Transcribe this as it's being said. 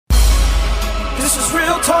This is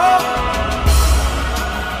real talk.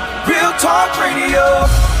 Real talk radio.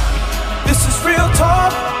 This is real talk.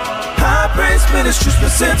 High Praise Ministries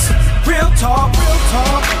presents real talk. Real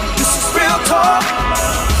talk. This is real talk.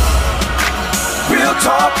 Real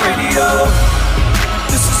talk radio.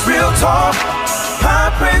 This is real talk. High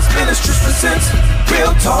Praise Ministries presents real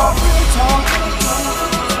talk. Real talk.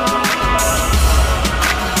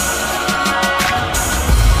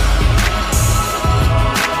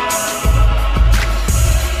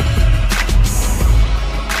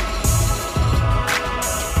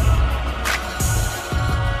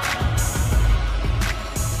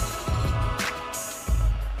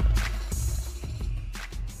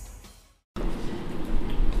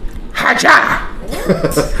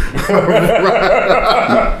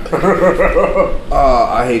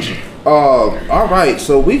 I hate you. All right,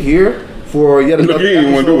 so we here for yet another. Look, you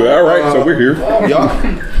didn't want to do it. All right, so we're here.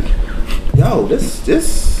 Yo,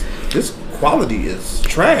 this quality is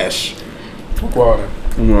trash. What quality?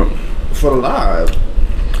 What? For the live.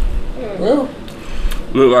 Well,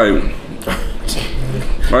 Look like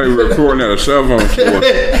you're recording at a cell phone store.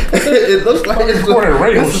 It looks like it's recording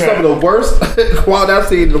Radio this is Shack. some of the worst quality I've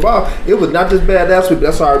seen in a while. It was not this bad last week.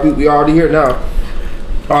 That's all right. We already here now.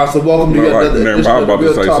 All right, so welcome to yet Like, another man, edition I'm of about the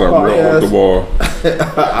to Real say Talk something real off the Podcast. wall.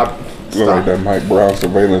 Look like that Mike Brown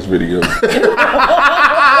surveillance video.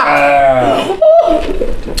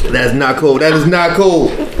 That's not cool. That is not cool.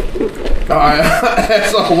 All right.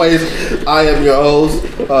 As always, I am your host.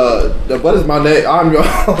 What is my name? I'm your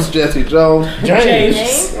host, Jesse Jones.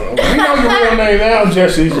 James. We know your real name now,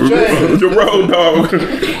 Jesse. James. The road dog,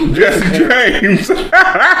 Jesse James.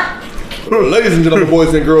 Ladies and gentlemen,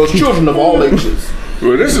 boys and girls, children of all ages.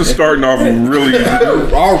 Well, this is starting off really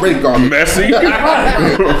Already gone. messy.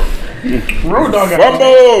 Road dog.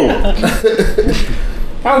 Fumble.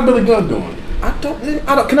 How's Billy Gunn doing? I don't.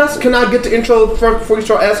 Can I get the intro first before you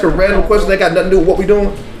start asking random questions that got nothing to do with what we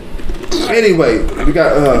doing? Anyway, we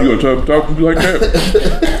got. You gonna talk to me like that?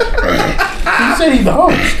 He said he's the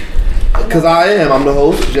host. Because I'm the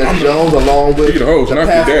host, Jesse Jones, along with He the host, not your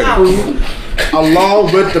Passage daddy. crew.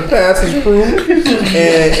 Along with the Passage crew. And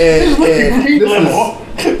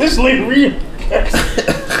This late real.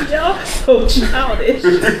 Y'all so childish.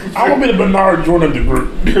 I want to be the Bernard Jordan of the group.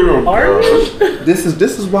 Are we? this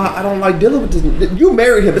is why I don't like dealing with this. You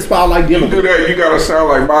married him. That's why I like You dealing do with him. that, you gotta sound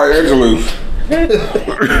like Maya Angelou.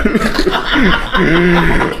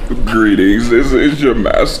 Greetings, this is your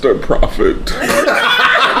master prophet.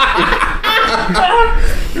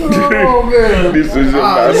 Oh, man. This is your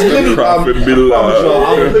master prophet, I'm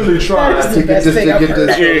beloved. literally trying That's to the get best this thing I've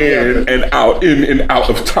heard. In and out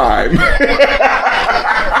of time.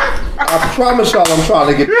 I promise y'all I'm trying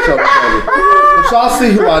to get this show together. But y'all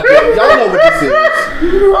see who I do. Y'all know what this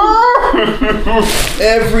is.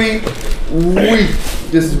 Every week,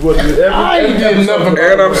 this is what it is. I ain't getting nothing.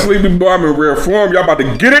 And I'm Sleepy Boy, I'm in rare form. Y'all about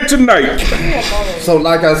to get it tonight. So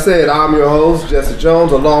like I said, I'm your host, Jesse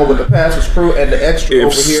Jones, along with the Passage crew and the extra If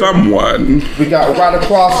over here. someone We got right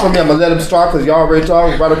across from me, I'm going to let him start because y'all already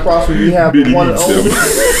talking. Right across from me, we have the one and believes only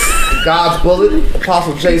them, God's Bullet,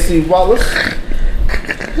 Apostle J.C. Wallace.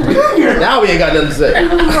 Now we ain't got nothing to say.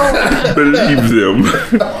 believe them.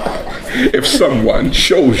 If someone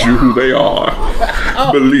shows you who they are,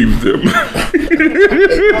 believe them. So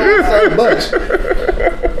much.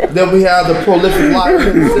 Then we have the prolific liar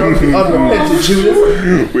himself, the unrepentant Judas,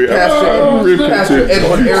 We have Pastor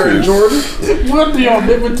Edward Aaron Jordan. What do y'all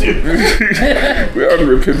live with you? We're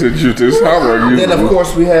unrepentant Judas. How are you? Then of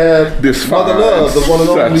course we have This Mother fine Love, the one and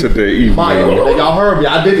only Saturday evening. Maya. And y'all heard me.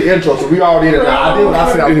 I did the intro, so we already in it now. I did what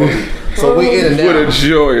I said I was going to do. So we in it What a now.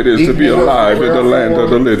 joy it is to be alive in the land of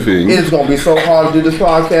the living. It's gonna be so hard to do this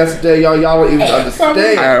podcast today, y'all. Y'all don't even I understand.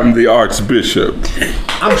 am the Archbishop.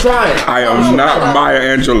 I'm trying. I am not Maya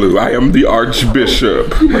Angelou. I am the Archbishop.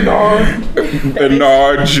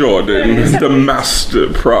 Bernard Jordan, the Master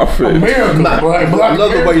Prophet. America, black I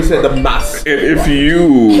love the way you said the mass. And if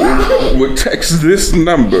you would text this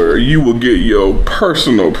number, you will get your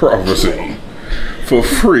personal prophecy for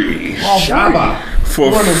free. Shabba. For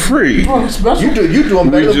free. Special. You doing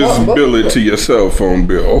We better just than bill it to your cell phone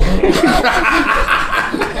bill.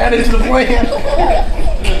 Add it to the plan.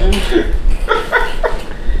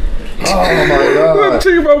 Oh my God.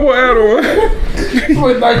 Tell you about what Adam.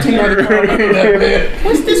 Put 1999 in that bed.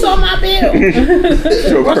 What's this on my bill?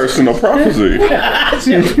 Your personal prophecy.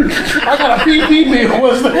 I got a PP bill.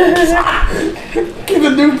 What's that? Get a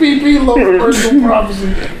new PP low personal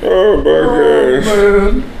prophecy. Oh my gosh.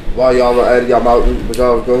 Man. While y'all are at y'all out, but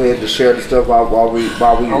y'all go ahead and share the stuff while we.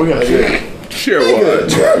 Oh, we gotta share. Share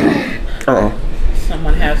what? Oh.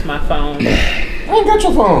 Someone has my phone. I ain't got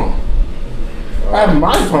your phone. I have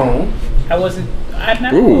my phone. I'm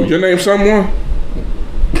not. Ooh, your name someone?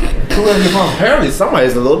 Who has your phone? Apparently,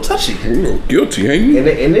 somebody's a little touchy, Ooh, guilty, ain't you?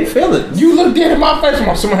 and they feel it. You look dead in my face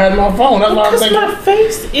when someone had my phone. That's why I was Because thinking. my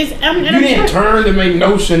face is. I'm You didn't turn to make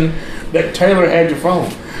notion that Taylor had your phone.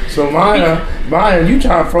 So Maya, you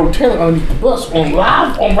trying to throw Taylor underneath the bus on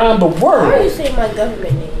live around the Why are you world saying my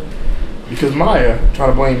government name? because Maya trying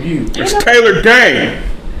to blame you It's Taylor Gang.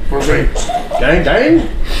 for saying, Dang.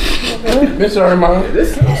 Miss Maya.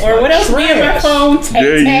 This Or what else be in my phone?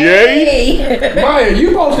 Yeah, Maya, you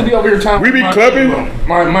supposed to be over here trying. We be clubbing?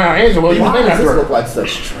 Maya Angelou. You Why think does this after look her? like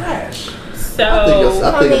such trash? So I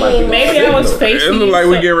think it might be maybe I was It facing. look like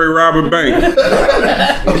we get ready to rob a bank.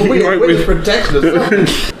 we protection or something.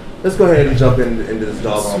 Let's go ahead and jump into this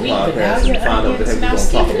doggone podcast and find out what the heck we're going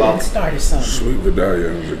to talk about. Started something. Sweet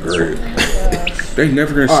Vidalians are great. They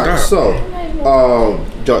never gonna All right, stop.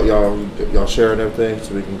 so y'all sharing everything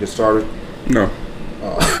so we can get started. No.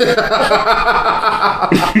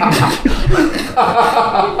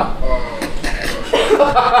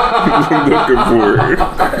 I'm looking for it.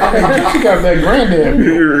 She got that granddad.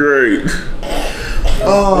 You're right.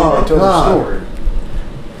 Oh, Tell the God. story.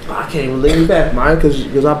 I can't even lean back, Mike,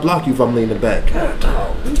 because I block you if I'm leaning back. God,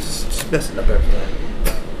 dog, you just messing up everything.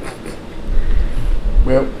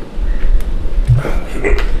 Well,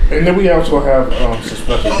 and then we also have some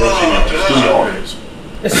special guests in the studio audience.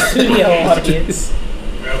 The studio audience.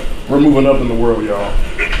 We're moving up in the world, y'all.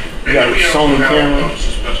 We got Sony camera.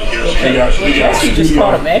 We got You just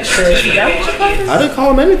called them extras. Is that what you called them? I didn't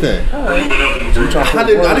call him anything. I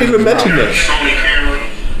didn't even mention that.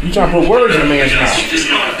 You trying to put words in the man's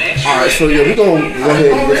mouth. All right, so yeah, we're gonna go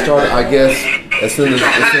ahead and get started. I guess as soon as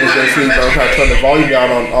JC knows how to turn the volume down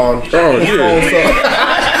on Oh, his yeah. phone.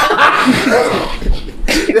 So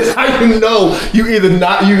that's how you know you either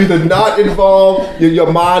not involved,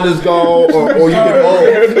 your mind is gone, or you get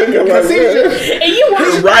old. Because And you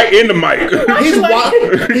watch Right in the mic. he's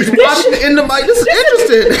watching in the mic. This is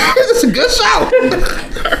interesting. This is a good show.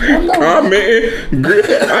 Commenting.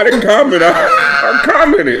 I didn't comment. I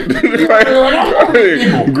commented.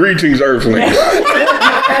 Greetings, Earthlings.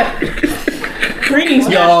 greetings,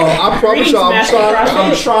 Y'all, I promise Greetings, y'all, Master I'm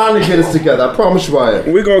Prophet. trying to get us together. I promise you I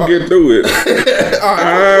am. We're gonna get through it.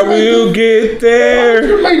 I will get there.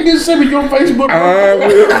 You make this send me your Facebook. I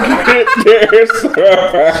will get there.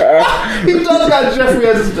 He does got Jeffrey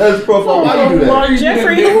as his profile. Why you do that?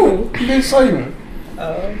 Jeffrey who? You didn't say me.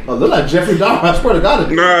 Oh, look like Jeffrey Dahmer. I swear to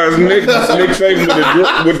God. it- Nah, it's Nick Saban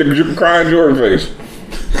with the crying Jordan face.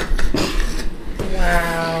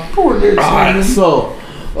 Wow. Poor Nick All right, Saban. so,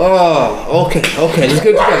 okay. Let's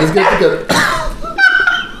get it together.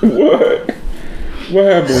 What? What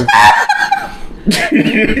happened?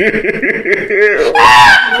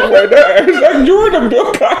 Is that Jordan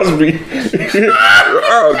Bill Cosby?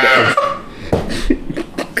 Oh, no.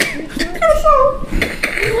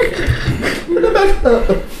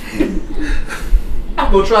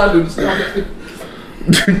 I'm gonna try to do this. Why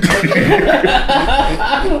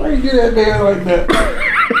you do that man like that?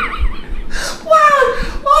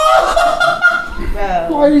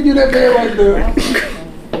 Why you do that man like that?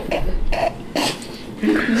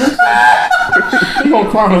 He gonna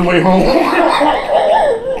cry on his way home.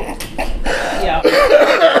 Yeah.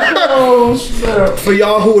 Oh snap! For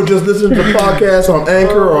y'all who are just listening to the podcast on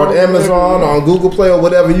Anchor or on Amazon or on Google Play or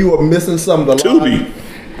whatever, you are missing some of the Tubi. line.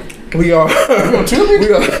 We are. Tubi?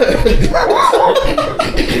 We are.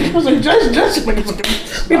 I was like, Jason,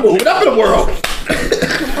 We moving up in the world.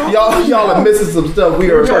 y'all are missing some stuff. We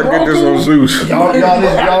are. Try to get this on Zeus. Y'all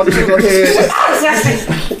need to go ahead.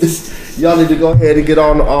 Y'all need to go ahead and get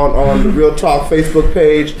on the Real Talk Facebook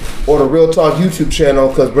page or the Real Talk YouTube channel,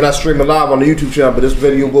 because we're not streaming live on the YouTube channel, but this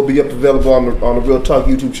video will be up available on the Real Talk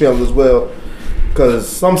YouTube channel as well. Because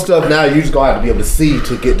some stuff now you just gonna have to be able to see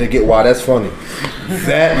to get why that's funny.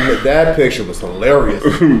 That picture was hilarious.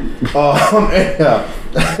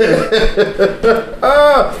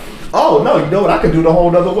 Oh no, you know what? I can do the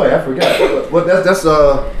whole other way. I forgot. What that's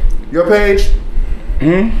your page?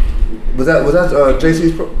 Was that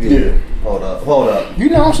JC's? Yeah. Hold up. You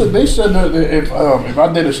know, also they said that if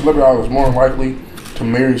I did a celebrity, I was more likely to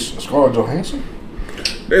marry Scarlett Johansson.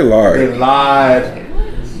 They lied. They lied.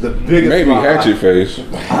 The biggest Maybe lie Hatchet Face.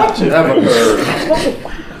 I've ever heard.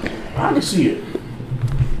 I can see it.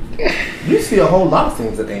 You see a whole lot of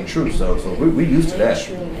things that ain't true, so we used to that.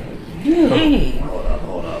 Yeah. Hold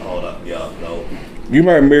up. Yeah, no. You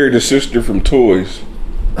might marry the sister from Toys.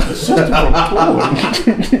 The sister from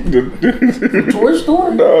Toy. Toy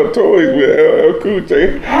Story? No, Toys with LL Cool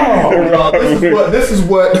J. No, this is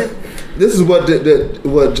what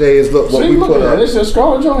Jay is what See, we look put at that. up. It says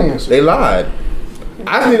Scarlett Johansson. They lied.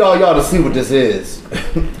 I just need all y'all to see what this is.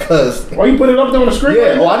 Cause Why you put it up there on the screen?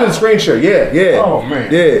 yeah, I did a screen share. Yeah. Oh,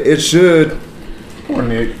 man. Yeah, it should. Poor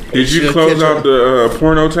Nick. Did you Should close catch out the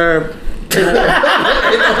porno tab? So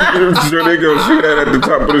they go see that at the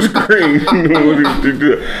top of the screen.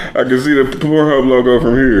 I can see the Pornhub logo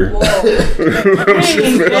from here.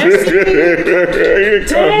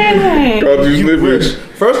 Dang. Caught you slipping.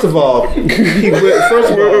 First of all,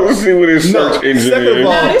 Let's see what his search engine second of is.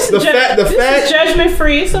 all, Now, this the is fact judgment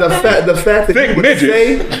free. the fact that Thick he would midget.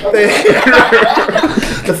 say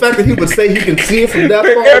that, the fact that he would say he can see it from that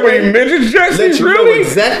Thick far ebony away, midgets, let Jesse? you know Really?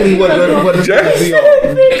 exactly what it's going to be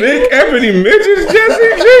on. Thick ebony midgets,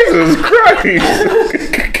 Jesse? Jesus Christ.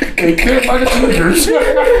 They killed like a Snickers.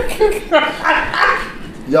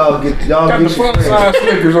 Y'all get Got the your fun friends. size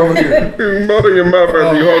Snickers over here. Mouth in your mouth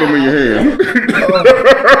after you hold them in your hand.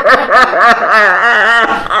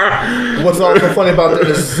 What's also funny about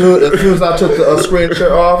this, as soon as I took the screen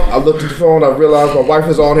share off, I looked at the phone, I realized my wife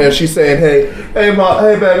is on here, she's saying, hey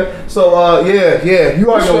baby, so yeah, you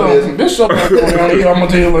already know what it is. This show about to go down here. I'm gonna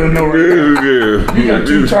tell you later. No, right? You got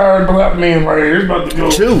two tired black men right here. It's about to go.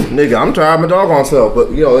 Two, nigga, I'm tired of my doggone self,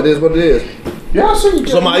 but you know, it is what it is. Yeah, I see.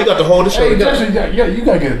 So, Ma, you got to hold the show Hey, together. Jesse, you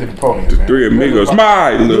gotta get a different pony, man. Three amigos,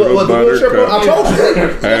 my little I buttercup told you.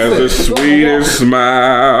 has the sweetest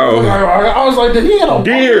smile. I was like, he had a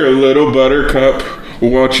Dear little buttercup,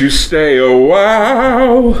 won't you stay a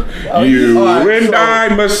while? You all right, and so- I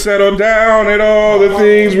must settle down at all the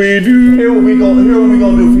things we do. Here what we gonna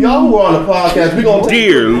do for y'all who are on the podcast. We gonna take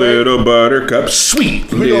Dear a break. little buttercup, sweet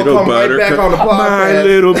gonna little come right back buttercup, on the my podcast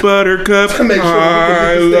little buttercup, to make sure we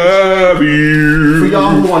I can get this love For you. y'all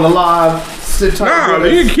who on the live, sit tight. Nah,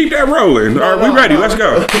 with you us. can keep that rolling. All right, we ready. Let's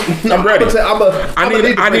go. I'm ready.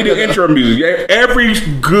 I need the intro music. Every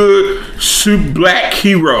good black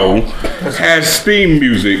hero has theme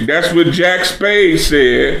music. That's what Jack Spade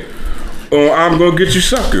said. I'm gonna get you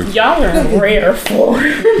sucker. Y'all are rare for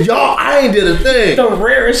Y'all, I ain't did a thing. the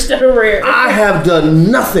rarest of the rare. I have done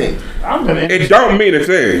nothing. I'm gonna. It don't mean a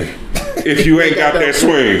thing if you ain't got that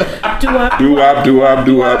swing. Do I?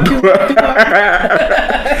 Do up.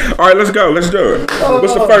 All right, let's go. Let's do it.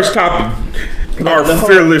 What's the first topic? Our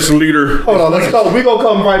fearless leader. Hold on, let's go. We gonna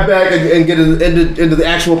come right back and get into the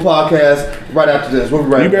actual podcast right after this. We'll be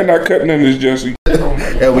right You better back. not cut none of this, Jesse.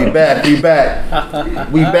 And we back. We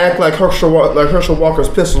back like Herschel Walker's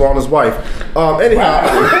pistol on his wife. Anyhow,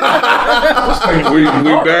 We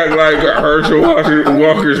back like Herschel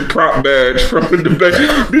Walker's prop badge from the debate.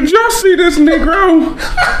 Did y'all see this Negro?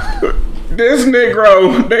 This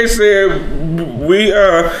Negro, they said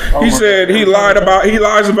he said he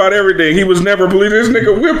lies about everything. He was never police. This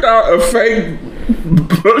nigga whipped out a fake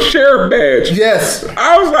sheriff badge. yes.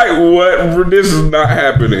 I was like, what? This is not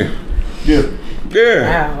happening. Yeah.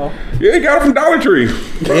 Yeah. Wow. Yeah, he got it from Dollar Tree.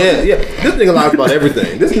 Yeah. This nigga lies about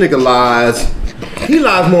everything. This nigga lies. He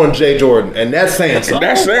lies more than Jay Jordan, and that's saying something.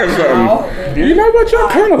 That's saying something. You know what? Y'all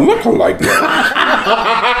kind of look alike. Wow.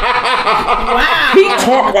 He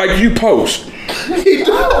talk like you post. He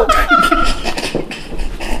do.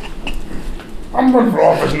 I'm running for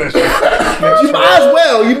office next year. You might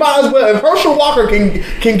as well. If Herschel Walker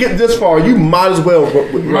can get this far, you might as well.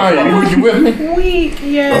 Maya, you with me? Weak,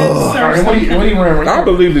 yes. All right, what do you running? I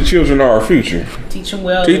believe the children are our future. Teach them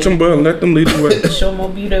well. Teach them well, let them lead the way. Show them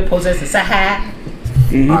what beauty possesses. Sahai.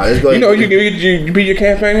 All right, let's go. You know, you can be your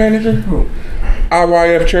campaign manager.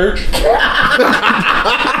 IYF Church.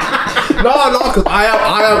 No, because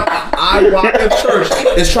IYF Church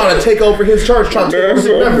is trying to take over his church, trying to take over his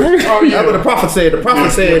members. Oh, yeah. That's what the prophet said. The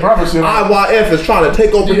prophet said the prophet said- IYF is trying to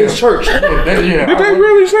take over his church. Yeah. Did they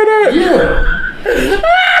really say that? Yeah.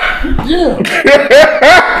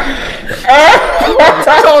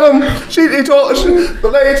 The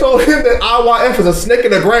lady told him that IYF is a snake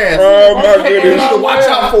in the grass. Oh my You need goodness. to watch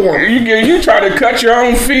out for him. You try to cut your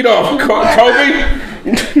own feet off, Kobe.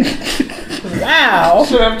 Wow.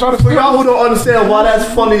 Shit, I'm trying to For figure y'all who don't understand why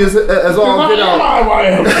that's funny as all get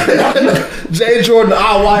out, Jay Jordan,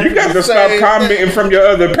 IYF. You got to stop commenting from your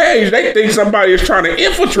other page. They think somebody is trying to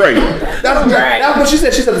infiltrate. That's what she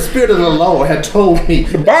said. She said the spirit of the Lord had told me.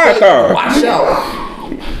 Biothon. Watch out.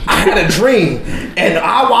 I had a dream, and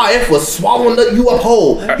IYF was swallowing you up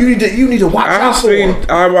whole. You need to watch I out for seen him.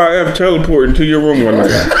 IYF teleporting to your room one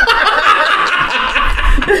night.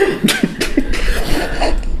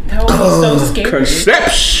 That was so scary.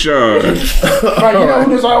 Conception. Like, you know who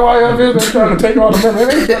this IYF is? They're trying to take all the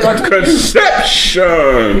members.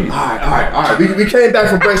 Conception. All right. We came back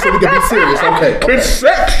from break so we can be serious. Okay.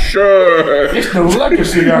 Conception. It's the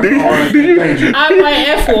legacy out there in danger.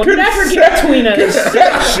 IYF will never get between us.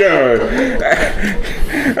 Conception.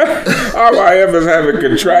 I IYF is having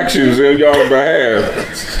contractions in y'all's behalf.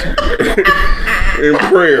 In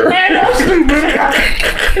prayer.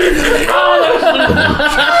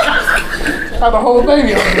 Got the whole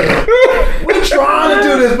baby up there. We're trying to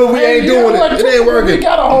do this, but we ain't doing it. It ain't working. I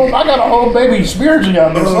got a whole baby spiritually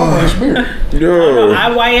out there. Somewhere in spirit. Yo.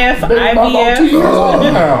 IYF, Baby about 2 IVF. years old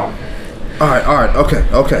now. All right. Okay.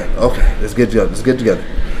 Let's get together.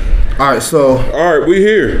 All right, so All right, we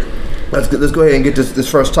here. let's go ahead and get this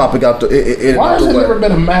first topic out the Why out has the there way. never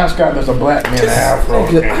been a mascot that's a black man in afro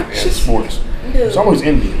in sports? It's always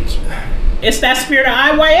Indians. It's that spirit of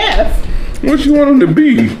IYF. What you want them to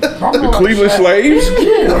be? The Cleveland slaves?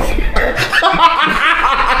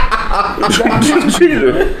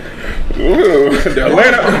 The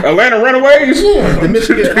Atlanta Runaways? The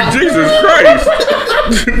Michigan Jesus Christ.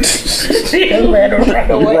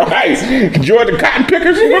 Right. Georgia Cotton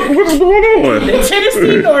Pickers? What's going on? The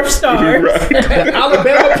Tennessee North Stars.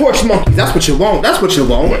 Alabama Porch Monkeys. That's what you want.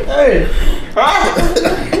 Hey,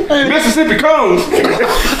 Mississippi Cones.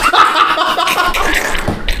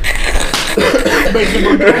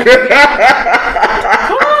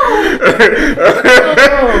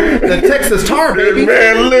 The Texas Tar baby.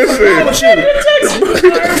 Man, listen. What's wrong with you? Texas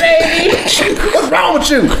Stars, baby. What's wrong with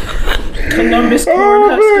you? Columbus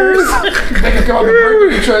Cornhuskers. they can call the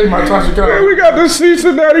birthday trade my Tasha Man, Khan. we got the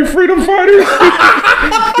Cincinnati Freedom Fighters.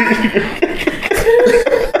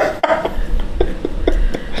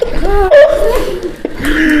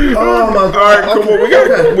 Oh my God! All right, come on.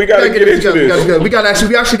 We gotta get into this.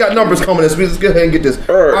 We actually got numbers coming in. So let's go ahead and get this.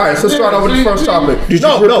 All right, so let's start off with the first topic. Did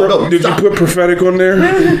you put prophetic on there?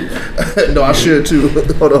 No, I should too.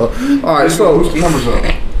 Hold on. All right, so Who's the numbers up?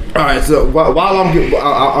 all right, so while I'm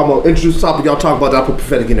gonna introduce the topic, y'all talk about that. I put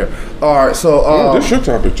prophetic in there. All right, so This your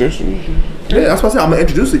topic, Jason. yeah, that's what I said. I'm gonna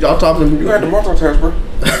introduce it. Y'all talking. You had to multitask, bro.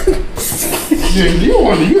 You the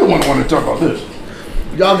one that want to talk about this.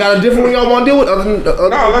 Y'all got a different one y'all want to deal with? Other than,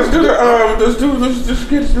 No, let's do the.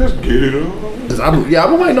 Let's get it on. I've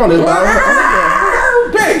been waiting on this.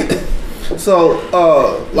 So,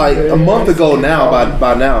 like a month ago now,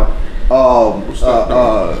 by now,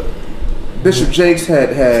 Bishop Jakes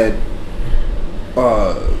had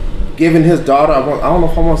given his daughter. I don't know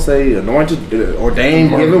if I want to say anointed, ordained,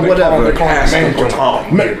 given, whatever. They call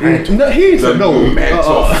it mantle. No, he said no.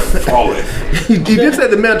 Mantle falleth. He did say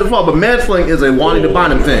the mantle fall, but mantling is a Wani to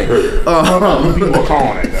Bynum thing. People are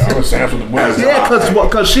calling it that. I'm gonna say that's what the boys say. Yeah,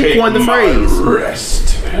 because she coined the phrase.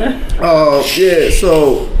 Rest. Yeah,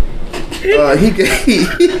 so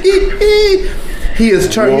he is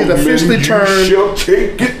turned. He's officially turned. Shall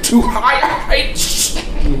take it to higher heights.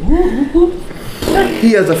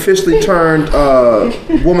 He has officially turned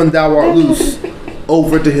 "Woman Thou Art Loose"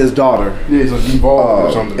 over to his daughter. Yeah, it's like Evolve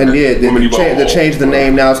or something. And yeah, Woman they Evolve. changed the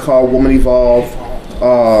name. Now it's called Woman Evolve.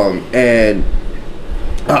 And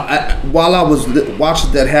while I was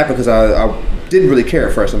watching that happen, because I didn't really care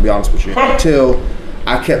at first, I'll be honest with you, until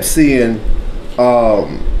I kept seeing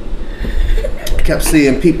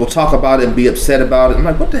people talk about it and be upset about it. I'm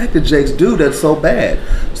like, what the heck did Jakes do that's so bad?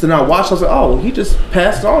 So then I watched, I was like, oh, he just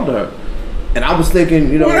passed on to her. And I was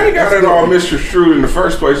thinking, Well, they got it all misconstrued in the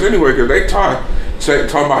first place anyway, because they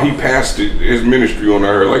talking about he passed his ministry on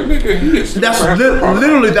her. Like, nigga, he is. That's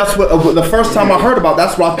literally that's what the first time I heard about.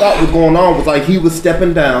 That's what I thought was going on. Was like he was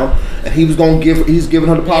stepping down and he was gonna he's giving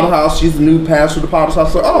her the Potter House. She's the new pastor of the Potter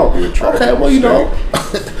House. So okay, well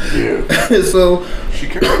Yeah. So she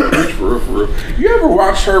can't preach for real. You ever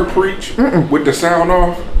watch her preach with the sound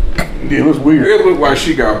off? Yeah, it looks weird. It looked like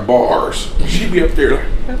she got bars. She be up there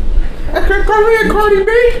like, okay, come in, Cardi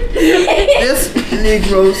B. this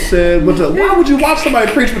Negro said, "Why would you watch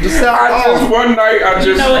somebody preach with the sound off?" One night, I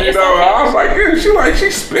know, it's I was like, yeah,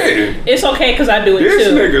 she's spitting. It's okay because I do it This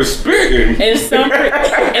too. nigga spitting. And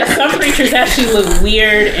some preachers actually look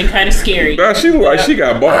weird and kind of scary. Nah, she look like she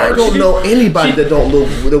got bars. I don't know anybody that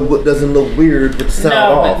doesn't look weird with the sound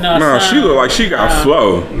off. Nah, she look like she got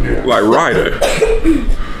flow, like Ryder.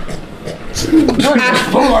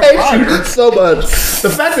 I hate you so much. The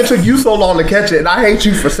fact that it took you so long to catch it, and I hate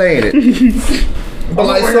you for saying it. But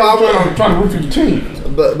like, so I'm trying to root for your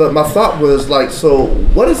team. But my thought was like, so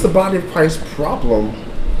what is the body of Christ's problem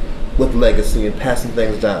with legacy and passing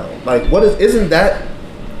things down? Like, isn't that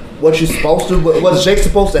what you're supposed to? Was Jake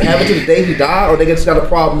supposed to have it to the day he died, or they just got a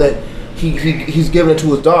problem that he's giving it to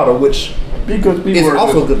his daughter, which Because people is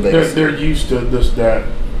also good legacy. They're used to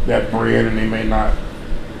that brand, and they may not.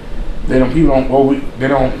 They're not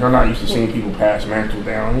used to seeing people pass mantle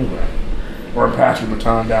down anyway, or pass the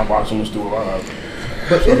baton down while someone's still alive.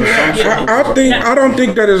 But I don't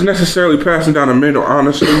think that is necessarily passing down a mantle.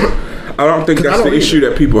 Honestly, I don't think that's the issue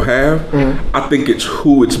that people have. I think it's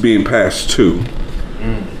who it's being passed to.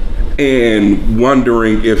 And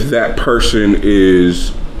wondering if that person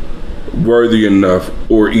is worthy enough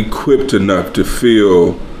or equipped enough to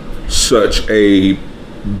fill such a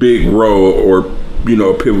big role or, you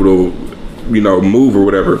know, pivotal, you know, move or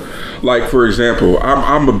whatever. Like, for example,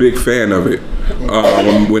 I'm a big fan of it.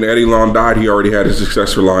 When Eddie Long died, he already had his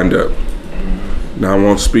successor lined up. Now, I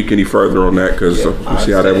won't speak any further on that because we'll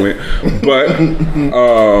see how that went. But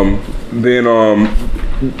then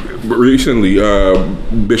recently,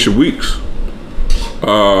 Bishop Weeks,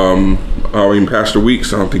 Pastor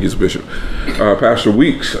Weeks, I don't think it's Bishop. Pastor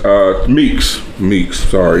Weeks, Meeks,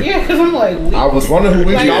 sorry. Yeah, because I'm like, I was wondering who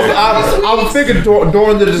Weeks. I was thinking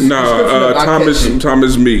during the description.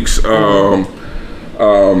 Thomas Meeks.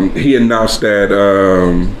 He announced that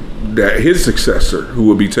that his successor, who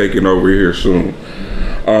will be taking over here soon,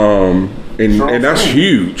 and that's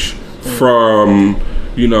huge from,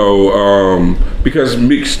 you know, because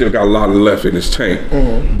Meeks still got a lot left in his tank,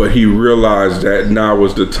 but he realized that now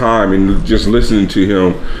was the time, and just listening to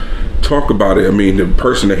him talk about it, I mean, the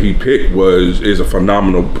person that he picked is a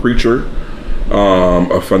phenomenal preacher,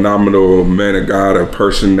 a phenomenal man of God, a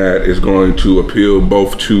person that is going to appeal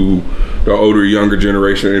both to the older, younger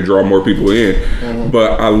generation and draw more people in.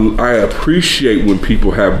 But I appreciate when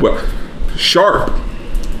people have Sharp.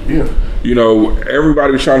 Yeah. You know,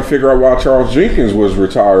 everybody was trying to figure out why Charles Jenkins was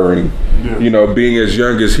retiring. Yeah. You know, being as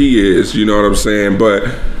young as he is. You know what I'm saying? But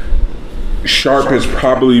Sharp has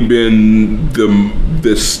probably been the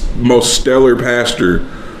most stellar pastor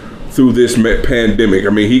through this pandemic. I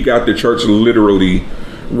mean, he got the church literally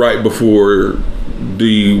right before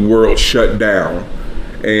the world shut down,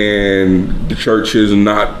 and the church has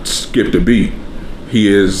not skipped a beat. He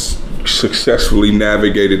has successfully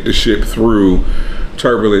navigated the ship through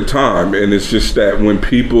turbulent time, and it's just that when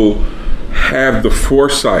people have the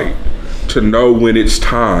foresight to know when it's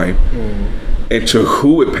time and to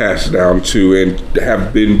who it passed down to, and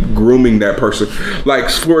have been grooming that person. Like,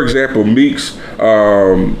 for example, Meeks,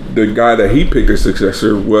 the guy that he picked as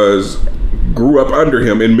successor grew up under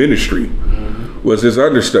him in ministry, was his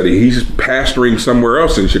understudy. He's pastoring somewhere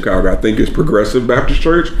else in Chicago. I think it's Progressive Baptist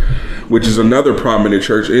Church, which is another prominent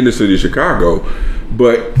church in the city of Chicago.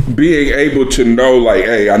 But being able to know, like,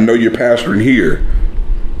 hey, I know you're pastoring here,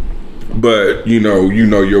 but you know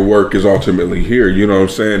your work is ultimately here, you know what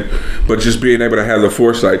I'm saying? But just being able to have the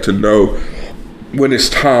foresight to know when it's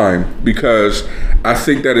time, because I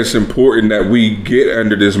think that it's important that we get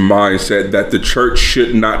under this mindset that the church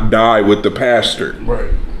should not die with the pastor.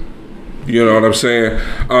 Right. You know what I'm saying?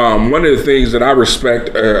 One of the things that I respect,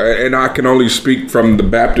 and I can only speak from the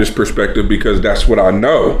Baptist perspective because that's what I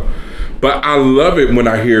know, but I love it when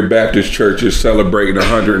I hear Baptist churches celebrating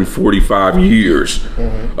 145 years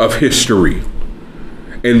of history.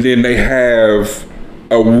 And then they have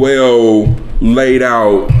a well laid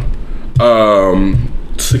out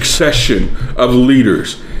succession of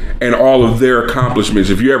leaders and all of their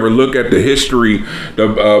accomplishments. If you ever look at the history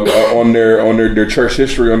on their church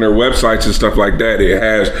history on their websites and stuff like that, it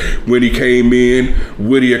has when he came in,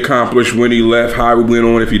 what he accomplished, when he left, how he went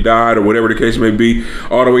on, if he died or whatever the case may be,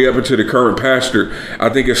 all the way up into the current pastor. I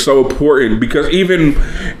think it's so important because even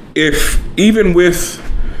with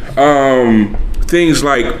things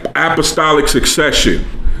like apostolic succession,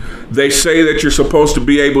 they say that you're supposed to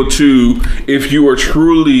be able to, if you are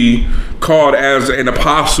truly called as an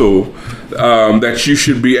apostle, that you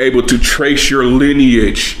should be able to trace your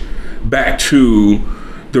lineage back to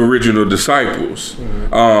the original disciples.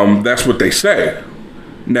 That's what they say.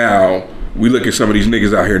 Now, we look at some of these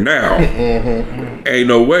niggas out here now. Ain't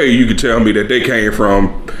no way you could tell me that they came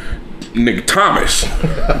from nigga Thomas.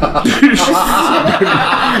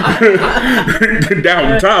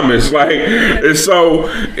 Down Thomas. Like, and so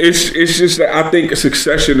it's just that I think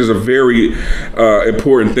succession is a very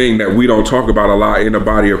important thing that we don't talk about a lot in the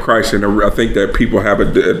body of Christ, and I think that people have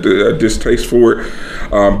a distaste for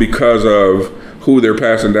it because of who they're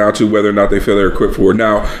passing down to, whether or not they feel they're equipped for it.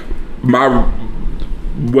 Now,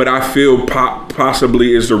 what I feel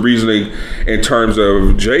possibly is the reasoning in terms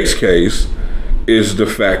of Jake's case is the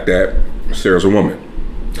fact that Sarah's a woman.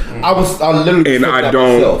 I literally, and I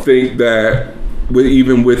don't think that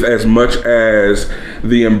even with as much as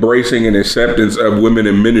the embracing and acceptance of women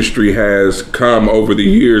in ministry has come over the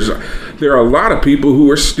years, there are a lot of people who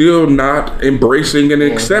are still not embracing and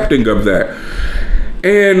accepting of that.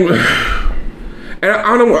 And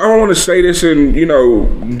I don't want to say this and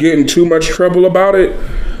get in too much trouble about it,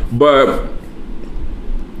 but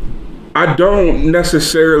I don't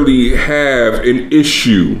necessarily have an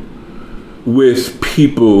issue with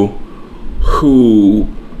people who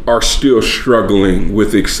are still struggling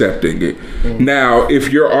with accepting it. Now,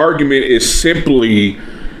 if your argument is simply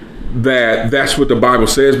that that's what the Bible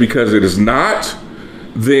says because it is not,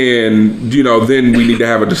 then then we need to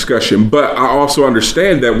have a discussion. But I also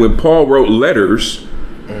understand that when Paul wrote letters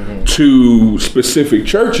to specific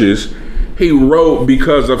churches, he wrote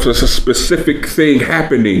because of a specific thing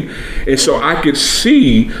happening. And so I could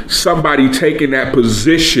see somebody taking that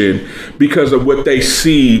position because of what they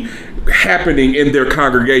see happening in their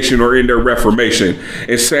congregation or in their reformation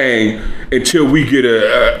and saying, until we get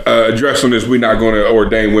a address on this, we're not going to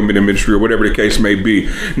ordain women in ministry or whatever the case may be.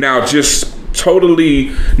 Now, just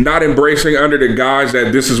totally not embracing under the guise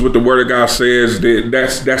that this is what the Word of God says,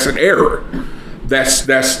 that's an error.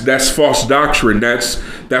 That's false doctrine.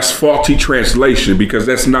 That's faulty translation, because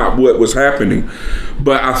that's not what was happening.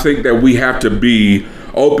 But I think that we have to be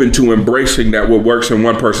open to embracing that what works in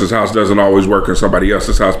one person's house doesn't always work in somebody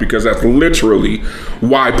else's house, because that's literally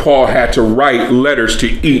why Paul had to write letters to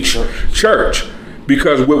each church.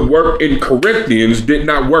 Because what worked in Corinthians did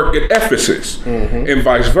not work in Ephesus, and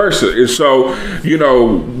vice versa. And so,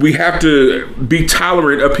 we have to be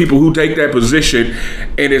tolerant of people who take that position,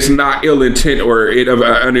 and it's not ill intent or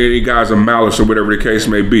under any guise of malice or whatever the case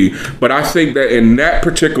may be. But I think that in that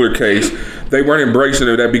particular case, they weren't embracing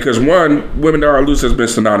of that because, one, Women That Are Loose has been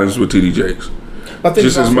synonymous with TD Jakes.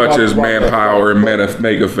 Just as much as Manpower and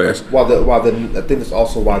Mega Fest. I think it's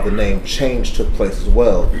also why the name change took place as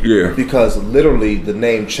well. Yeah. Because literally the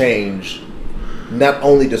name change not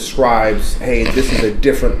only describes, hey, this is a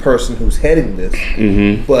different person who's heading this,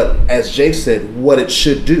 but as Jake said, what it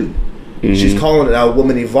should do. She's calling it out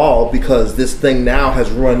Woman Evolve because this thing now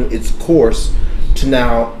has run its course to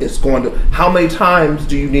now it's going to, how many times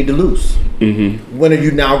do you need to lose? When are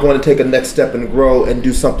you now going to take a next step and grow and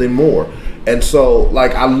do something more? And so,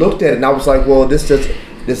 like, I looked at it and I was like, well, this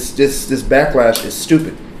backlash is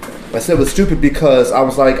stupid. I said it was stupid because I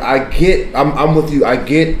was like, I'm with you. I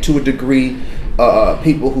get to a degree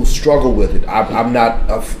people who struggle with it. I'm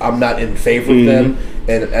not in favor of them,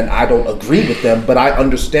 and I don't agree with them. But I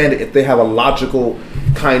understand it if they have a logical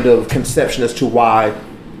kind of conception as to why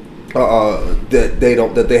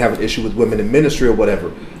that they have an issue with women in ministry or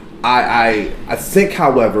whatever. I think,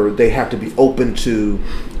 however, they have to be open to,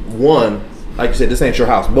 one, like you said, this ain't your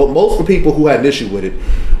house. Most of the people who had an issue with it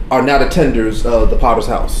are not attenders of the Potter's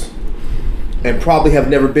House and probably have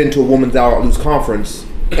never been to a Women's Thou Art Loose conference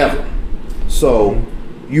ever. So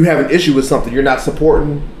you have an issue with something you're not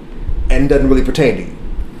supporting and doesn't really pertain to you.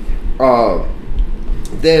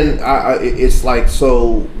 Then it's like,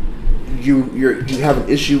 so you have an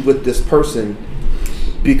issue with this person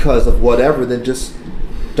because of whatever, then just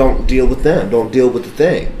don't deal with them. Don't deal with the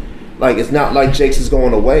thing. Like, it's not like Jake's is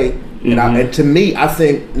going away. And to me, I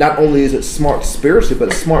think not only is it smart spiritually, but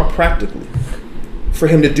it's smart practically for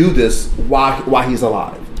him to do this while he's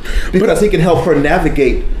alive, because he can help her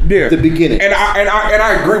navigate the beginning. And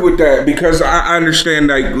I agree with that, because I understand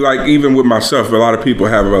that, like, even with myself, a lot of people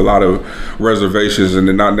have a lot of reservations, and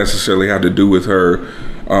they not necessarily have to do with her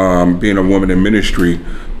being a woman in ministry.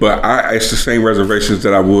 But it's the same reservations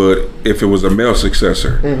that I would if it was a male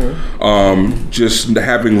successor. Just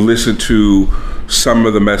having listened to some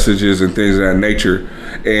of the messages and things of that nature,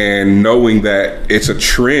 and knowing that it's a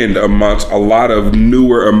trend amongst a lot of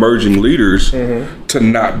newer emerging leaders to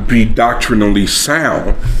not be doctrinally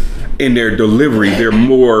sound in their delivery. They're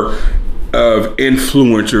more of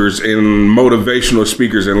influencers and motivational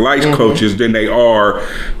speakers and life coaches than they are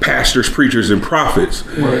pastors, preachers, and prophets.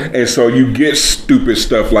 And so you get stupid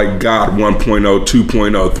stuff like God 1.0,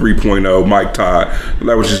 2.0, 3.0, Mike Todd.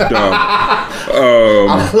 That was just dumb.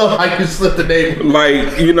 I love how you slipped the name.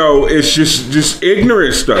 Like, it's just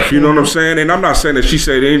ignorant stuff. You know what I'm saying? And I'm not saying that she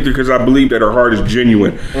said anything, because I believe that her heart is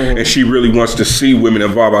genuine and she really wants to see women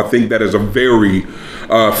involved. I think that is a very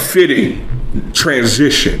fitting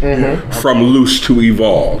transition from loose to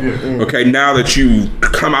evolve. Okay, now that you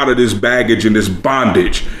come out of this baggage and this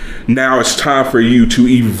bondage, now it's time for you to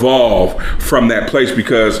evolve from that place,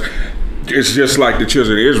 because it's just like the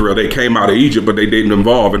children of Israel. They came out of Egypt, but they didn't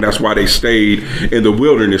evolve, and that's why they stayed in the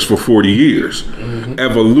wilderness for 40 years.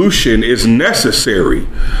 Evolution is necessary.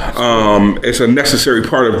 It's a necessary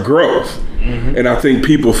part of growth. And I think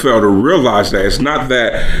people fail to realize that. It's not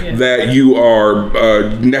that you are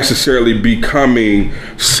necessarily becoming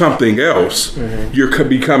something else. You're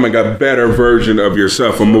becoming a better version of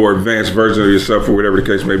yourself, a more advanced version of yourself, or whatever the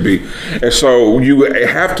case may be. And so you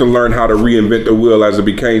have to learn how to reinvent the wheel as it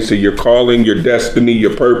pertains to your calling, your destiny,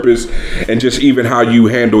 your purpose, and just even how you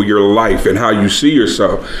handle your life and how you see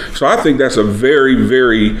yourself. So I think that's a very,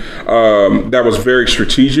 very, that was very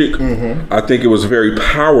strategic. I think it was very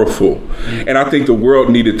powerful. And I think the world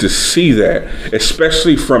needed to see that,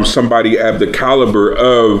 especially from somebody at the caliber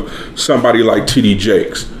of somebody like T.D.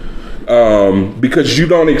 Jakes. Because you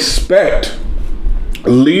don't expect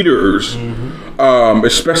leaders,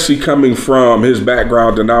 especially coming from his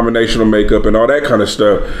background, denominational makeup and all that kind of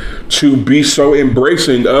stuff, to be so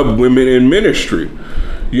embracing of women in ministry.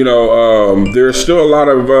 You know, there's still a lot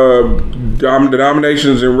of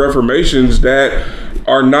denominations and reformations that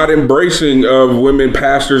are not embracing of women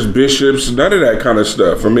pastors, bishops, none of that kind of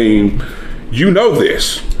stuff. I mean, you know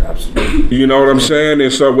this. Absolutely. You know what I'm saying?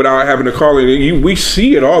 And so without having to call it, we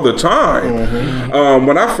see it all the time.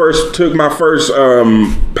 When I first took my first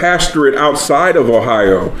pastorate outside of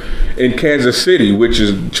Ohio in Kansas City, which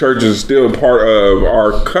is church is still part of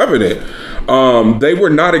our covenant, they were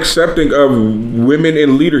not accepting of women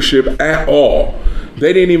in leadership at all.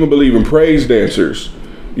 They didn't even believe in praise dancers.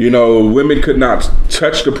 You know, women could not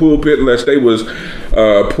touch the pulpit unless they was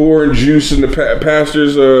pouring juice in the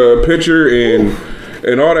pastor's pitcher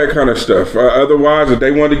and all that kind of stuff. Otherwise, if they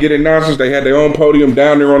wanted to get in nonsense, they had their own podium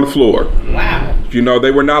down there on the floor. Wow. You know,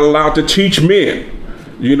 they were not allowed to teach men.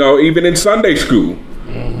 You know, even in Sunday school.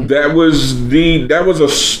 That was a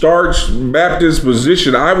starch Baptist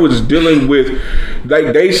position. I was dealing with,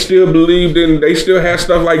 like, they still believed in, they still had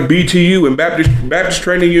stuff like BTU and Baptist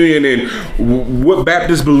Training Union and what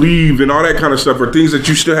Baptists believe and all that kind of stuff are things that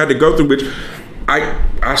you still had to go through, which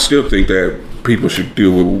I still think that people should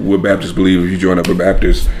deal with what Baptists believe if you join up a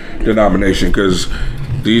Baptist denomination, because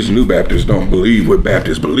these new Baptists don't believe what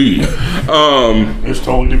Baptists believe. It's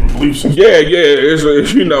totally different belief system. Yeah,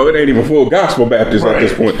 it's, you know, it ain't even full gospel Baptist at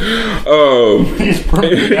this point. It's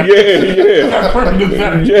perfect.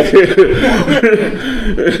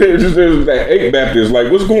 It's that 8 Baptist,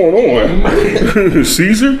 like, what's going on?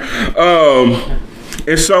 Caesar?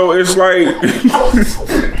 And so it's like,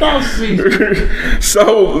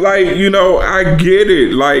 so, like, you know, I get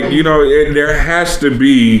it. Like, you know, there has to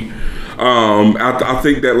be, I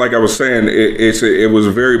think that, like I was saying, it was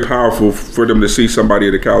very powerful for them to see somebody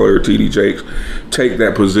at the caliber of T.D. Jakes take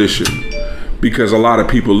that position, because a lot of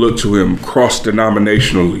people look to him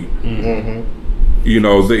cross-denominationally. You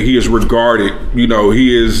know, that he is regarded, you know,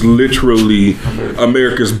 he is literally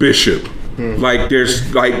America's bishop. Like,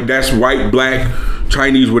 there's, like, that's white, black,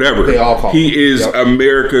 Chinese, whatever. They all call he is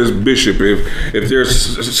America's bishop. If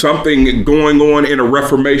there's something going on in a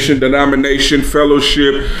Reformation denomination,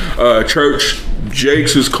 fellowship, church,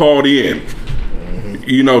 Jakes is called in,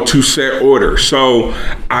 you know, to set order. So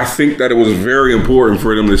I think that it was very important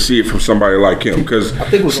for them to see it from somebody like him, because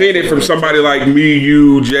seeing it from somebody like me,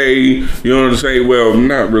 you, Jay, you know what I'm saying? Well,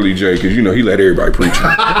 not really Jay, because, you know, he let everybody preach.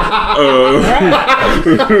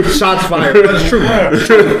 Shots fired. That's true.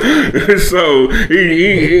 So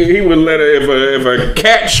he would let if a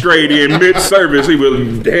cat strayed in mid-service, he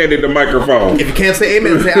would hand it the microphone. If you can't say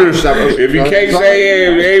amen, say ouch. If you can't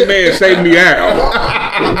say amen, say meow.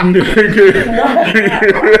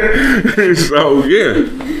 So yeah.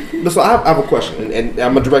 So I have a question, and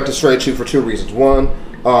I'm gonna direct it straight to you for 2 reasons. One,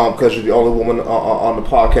 because you're the only woman on the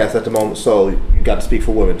podcast at the moment, so you got to speak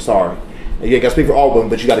for women. Sorry, and you got to speak for all women,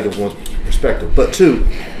 but you got to give women's perspective. But 2,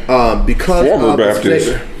 because of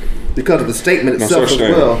the statement itself as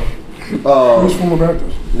well. Who's former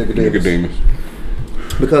Baptist? Nicodemus.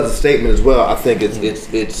 Because of the statement as well, I think it'd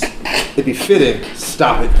be fitting.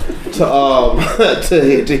 Stop it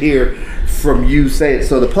to hear from you say it.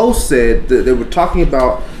 So the Post said that they were talking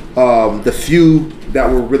about the few that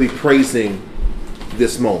were really praising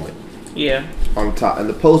this moment. Yeah. On top, and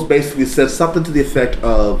the Post basically said something to the effect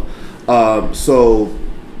of, so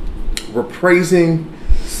we're praising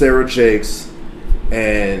Sarah Jakes,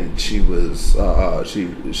 and she was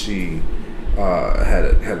she had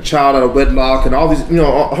a child out of wedlock, and all these, you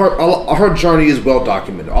know, her journey is well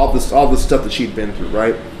documented. All this stuff that she'd been through,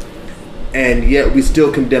 right? And yet we still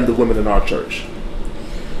condemn the women in our church.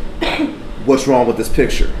 What's wrong with this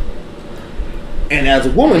picture? And as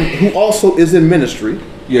a woman who also is in ministry,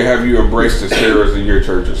 Yeah, have you embraced the Sarahs in your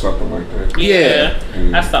church or something like that? Yeah.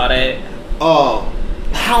 I saw that.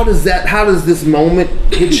 How does this moment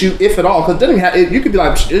hit you, if at all? Because you could be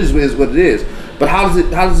like, it is what it is. But how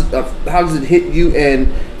does it hit you?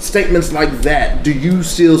 And statements like that, do you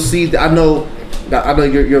still see that? I know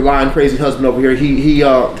your lying crazy husband over here.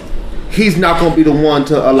 He's not going to be the one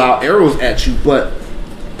to allow arrows at you, but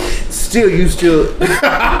still, he's throwing the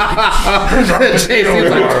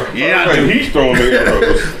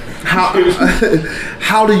arrows.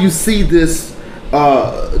 How do you see this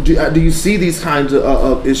Do you see these kinds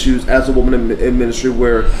of issues as a woman in ministry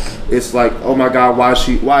where it's like, oh my God, why is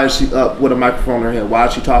she up with a microphone in her hand? Why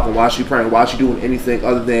is she talking? Why is she praying? Why is she doing anything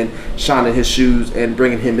other than shining his shoes and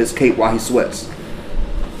bringing him his cape while he sweats?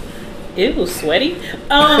 It was sweaty.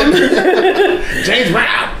 James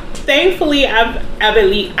Brown. Thankfully, I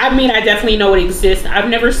definitely know it exists. I've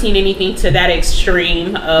never seen anything to that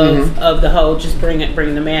extreme of the whole just bring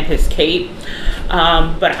the man his cape.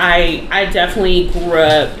 But I definitely grew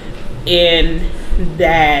up in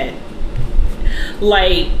that,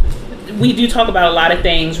 like, we do talk about a lot of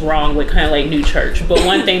things wrong with kind of like New Church, but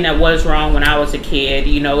one thing that was wrong when I was a kid,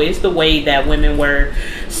 is the way that women were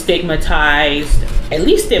stigmatized, at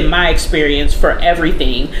least in my experience, for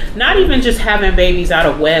everything. Not even just having babies out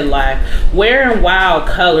of wedlock, wearing wild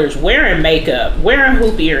colors, wearing makeup, wearing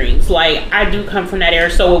hoop earrings. Like, I do come from that era,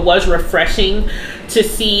 so it was refreshing to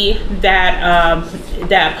see that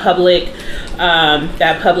that public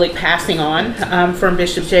passing on from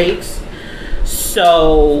Bishop Jakes.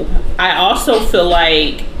 So I also feel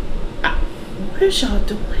like, what is y'all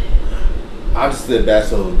doing? I just did that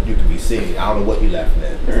so you can be seen. I don't know what you laughing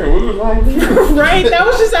at. Yeah, what is wrong with you? Right? That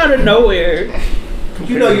was just out of nowhere.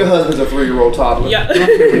 You know your husband's a 3-year-old toddler. Yeah.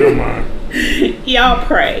 Don't mind. Y'all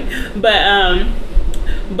pray. But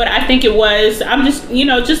I think it was, I'm just,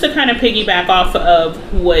 just to kind of piggyback off of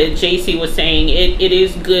what JC was saying, it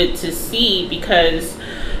is good to see because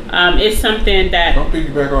it's something that... Don't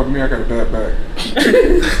piggyback off me, I got a bad back.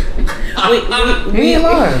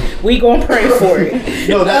 we gonna pray for it.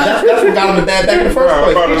 No, that's what got him a bad back in the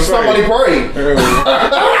first place. Somebody prayed.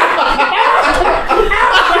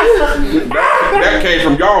 That came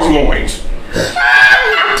from y'all's loins.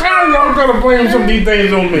 How y'all gonna blame some of these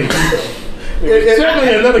things on me?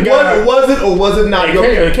 Certainly another guy. Was it or was it not?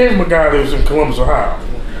 It came from a guy that was in Columbus, Ohio.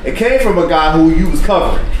 It came from a guy who you was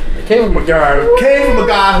covering. It came from a guy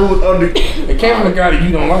who was under. It came from a guy that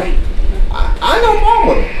you don't like. I know wrong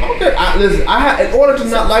with him. Okay, listen. In order to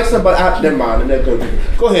not like somebody, never mind.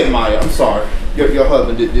 Go ahead, Maya. I'm sorry. Your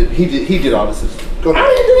husband did all this. Go ahead. I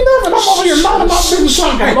didn't do nothing. I'm over here minding my business.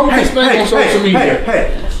 Don't get spanked on social media.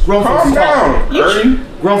 Hey, grown folks talking.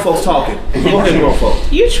 Grown folks talking. Go ahead, grown folks.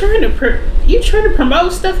 You trying to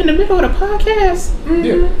promote stuff in the middle of the podcast?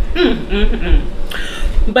 Yeah.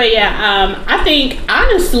 But yeah, I think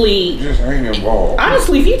honestly, Just ain't involved.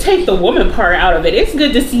 Honestly, if you take the woman part out of it, it's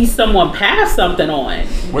good to see someone pass something on.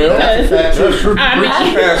 Well, because, that's true. I mean,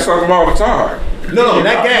 I pass something all the time. No,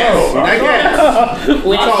 not gas. Not gas.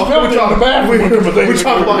 we talking about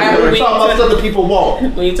stuff that people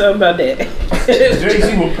want. We ain't talking about that.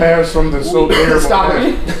 Jay-Z will pass something so terrible. Stop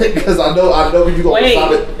it, because I know when you gonna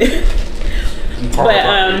stop it. But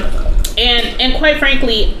and quite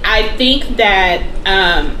frankly, I think that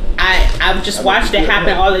I've just watched it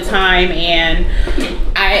happen all the time, and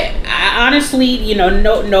I honestly,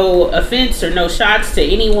 no offense or no shots to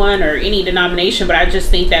anyone or any denomination, but I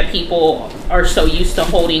just think that people are so used to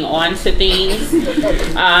holding on to things.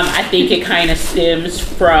 I think it kind of stems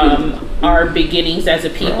from our beginnings as a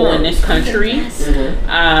people in this country.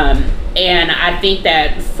 And I think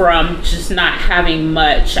that from just not having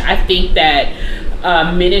much, I think that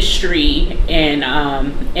ministry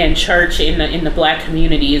and church in the Black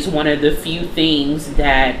community is one of the few things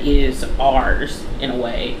that is ours in a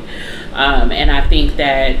way, and I think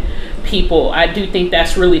that I do think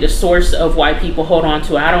that's really the source of why people hold on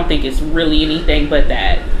to it. I don't think it's really anything but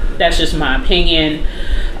that's just my opinion.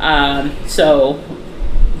 So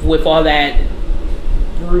with all that,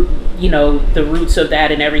 the roots of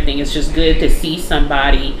that and everything, it's just good to see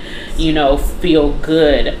somebody feel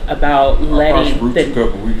good about letting a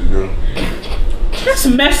couple weeks ago. That's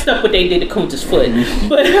messed up what they did to Kunta's foot.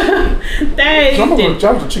 But that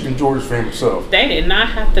was a Chicken George's fan himself. They did not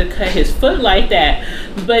have to cut his foot like that.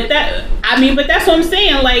 But that's what I'm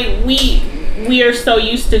saying. Like, we are so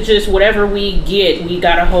used to just whatever we get, we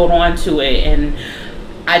gotta hold on to it. And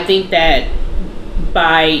I think that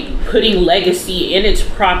by putting legacy in its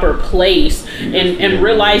proper place and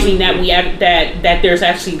realizing that that there's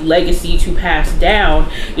actually legacy to pass down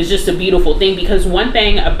is just a beautiful thing. Because one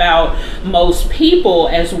thing about most people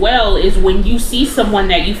as well is when you see someone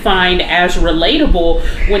that you find as relatable,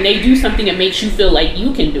 when they do something, it makes you feel like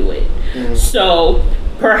you can do it. So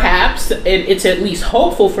perhaps it's at least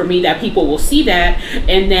hopeful for me that people will see that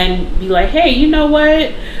and then be like, hey, you know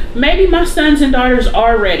what? Maybe my sons and daughters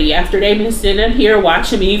are ready after they've been sitting here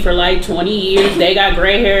watching me for like 20 years. They got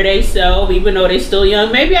gray hair themselves, even though they're still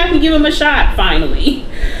young. Maybe I can give them a shot finally.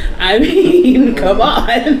 I mean, come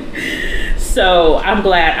on. So I'm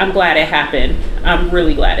glad it happened. I'm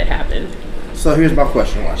really glad it happened. So here's my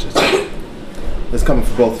question. Watch this. It's coming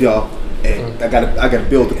for both y'all. And I gotta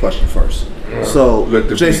build the question first. So, Let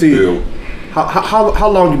the JC, build. how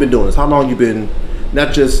long you been doing this? How long you been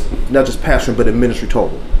not just pastoring, but in ministry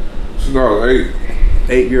total? No,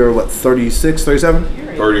 8 year, what, 36, 37?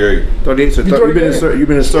 38. 38. So you've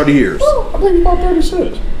been in 30 years. I think you about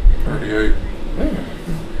 36. 38.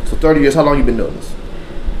 So 30 years. How long you been doing this?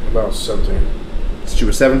 About 17. Since you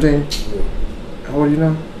were 17? Yeah. How old are you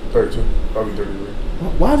now? 32. I'll be 33.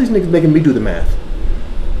 Why are these niggas making me do the math?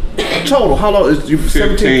 Total. How long is you?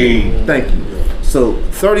 15. Thank you. So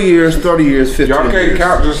 30 years, 15 Y'all can't years.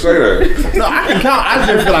 count, just say that. No, I can count. I just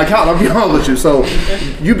didn't feel like counting. I'll be honest with you. So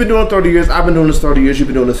you've been doing 30 years. I've been doing this 30 years. You've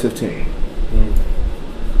been doing this 15.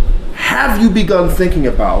 Have you begun thinking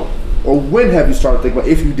about, or when have you started thinking about,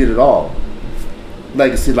 if you did it all,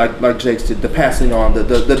 legacy, like Jake said, the passing on, the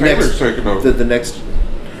next, taking over. the next,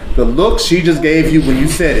 the look she just gave you when you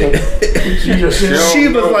said it. She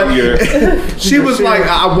was like, Yeah. she was like,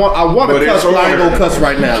 I want to But cuss, it's but I ain't on gonna her. cuss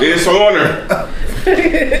right now. It's on her.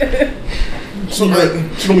 So like,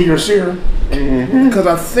 she's gonna be your seer. Because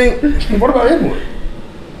I think. What about Edward?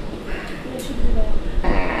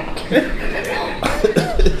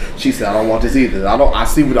 She said, I don't want this either. I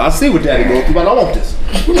see what Daddy goes through, but I don't want this.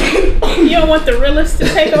 You don't want the realist to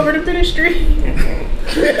take over the ministry?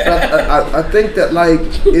 I think that like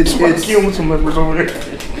it's Killing some members over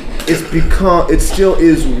there. it still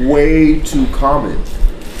is way too common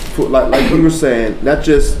for like you were saying, not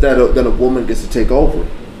just that a woman gets to take over,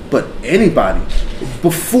 but anybody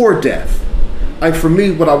before death. Like for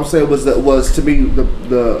me, what I would say was to me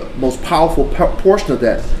the most powerful portion of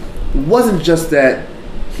that wasn't just that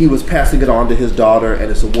he was passing it on to his daughter and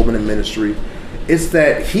it's a woman in ministry. It's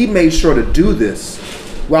that he made sure to do this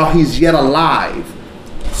while he's yet alive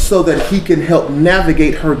so that he can help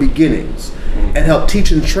navigate her beginnings and help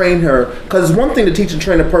teach and train her. Because it's one thing to teach and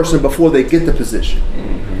train a person before they get the position.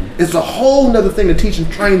 It's a whole nother thing to teach and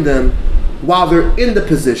train them while they're in the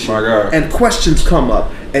position. My God. And questions come up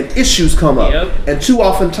and issues come up. Yep. And too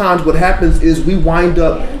often times what happens is we wind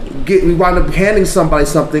up handing somebody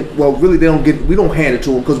something. Well, really we don't hand it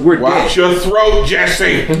to them because we're Watch dead. your throat,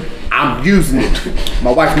 Jesse. I'm using it.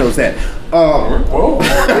 My wife knows that. So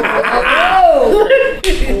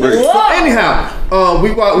anyhow,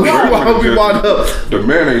 we wound up. The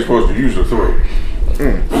man ain't supposed to use the throat.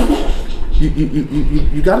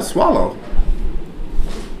 You gotta swallow.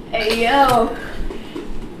 Hey, yo.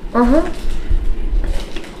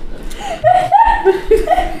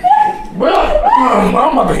 Well,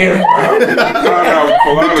 I'm about to hear it.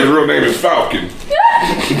 Falana's real name is Falcon.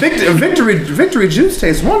 Victory juice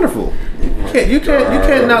tastes wonderful. You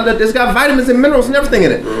can't not let this got vitamins and minerals and everything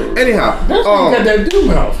in it. Anyhow, That's why you got that dude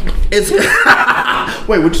mouth. it's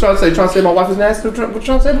wait. What you trying to say? Trying to say my wife is nasty? What you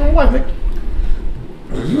trying to say about my wife, Nick?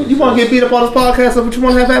 You want to get beat up on this podcast? Or what you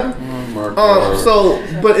want to have happen? Oh my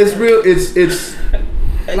God. But it's real. It's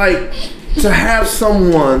like to have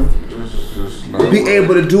someone This is just not be right.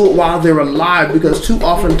 able to do it while they're alive, because too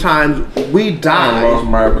often times we I die lost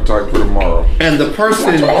my appetite for tomorrow. and the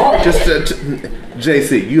person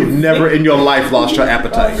JC, you've never in your life lost your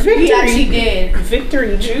appetite. He actually did.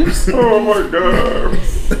 Victory juice. Oh my God.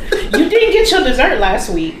 You didn't get your dessert last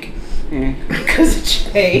week because of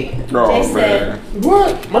Jay. Oh They man. said-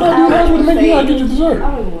 What? What I do that would make you not get your dessert.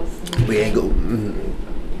 I don't even want to see. We ain't go.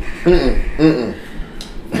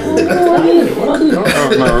 What I do?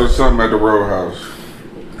 Oh, no, it's something at the Roadhouse.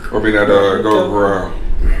 Or be that Go Ground.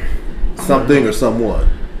 Something or someone.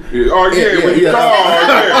 Yeah, oh yeah, Yeah, when you yeah. oh,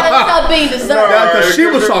 yeah. Stop being dessert. Yeah, 'cause she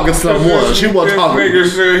was talking someone. She wasn't talking.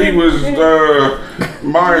 This nigga said he was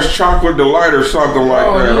Myers Chocolate Delight or something like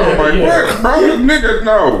Oh, that. I'm yeah, like, yeah. what, bro? This nigga,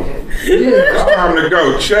 no. It's time to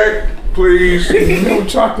go. Check, please. No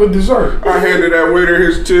chocolate dessert. I handed that waiter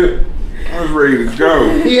his tip. I was ready to go.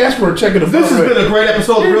 He asked for a check of the This has been a great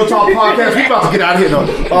episode of Real Talk Podcast. We about to get out of here though.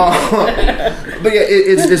 But yeah,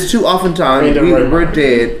 it's too often times Ain't that right, we're Mark?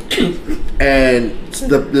 dead, and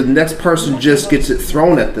the next person just gets it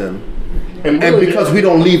thrown at them. And really, because we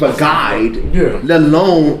don't leave a guide, Yeah. let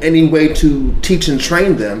alone any way to teach and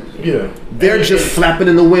train them, yeah, they're just flapping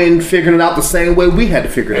in the wind, figuring it out the same way we had to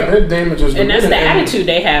figure it and out. that damages And that's the ministry. attitude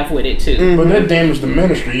they have with it too. But that damages the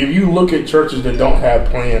ministry. If you look at churches that don't have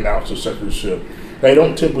planned out successorship, they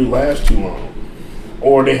don't typically last too long,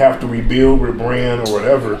 or they have to rebuild, rebrand, or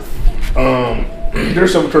whatever.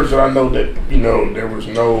 There's some churches that I know that there was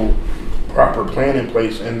no proper plan in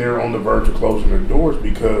place, and they're on the verge of closing their doors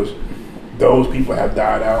because those people have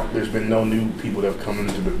died out. There's been no new people that have come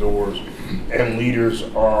into the doors, and leaders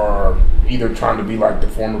are either trying to be like the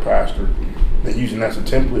former pastor, they're using that as a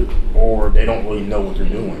template, or they don't really know what they're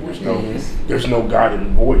doing. There's no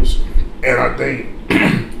guiding voice, and I think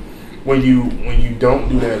when you don't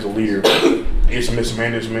do that as a leader, it's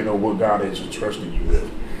mismanagement of what God has entrusted you with,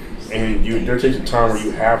 and there takes a time where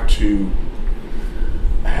you have to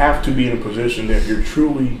be in a position that if you're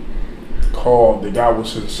truly called, that God will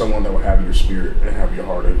send someone that will have your spirit and have your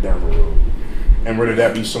heart down the road, and whether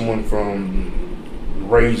that be someone from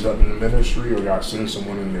raised up in the ministry or God sends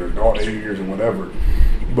someone in their adult years or whatever,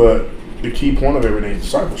 but the key point of everything is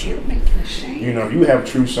discipleship. You know, you have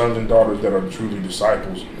true sons and daughters that are truly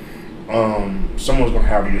disciples. Someone's going to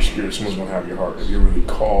have your spirit, someone's going to have your heart if you're really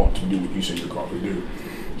called to do what you say you're called to do.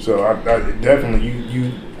 So I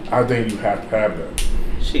definitely, I think you have to have that.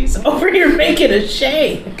 She's over here making a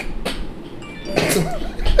shake.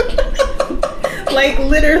 Like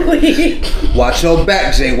literally. Watch your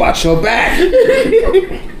back, Jay. Watch your back. Are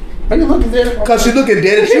you looking dead at my Cause she looking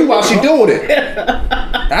dead at you while she doing it.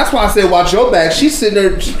 That's why I said watch your back. She's sitting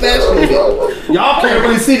there fashioning it. Y'all can't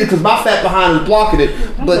really see it because my fat behind is blocking it.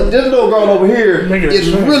 But this little girl over here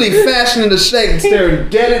is really fashioning the shake and staring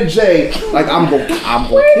dead at Jay like I'm gonna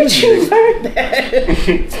kill you.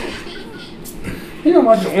 You don't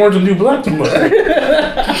like the orange and new black too much.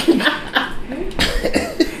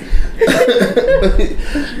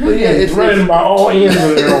 But yeah, it's threatened by all ends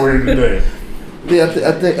of it over here today. Yeah, I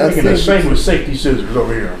think the same with safety scissors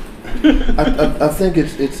over here. I think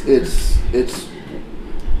it's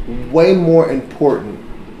way more important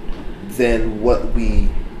than what we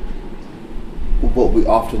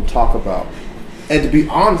often talk about. And to be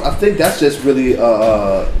honest, I think that's just really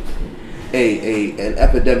an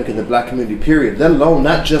epidemic in the black community. Period. Let alone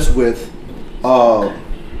not just with my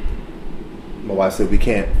wife said we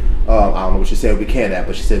can't. I don't know what she said we can't at,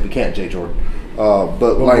 but she said we can't, Jay Jordan.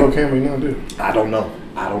 But what can we now do? I don't know.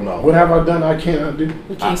 What have I done I cannot do?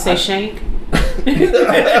 Can you say shank?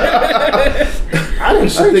 I didn't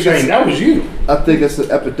say shank. That was you. I think it's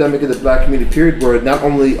an epidemic in the black community, period, where not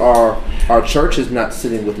only are our churches not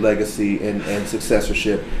sitting with legacy and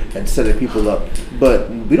successorship and setting people up, but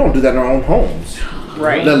we don't do that in our own homes.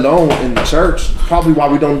 Right. Let alone in the church. Probably why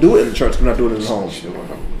we don't do it in the church, we're not doing it in the homes.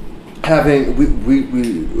 Having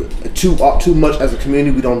we too much as a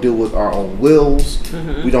community, we don't deal with our own wills.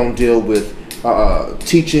 Mm-hmm. We don't deal with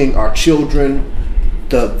teaching our children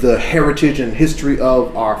the heritage and history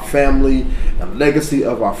of our family and legacy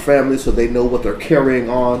of our family, so they know what they're carrying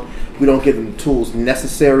on. We don't give them the tools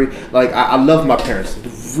necessary. Like I love my parents,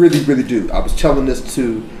 really, really do. I was telling this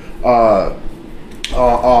to on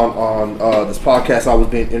this podcast I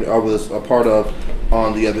was a part of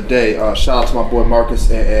on the other day. Shout out to my boy Marcus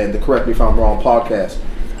and the Correct Me If I'm Wrong podcast.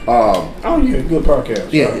 Good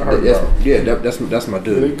podcast. Yeah, that's my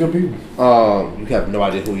dude. They're good people. You have no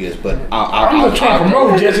idea who he is, but I'm not trying to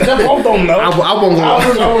promote Jesse. That both don't know. I won't go. I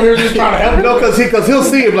was over here just trying to help. No, because he'll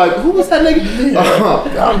see him like, who was that nigga?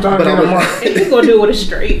 I'm trying to get him. He's gonna do it with a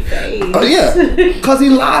straight face. Yeah, because he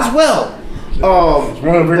lies well. It's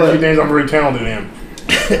one of the very few things I'm very talented in.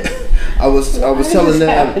 I was telling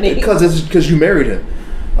them because you married him.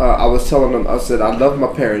 I was telling them, I said I love my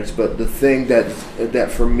parents, but the thing that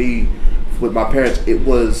for me with my parents, it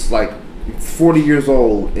was like 40 years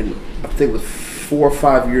old, and I think it was 4 or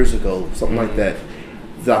 5 years ago, something like that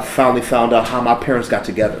I finally found out how my parents got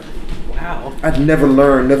together. Wow. I'd never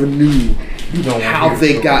knew how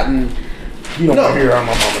they gotten. You don't want to hear how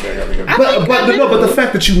my mom and dad got together. But the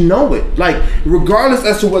fact that you know it, like regardless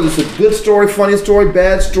as to whether it's a good story, funny story,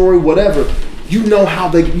 bad story, whatever, you know how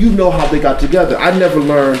they got together. I never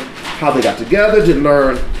learned how they got together, didn't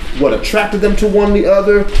learn what attracted them to one the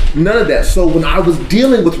other, none of that. So when I was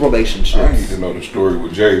dealing with relationships, I need to know the story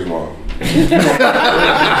with Jay's mom. I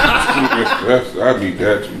need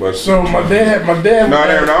that too much. So my dad. No,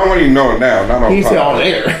 I don't even know it now. Not on. He's all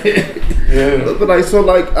there. Yeah. But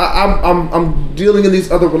I'm dealing in these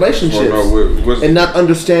other relationships and not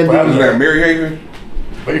understanding. Was that Mary Haven?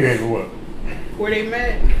 Mary Haven what? Where they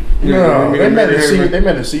met? No, they met at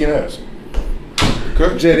CNS.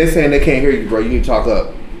 Jay, they're saying they can't hear you, bro. You need to talk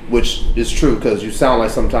up, which is true because you sound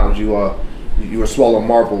like sometimes you are swallowing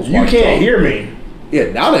marbles. You can't hear me.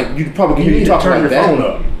 Yeah, now that you probably you need to turn like your phone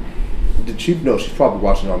up. Did she? No, she's probably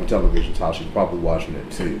watching it on the television. How she's probably watching it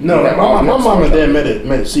too. No, my mom and dad met at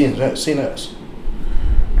CNS.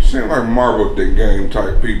 Seem like marble dick game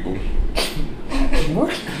type people.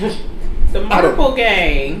 What? The Marble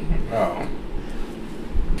Gang. Oh.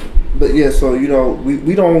 But yeah, so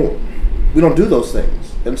we don't do those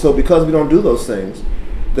things, and so because we don't do those things,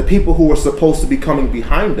 the people who are supposed to be coming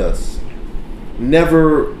behind us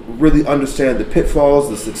never really understand the pitfalls,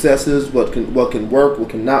 the successes, what can work, what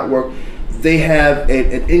cannot work. They have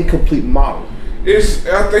an incomplete model. I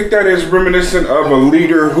think that is reminiscent of a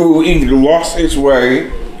leader who either lost his or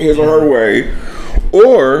her way,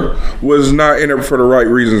 or was not in it for the right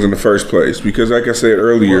reasons in the first place. Because like I said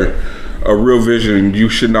earlier, a real vision, you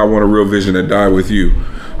should not want a real vision to die with you.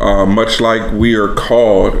 Much like we are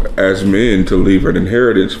called as men to leave an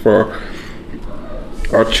inheritance for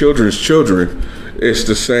our children's children, it's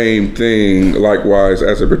the same thing likewise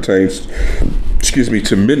as it pertains,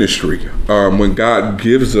 to ministry. When God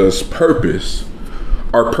gives us purpose,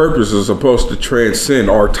 our purpose is supposed to transcend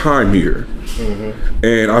our time here.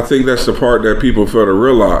 And I think that's the part that people fail to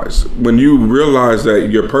realize. When you realize that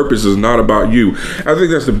your purpose is not about you, I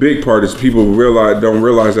think that's the big part, is people don't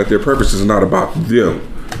realize that their purpose is not about them.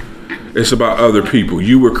 It's about other people.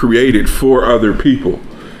 You were created for other people.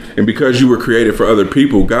 And because you were created for other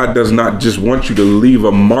people, God does not just want you to leave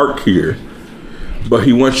a mark here, but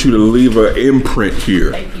he wants you to leave an imprint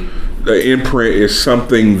here. The imprint is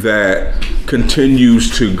something that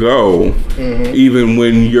continues to go even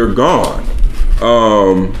when you're gone.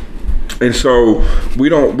 And so we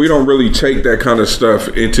don't really take that kind of stuff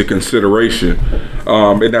into consideration.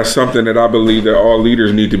 And that's something that I believe that all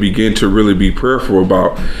leaders need to begin to really be prayerful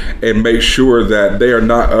about, and make sure that they are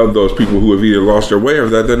not of those people who have either lost their way or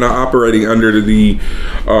that they're not operating under the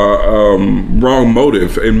wrong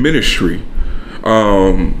motive in ministry.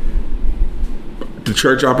 The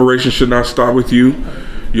church operation should not stop with you.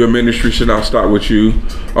 Your ministry should not stop with you.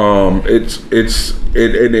 It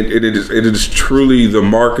is truly the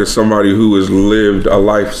mark of somebody who has lived a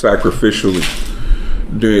life sacrificially,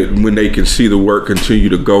 when they can see the work continue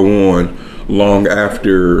to go on long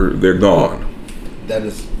after they're gone. That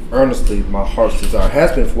is earnestly my heart's desire.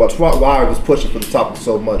 Has been for why I was pushing for the topic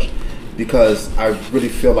so much, because I really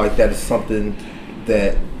feel like that is something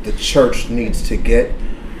that the church needs to get.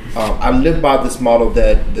 I live by this model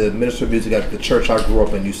that the minister of music at the church I grew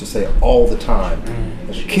up in used to say all the time.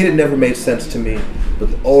 As a kid, it never made sense to me,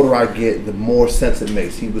 but the older I get, the more sense it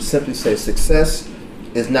makes. He would simply say, success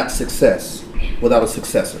is not success without a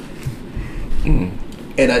successor. And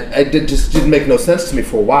it just didn't make no sense to me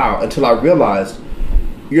for a while, until I realized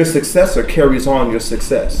your successor carries on your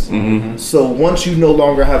success. So once you no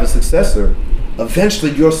longer have a successor,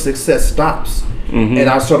 eventually your success stops. And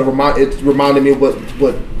I sort of it reminded me of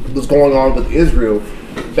what was going on with Israel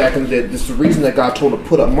back in the day. This is the reason that God told them to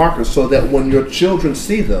put up markers, so that when your children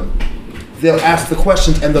see them, they'll ask the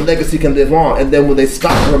questions and the legacy can live on. And then when they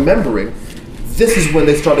stop remembering, this is when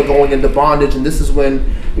they started going into bondage, and this is when,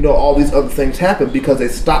 all these other things happen, because they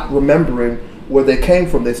stopped remembering where they came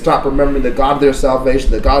from. They stopped remembering the God of their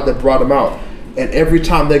salvation, the God that brought them out. And every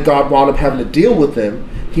time that God wound up having to deal with them,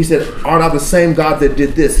 he said, aren't I the same God that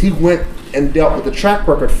did this? He went and dealt with the track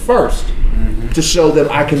record first to show them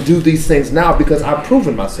I can do these things now because I've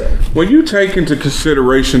proven myself. When you take into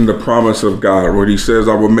consideration the promise of God, where he says,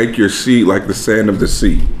 I will make your seed like the sand of the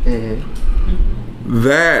sea,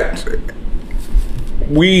 that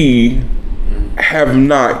we have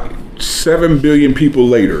not, 7 billion people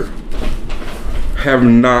later, have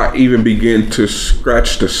not even begun to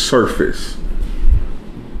scratch the surface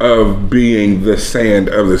of being the sand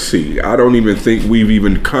of the sea. I don't even think we've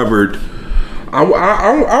even covered.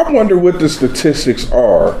 I wonder what the statistics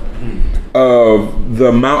are of the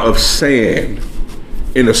amount of sand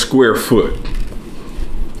in a square foot,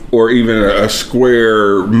 or even a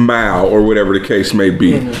square mile, or whatever the case may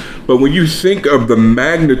be. But when you think of the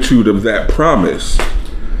magnitude of that promise,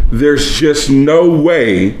 there's just no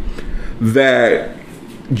way that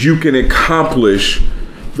you can accomplish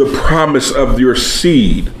the promise of your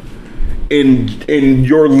seed in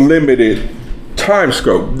your limited time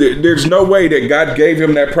scope. There's no way that God gave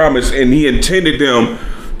him that promise and he intended them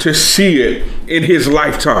to see it in his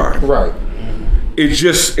lifetime. Right.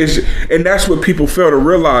 And that's what people fail to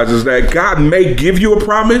realize, is that God may give you a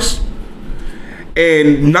promise,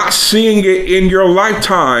 and not seeing it in your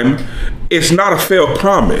lifetime, it's not a failed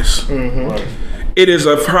promise. Right. It is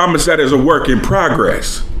a promise that is a work in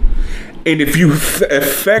progress. And if you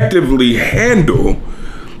effectively handle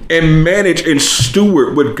and manage and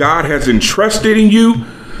steward what God has entrusted in you,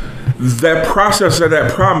 that process of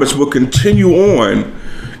that promise will continue on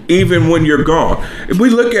even when you're gone. If we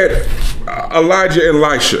look at Elijah and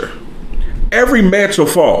Elisha, every mantle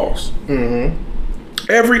falls.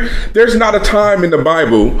 There's not a time in the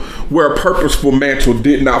Bible where a purposeful mantle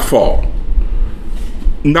did not fall.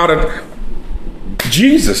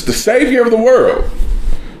 Jesus, the Savior of the world,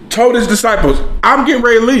 told his disciples, I'm getting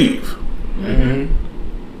ready to leave.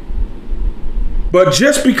 But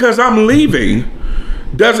just because I'm leaving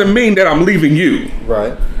doesn't mean that I'm leaving you.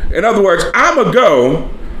 Right. In other words, I'm going to go,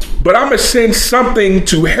 but I'm going to send something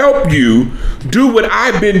to help you do what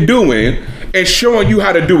I've been doing and showing you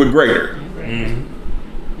how to do it greater.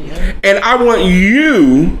 And I want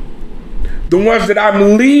you the ones that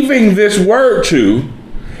I'm leaving this word to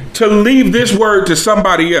leave this word to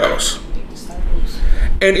somebody else.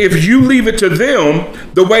 And if you leave it to them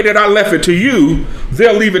the way that I left it to you,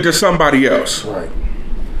 they'll leave it to somebody else. Right.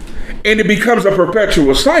 And it becomes a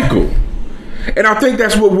perpetual cycle. And I think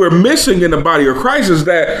that's what we're missing in the body of Christ is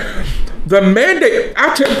that the mandate,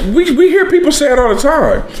 we hear people say it all the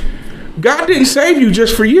time. God didn't save you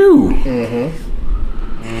just for you.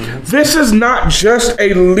 This is not just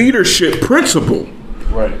a leadership principle.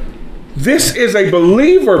 Right. This is a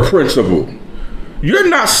believer principle. You're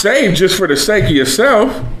not saved just for the sake of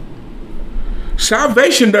yourself.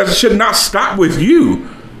 Salvation should not stop with you.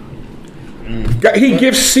 He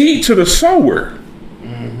gives seed to the sower,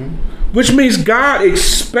 which means God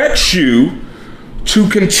expects you to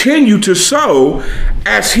continue to sow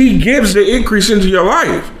as he gives the increase into your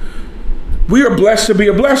life. We are blessed to be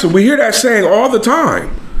a blessing. We hear that saying all the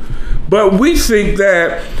time, but we think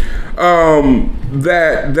that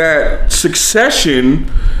that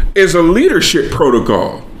succession is a leadership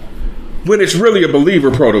protocol when it's really a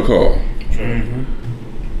believer protocol.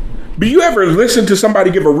 Do you ever listen to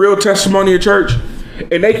somebody give a real testimony at church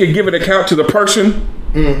and they can give an account to the person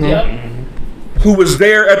who was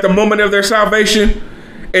there at the moment of their salvation,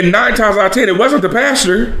 and 9 times out of 10 it wasn't the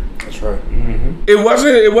pastor. That's right.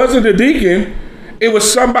 It wasn't the deacon. It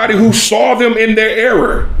was somebody who saw them in their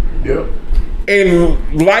error. Yep.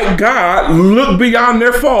 And like God, looked beyond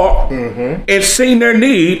their fault and seen their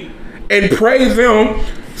need and prayed them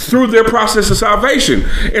through their process of salvation.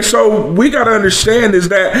 And so we got to understand is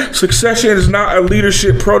that succession is not a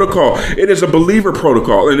leadership protocol. It is a believer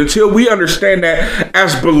protocol. And until we understand that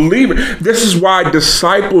as believers, this is why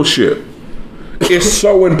discipleship is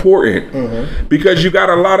so important. Because you got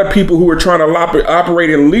a lot of people who are trying to operate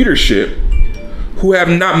in leadership who have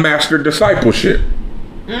not mastered discipleship.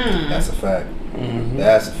 That's a fact.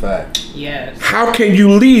 That's a fact. Yes. How can you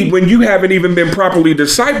lead when you haven't even been properly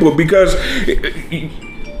discipled? Because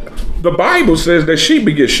the Bible says that sheep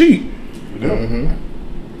beget sheep.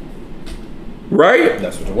 Right?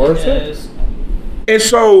 That's what the word says. And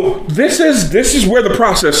so this is where the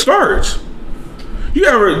process starts.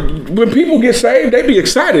 When people get saved, they be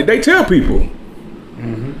excited. They tell people.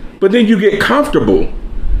 But then you get comfortable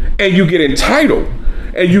and you get entitled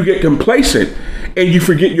and you get complacent and you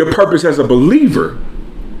forget your purpose as a believer.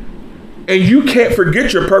 And you can't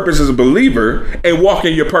forget your purpose as a believer and walk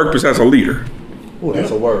in your purpose as a leader. Ooh,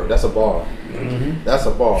 that's a word. That's a bar. That's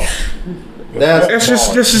a bar.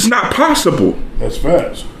 This is not possible. That's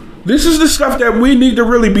fast. This is the stuff that we need to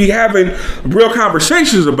really be having real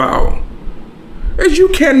conversations about. Is you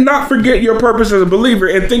cannot forget your purpose as a believer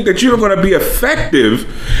and think that you're going to be effective.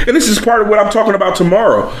 And this is part of what I'm talking about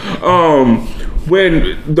tomorrow.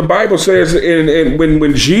 When the Bible says,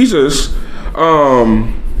 when Jesus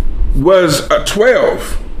was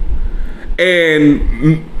 12,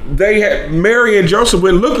 and Mary and Joseph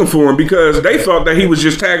went looking for him because they thought that he was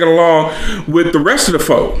just tagging along with the rest of the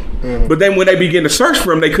folk. But then when they began to search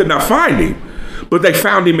for him, they could not find him. But they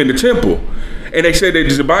found him in the temple. And they said that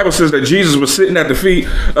the Bible says that Jesus was sitting at the feet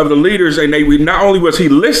of the leaders, and not only was he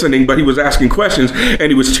listening, but he was asking questions and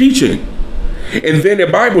he was teaching. And then the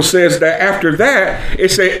Bible says that after that, it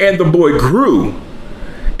said, and the boy grew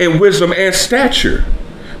in wisdom and stature,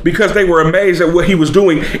 because they were amazed at what he was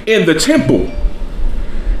doing in the temple.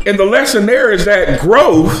 And the lesson there is that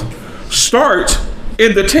growth starts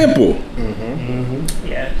in the temple.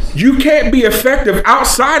 Yes. You can't be effective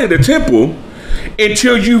outside of the temple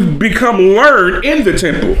until you become learned in the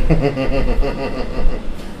temple.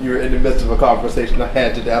 You were in the midst of a conversation I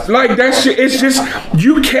had to ask. Like that shit, it's just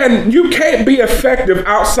you can't be effective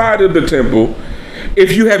outside of the temple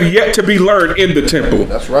if you have yet to be learned in the temple.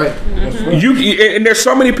 That's right. And there's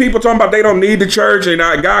so many people talking about they don't need the church and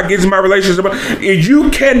God gives my relationship. You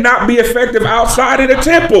cannot be effective outside of the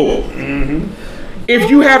temple if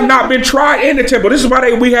you have not been tried in the temple. This is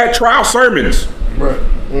why we had trial sermons. Right.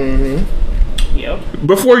 Yep.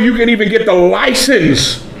 Before you can even get the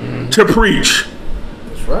license to preach.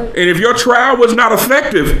 That's right. And if your trial was not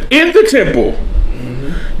effective in the temple,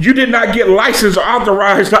 you did not get licensed or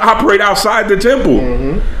authorized to operate outside the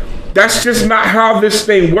temple. That's just not how this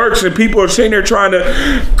thing works. And people are sitting there trying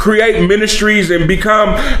to create ministries and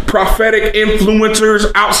become prophetic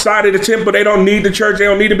influencers outside of the temple. They don't need the church. They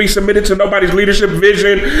don't need to be submitted to nobody's leadership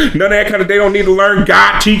vision. None of that kind of, they don't need to learn.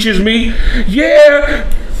 God teaches me. Yeah,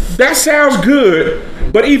 that sounds good.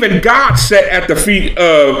 But even God sat at the feet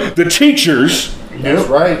of the teachers. That's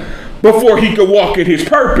right. Before he could walk in his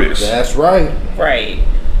purpose. That's right. Right.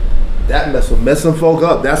 That messing folk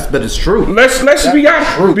up. But it's true. Let's be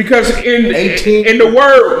honest, because in the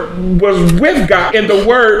Word was with God, and the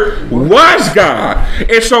Word was God,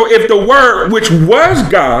 and so if the Word, which was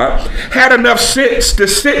God, had enough sense to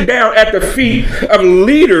sit down at the feet of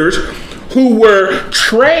leaders who were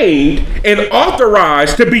trained and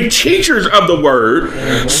authorized to be teachers of the Word,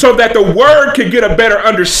 so that the Word could get a better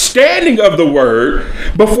understanding of the Word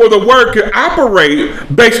before the Word could operate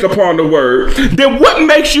based upon the Word, then what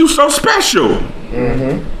makes you so special?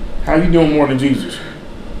 How you doing more than Jesus?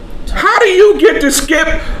 How do you get to skip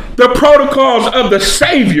the protocols of the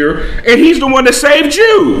Savior and He's the one that saved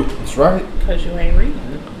you? That's right. Because you ain't reading.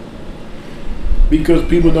 Because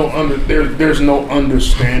people don't there's no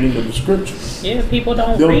understanding of the scriptures. Yeah, people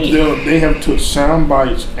don't read. They have took sound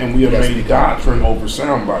bites, and we have made doctrine over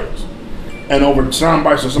sound bites, and over sound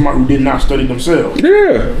bites of somebody who did not study themselves.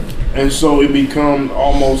 Yeah. And so it becomes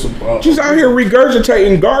almost just out here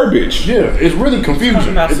regurgitating garbage. Yeah, it's really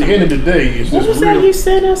confusing. At the end of the day, it's what just was that you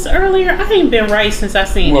sent us earlier? I ain't been right since I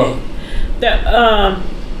seen What? it. That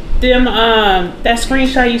that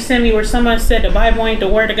screenshot you sent me where someone said the Bible ain't the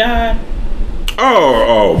word of God.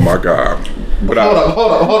 Oh my God. Hold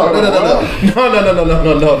on.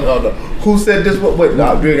 No. Who said this? Wait,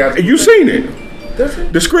 no. You seen it?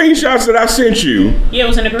 The screenshots that I sent you. Yeah, it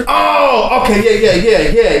was in the group. Oh, okay,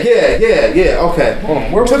 yeah. Okay.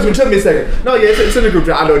 Where was it? Took me a second. No, yeah, it's in the group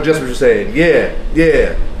chat. I know just what you're saying. Yeah.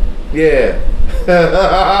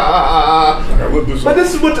 But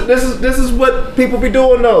this is what people be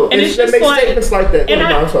doing though. And it's just make like, statements like that.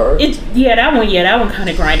 I'm sorry. That one kind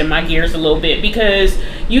of grinded my gears a little bit, because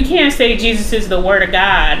you can't say Jesus is the word of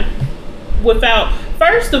God without,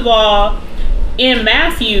 first of all, in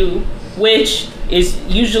Matthew, which is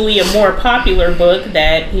usually a more popular book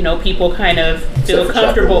that, you know, people kind of feel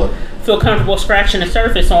comfortable scratching the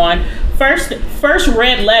surface on. First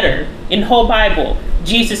red letter in the whole Bible,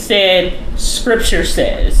 Jesus said, Scripture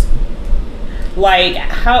says. Like,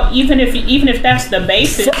 how, even if that's the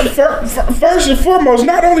basis. First and foremost,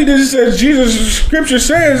 not only does it say Jesus, Scripture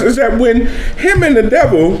says, is that when him and the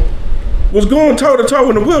devil was going toe to toe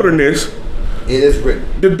in the wilderness, it is written.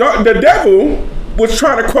 The devil was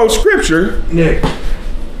trying to quote Scripture,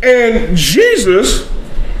 and Jesus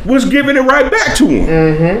was giving it right back to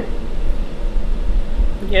him.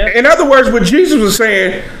 Yep. In other words, what Jesus was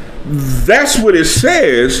saying, that's what it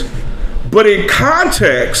says, but in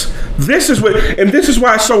context, this is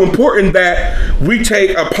why it's so important that we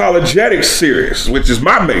take apologetics serious, which is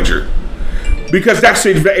my major, because that's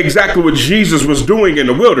exactly what Jesus was doing in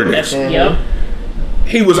the wilderness. Yep.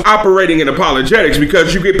 He was operating in apologetics,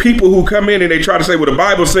 because you get people who come in and they try to say, well, the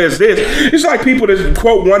Bible says this. It's like people that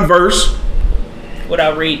quote one verse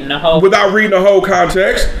without reading the whole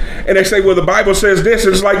context, and they say, well, the Bible says this,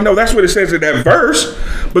 and it's like, no, that's what it says in that verse,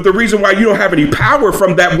 but the reason why you don't have any power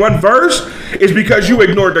from that one verse is because you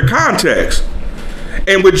ignored the context.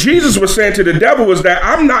 And what Jesus was saying to the devil was that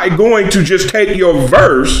I'm not going to just take your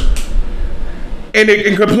verse and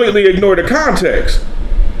completely ignore the context,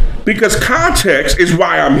 because context is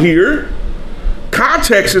why I'm here.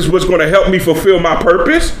 Context is what's going to help me fulfill my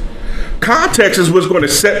purpose. Context is what's going to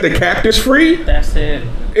set the captives free. That's it.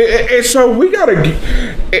 And so we gotta.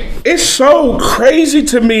 It's so crazy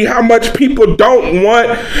to me how much people don't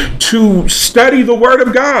want to study the Word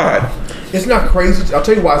of God. It's not crazy. I'll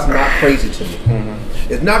tell you why it's not crazy to me.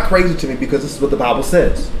 It's not crazy to me because this is what the Bible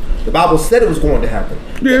says. The Bible said it was going to happen.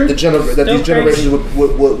 Yeah. That these generations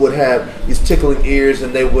would have these tickling ears,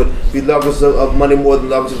 and they would be lovers of money more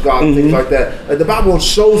than lovers of God, and things like that. Like, the Bible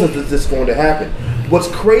shows us that this is going to happen. What's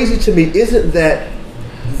crazy to me isn't that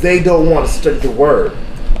they don't want to study the Word.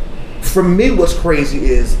 For me, what's crazy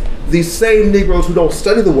is these same Negroes who don't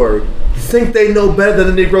study the Word think they know better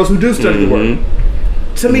than the Negroes who do study the Word.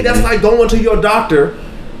 To me, that's like going to your doctor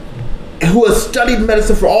who has studied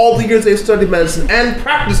medicine for all the years they've studied medicine and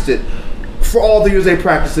practiced it for all the years they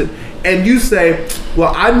practiced it, and you say,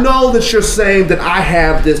 well, I know that you're saying that I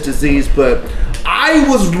have this disease, but I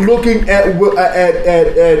was looking at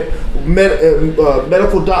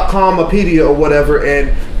medical.com-pedia or whatever,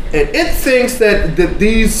 and it thinks that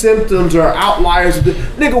these symptoms are outliers.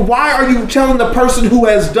 Nigga, why are you telling the person who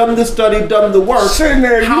has done the study, done the work,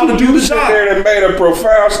 how to do the job? There and made a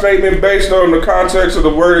profound statement based on the context of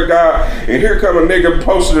the Word of God, and here come a nigga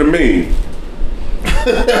posting a meme.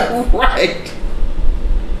 Right.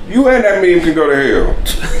 You and that meme can go to hell.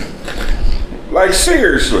 Like,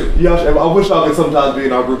 seriously. Y'all, I wish y'all could sometimes be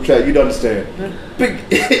in our group chat. You'd understand.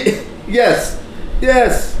 Yes.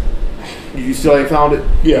 You still ain't found it?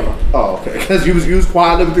 Yeah. Oh, okay. Because you was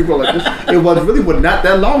quiet looking through like this. It was not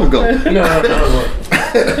that long ago. No.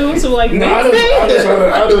 It was like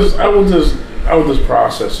I was just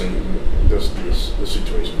processing this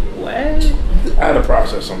situation. What? I had to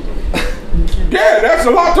process something. Yeah, that's a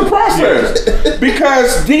lot to process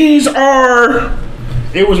because these are.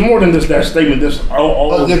 It was more than just that statement. These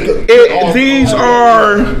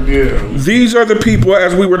are the people,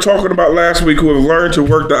 as we were talking about last week, who have learned to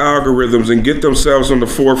work the algorithms and get themselves on the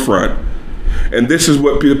forefront. And this is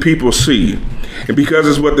what the people see. And because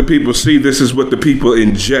it's what the people see, this is what the people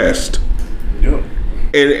ingest. Yep.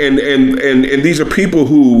 And these are people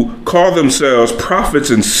who call themselves prophets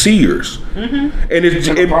and seers. Mm-hmm. And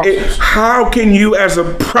how can you, as a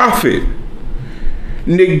prophet,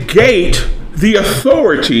 negate the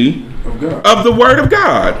authority of the word of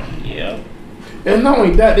God? Yeah. And not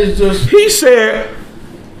only that, it's just... He said,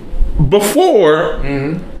 before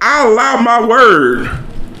I allow my word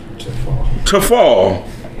to fall.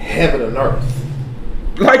 Heaven and earth.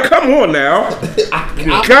 Like, come on now.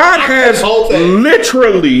 God has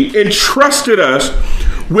literally entrusted us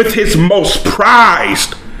with his most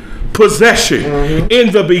prized possession.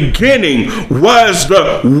 In the beginning was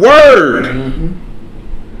the word.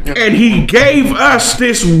 And he gave us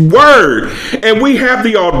this word. And we have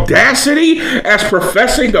the audacity as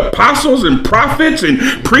professing apostles and prophets and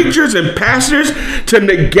preachers and pastors to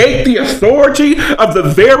negate the authority of the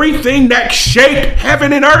very thing that shaped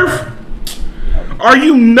heaven and earth. Are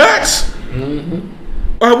you nuts?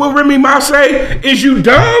 Or what Remy Ma say? Is you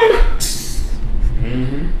dumb?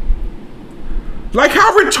 Like,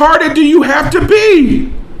 how retarded do you have to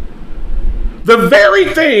be? The very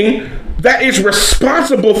thing that is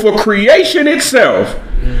responsible for creation itself,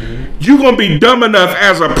 you're going to be dumb enough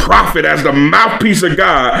as a prophet, as the mouthpiece of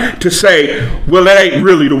God, to say, well, that ain't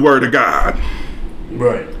really the word of God.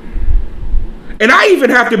 Right. And I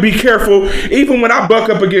even have to be careful, even when I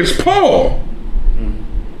buck up against Paul.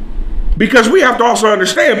 Because we have to also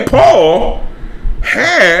understand Paul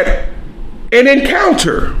had an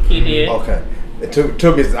encounter. He did. Okay. It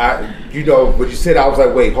took me, you know, what you said, I was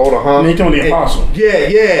like, wait, hold on, huh? And he told the apostle.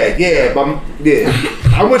 Yeah.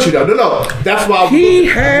 I'm with you, though. No. That's why he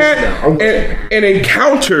had an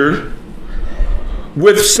encounter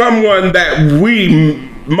with someone that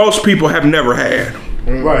most people have never had.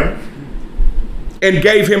 Right. And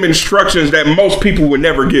gave him instructions that most people were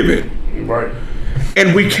never given. Right.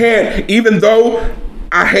 And we can't, even though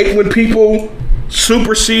I hate when people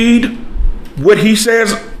supersede what he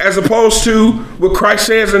says as opposed to what Christ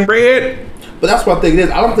says in red. But that's what I think it is.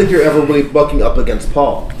 I don't think you're ever really bucking up against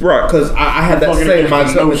Paul. Right. Because I had that same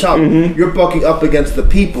mindset. You're bucking up against the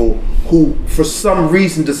people who, for some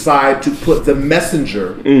reason, decide to put the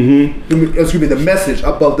messenger, the message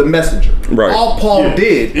above the messenger. Right. All Paul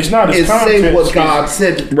did is say what God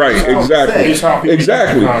said. Right, exactly.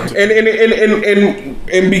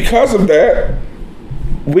 And because of that,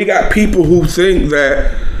 we got people who think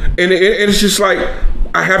that, and it's just like,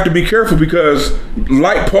 I have to be careful because,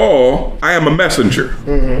 like Paul, I am a messenger.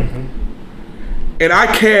 And I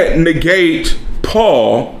can't negate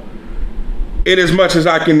Paul in as much as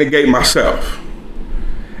I can negate myself.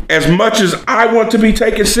 As much as I want to be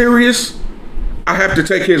taken serious, I have to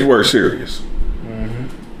take his word serious.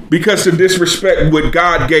 Because to disrespect what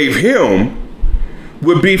God gave him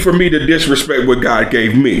would be for me to disrespect what God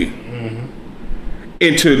gave me.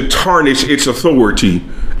 And to tarnish its authority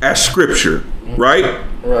as scripture. Right?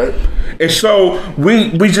 Right. And so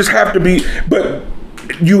we just have to be, but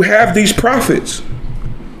you have these prophets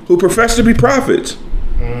who profess to be prophets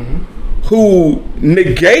who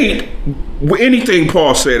negate anything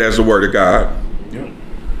Paul said as the word of God.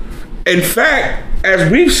 In fact, as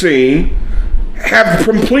we've seen, have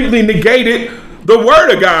completely negated the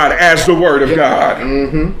word of God as the word of God.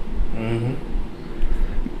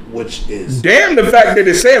 Which is damn the fact that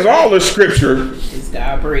it says all the scripture is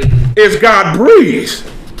God breathed. Is God breathed.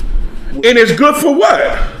 And it's good for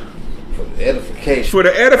what? For the edification. For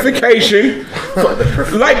the edification.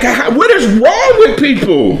 Like, what is wrong with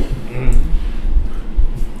people?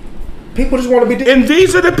 People just want to be different. And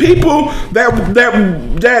these are the people that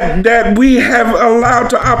we have allowed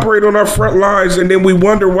to operate on our front lines, and then we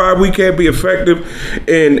wonder why we can't be effective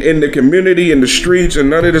in the community, in the streets, and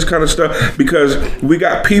none of this kind of stuff, because we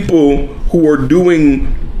got people who are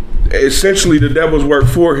doing essentially the devil's work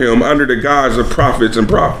for him under the guise of prophets and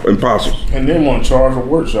apostles. And then want to charge for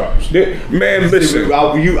workshops. Man, listen. I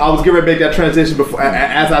was getting ready to make that transition before,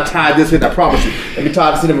 as I tied this in, I promise you. Let me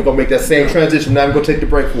tie this in and we're going to make that same transition. Now I'm going to take the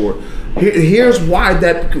break for it. Here's why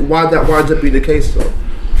that winds up being the case, though.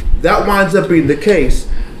 That winds up being the case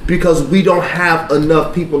because we don't have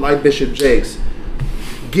enough people like Bishop Jakes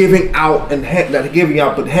giving out, but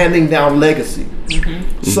handing down legacy.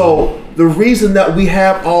 So The reason that we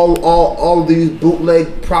have all of these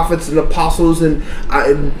bootleg prophets and apostles and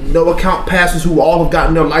no account pastors who all have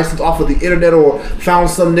gotten their license off of the internet or found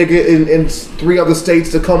some nigga in 3 other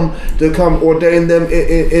states to come ordain them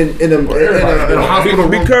in a hospital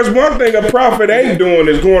room. Because one thing a prophet ain't doing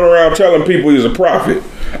is going around telling people he's a prophet.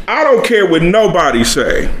 I don't care what nobody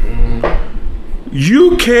say.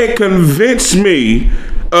 You can't convince me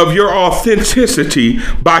of your authenticity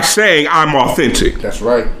by saying I'm authentic. That's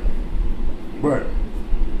right. Right.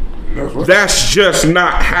 That's right. That's just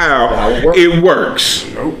not how it works.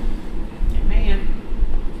 Nope. Man.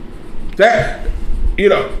 That,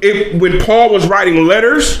 when Paul was writing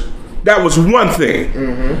letters, that was one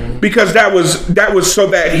thing, because that was so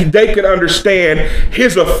that they could understand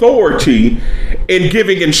his authority in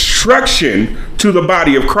giving instruction to the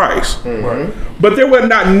body of Christ. Right. But there was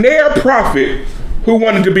not near prophet who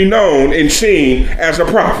wanted to be known and seen as a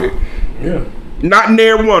prophet. Yeah. Not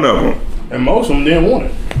near one of them. And most of them didn't want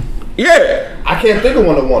it. Yeah. I can't think of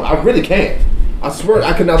one. I really can't. I swear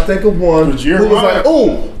I cannot think of one who was like,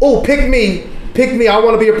 oh, pick me. I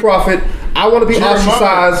want to be a prophet. I want to be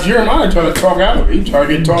ostracized. Jeremiah tried to talk out of it. He tried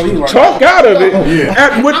to get taught. He was like, Talk out of it. Yeah.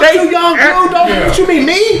 I'm too young, dude. What you mean,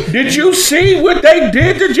 me? Did you see what they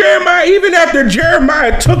did to Jeremiah? Even after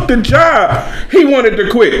Jeremiah took the job, he wanted to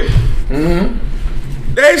quit.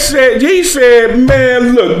 He said,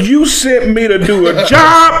 man, look, you sent me to do a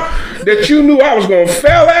job that you knew I was going to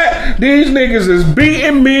fail at. These niggas is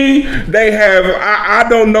beating me. I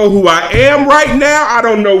don't know who I am right now. I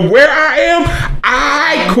don't know where I am.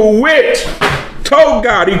 I quit. Told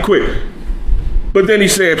God he quit. But then he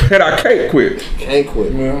said, man, I can't quit. Can't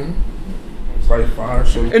quit. yeah. It's like fire.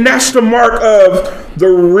 So And that's the mark of the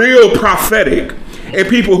real prophetic and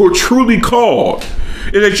people who are truly called,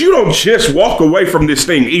 is that you don't just walk away from this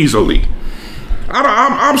thing easily.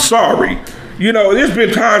 I'm sorry. There's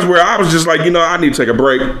been times where I was just like, I need to take a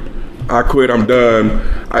break. I quit. I'm done.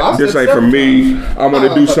 This ain't for me. I'm going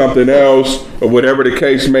to do something else, or whatever the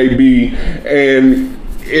case may be. And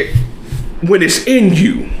when it's in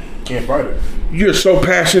you, can't fight it. you're so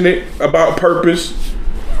passionate about purpose.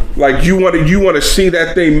 Like you want to see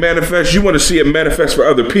that thing manifest. You want to see it manifest for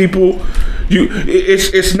other people.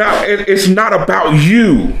 It's not about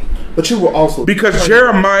you. But you were also, Because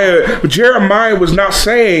Jeremiah was not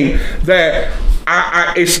saying that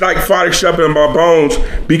it's like fire shut in my bones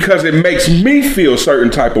because it makes me feel a certain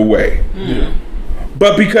type of way. Yeah.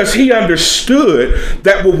 But because he understood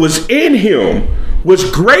that what was in him was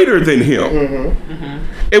greater than him.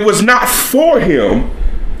 It was not for him,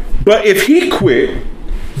 but if he quit,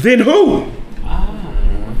 then who?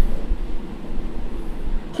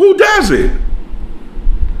 Who does it?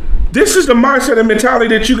 This is the mindset and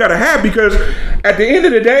mentality that you got to have, because at the end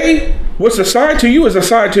of the day, what's assigned to you is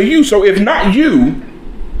assigned to you. So if not you,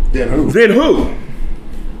 then who? then who?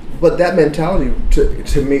 But that mentality,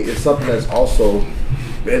 to me, is something that's also,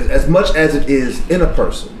 as much as it is in a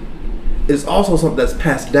person, is also something that's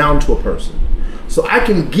passed down to a person. So I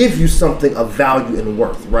can give you something of value and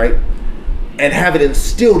worth, right? And have it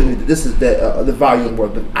instilled in you that this is the value and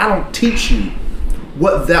worth. But I don't teach you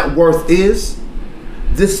what that worth is.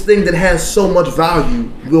 This thing that has so much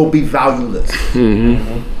value will be valueless.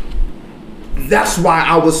 That's why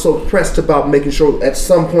I was so pressed about making sure at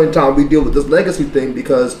some point in time we deal with this legacy thing,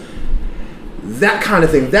 because that kind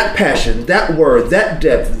of thing, that passion, that word, that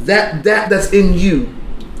depth, that's in you,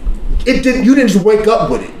 you didn't just wake up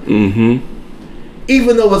with it.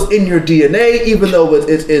 Even though it's in your DNA, even though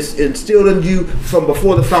it's instilled in you from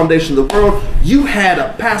before the foundation of the world, you had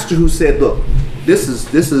a pastor who said, look, this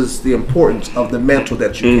is the importance of the mantle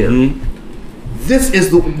that you carry. This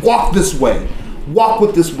is walk this way, walk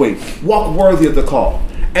with this weight, walk worthy of the call.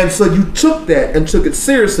 And so you took that and took it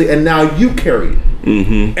seriously, and now you carry it.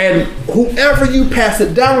 And whoever you pass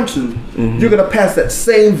it down to, you're gonna pass that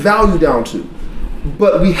same value down to.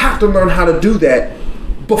 But we have to learn how to do that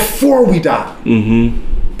before we die.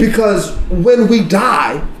 Because when we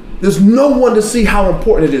die, there's no one to see how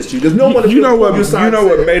important it is to you. There's no one to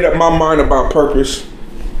what made up my mind about purpose?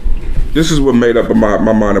 This is what made up my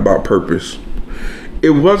mind about purpose.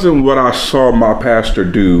 It wasn't what I saw my pastor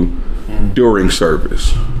do during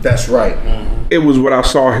service. That's right. It was what I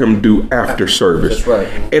saw him do after service. That's right.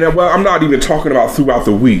 And I'm not even talking about throughout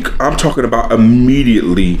the week. I'm talking about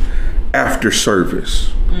immediately after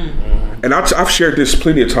service. And I've shared this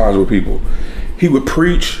plenty of times with people. He would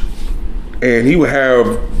preach, and he would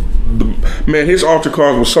have his altar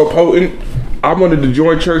calls were so potent. I wanted to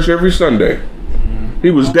join church every Sunday.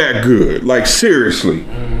 He was that good, like seriously.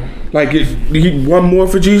 Like he one more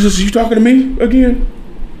for Jesus. You talking to me again?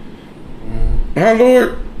 Huh,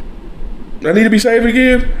 Lord? I need to be saved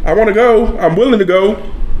again. I want to go. I'm willing to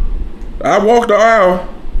go. I walked the aisle.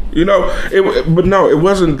 You know, but no, it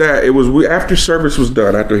wasn't that. It was after service was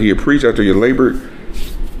done, after he had preached, after he had labored,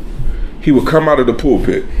 he would come out of the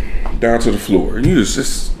pulpit down to the floor. And you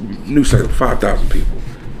just New Salem, 5,000 people.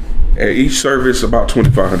 At each service, about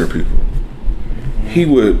 2,500 people. He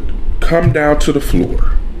would come down to the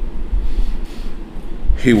floor.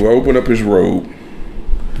 He would open up his robe,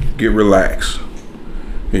 get relaxed,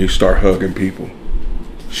 and he'd start hugging people,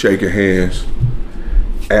 shaking hands,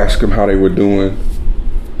 ask them how they were doing,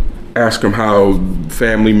 ask them how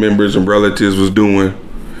family members and relatives was doing,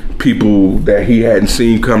 people that he hadn't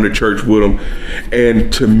seen come to church with him.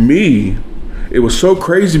 And to me, it was so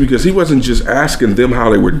crazy because he wasn't just asking them how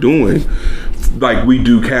they were doing like we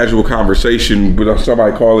do casual conversation with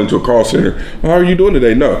somebody calling to a call center. How are you doing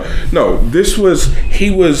today? No, he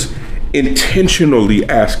was intentionally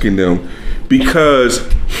asking them because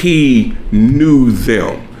he knew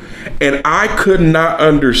them. And I could not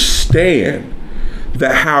understand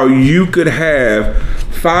that how you could have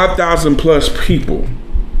 5,000 plus people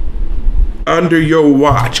under your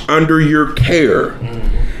watch, under your care,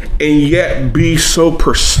 and yet be so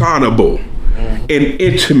personable and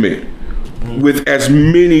intimate with as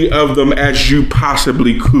many of them as you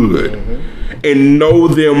possibly could and know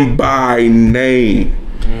them by name.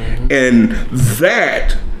 And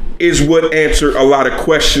that is what answered a lot of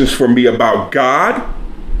questions for me about God.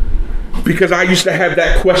 Because I used to have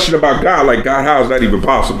that question about God, like, God, how is that even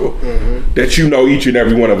possible? That you know each and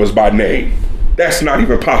every one of us by name. That's not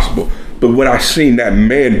even possible. But when I seen that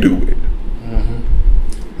man do it,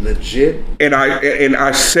 legit, and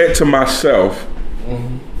I said to myself,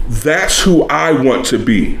 that's who I want to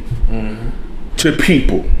be to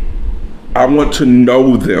people. I want to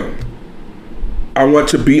know them. I want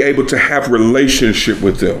to be able to have relationship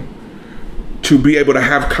with them, to be able to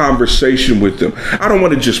have conversation with them. I don't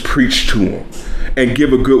want to just preach to them and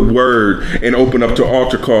give a good word and open up to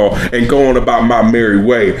altar call and go on about my merry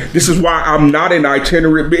way. This is why I'm not an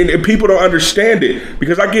itinerant, and people don't understand it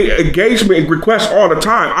because I get engagement requests all the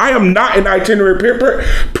time. I am not an itinerant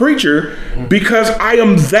preacher because I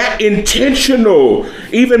am that intentional.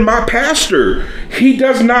 Even my pastor, he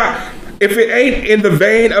does not, if it ain't in the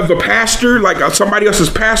vein of the pastor, like somebody else's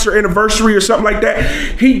pastor anniversary or something like that,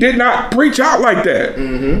 he did not preach out like that.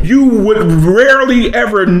 You would rarely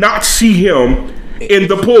ever not see him in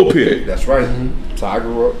the pulpit. That's right. So I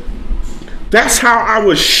grew up. That's how I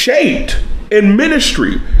was shaped in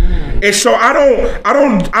ministry. And so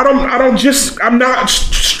I'm not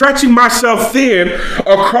stretching myself thin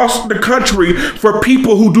across the country for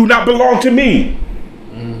people who do not belong to me.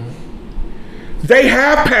 They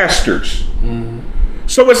have pastors.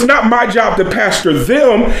 So it's not my job to pastor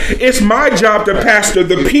them. It's my job to pastor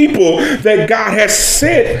the people that God has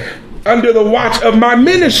sent under the watch of my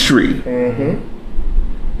ministry.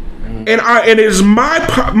 And it is my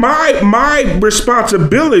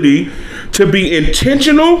responsibility to be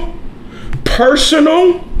intentional,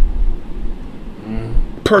 personal,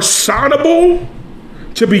 personable,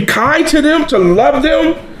 to be kind to them, to love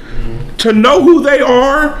them, to know who they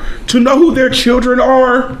are, to know who their children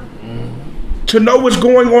are, to know what's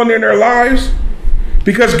going on in their lives.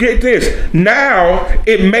 Because get this, now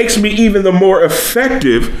it makes me even the more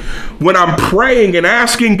effective when I'm praying and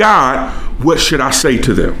asking God, what should I say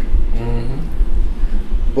to them?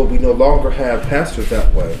 But we no longer have pastors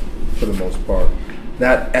that way, for the most part.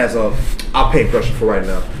 Not as I'll paint pressure for right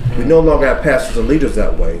now. We no longer have pastors and leaders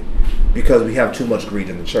that way because we have too much greed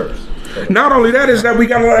in the church. Not only that is that we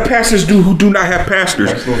got a lot of pastors who do not have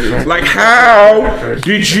pastors. Like how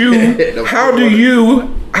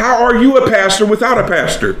are you a pastor without a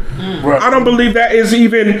pastor? I don't believe that is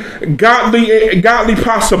even godly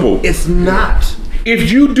possible. It's not. If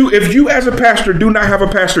you as a pastor do not have a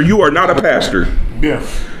pastor, you are not a pastor. Yeah.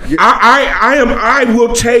 I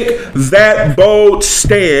will take that bold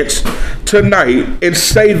stance tonight and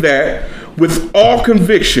say that with all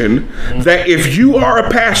conviction, that if you are a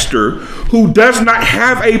pastor who does not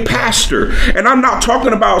have a pastor, and I'm not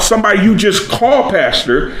talking about somebody you just call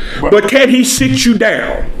pastor, but can he sit you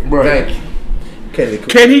down? Thank you.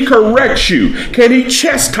 Can he correct you? Can he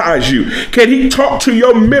chastise you? Can he talk to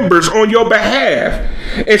your members on your behalf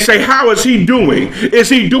and say, how is he doing? Is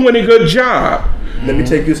he doing a good job? Let me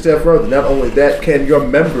take you a step further. Not only that, can your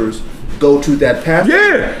members go to that pastor?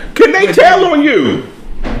 Yeah. Can they tell on you?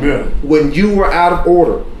 Yeah. When you were out of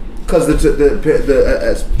order, because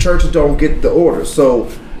the churches don't get the order.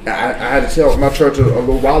 So I had to tell my church a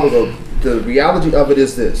little while ago, the reality of it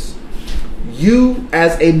is this. You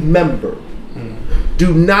as a member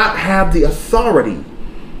do not have the authority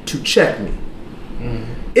to check me.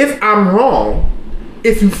 If I'm wrong,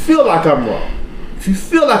 if you feel like I'm wrong, if you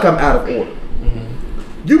feel like I'm out of order,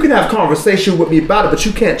 you can have conversation with me about it, but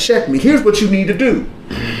you can't check me. Here's what you need to do.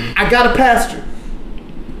 I got a pastor.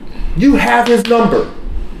 You have his number.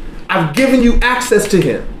 I've given you access to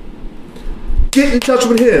him. Get in touch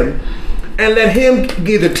with him and let him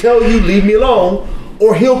either tell you, leave me alone,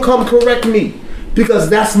 or he'll come correct me, because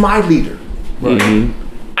that's my leader.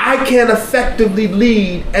 I can't effectively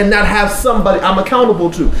lead and not have somebody I'm accountable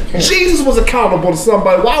to. Jesus was accountable to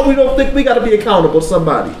somebody. Why we don't think we got to be accountable to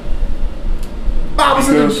somebody?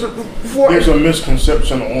 Because there's a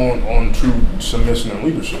misconception on true submission and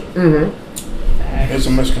leadership. It's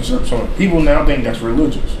a misconception. People now think that's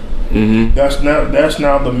religious. That's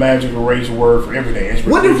now the magic erased word for everything. It's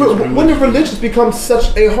when did religious become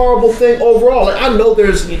such a horrible thing overall? Like, I know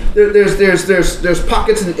there's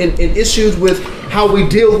pockets and issues with how we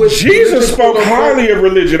deal with Jesus spoke highly of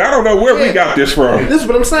religion. I don't know where we got this from. This is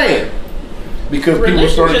what I'm saying. Because Religion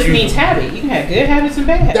people started just using means habit. You can have good habits and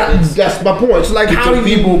bad habits. That's my point. So like, how do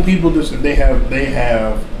you people just they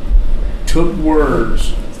have took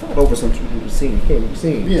words. It's not over some scene. You can't even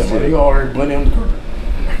see. Yeah, man, they already blending on the carpet.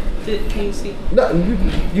 Can you see? No,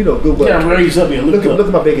 you know good. Yeah, raise up here. Look up. Look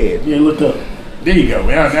at my big head. Yeah, look up. There you go.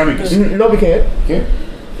 Now we can see. No, we can't. Okay.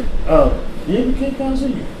 Yeah, we can't kind of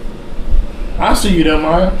see you. I see you there,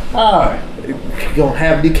 Maya. Hi. You don't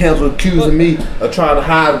have me counsel accusing me of trying to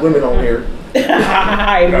hide women on here.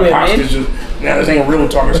 Hide Now, women. hostages. Now this ain't real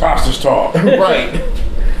talk. It's hostage talk. Right.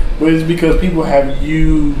 But it's because people have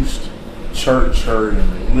used church hurt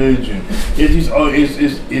and religion.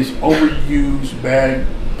 It's overused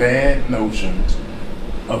bad notions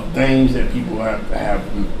of things that people have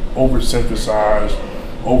oversynthesized,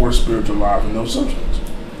 over spiritualized in those subjects.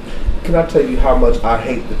 Can I tell you how much I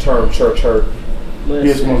hate the term church hurt?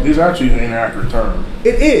 It's actually an inaccurate term.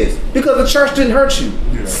 It is, because the church didn't hurt you.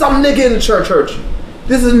 Yeah. Some nigga in the church hurt you.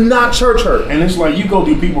 This is not church hurt. And it's like you go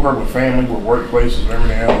through people hurt with family, with workplaces, and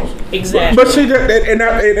everything else. Exactly. But see,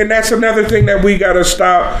 and that's another thing that we gotta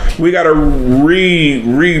stop. We gotta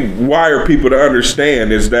rewire people to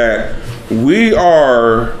understand is that we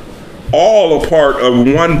are all a part of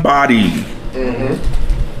one body.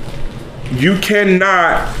 You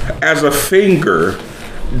cannot, as a finger,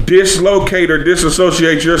 dislocate or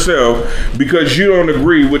disassociate yourself because you don't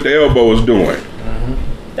agree with the elbow is doing.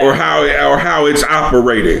 Or how it's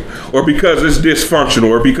operating, or because it's dysfunctional,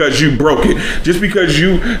 or because you broke it. Just because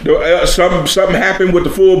something happened with the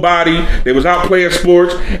full body, they was out playing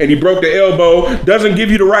sports, and you broke the elbow, doesn't give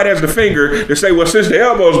you the right as the finger to say, well, since the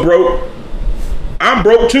elbow's broke, I'm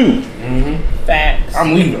broke too. Facts.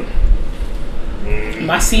 I'm leaving.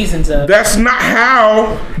 My season's up. That's not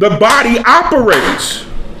how the body operates.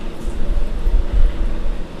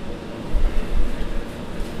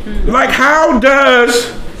 Like, how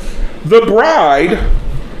does the bride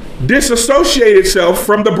disassociate itself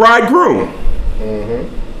from the bridegroom?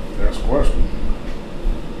 That's a question.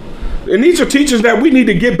 And these are teachings that we need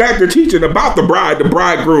to get back to teaching about the bride, the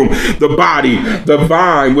bridegroom, the body, the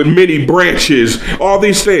vine with many branches, all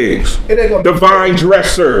these things. The vine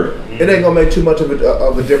dresser. It ain't gonna make too much of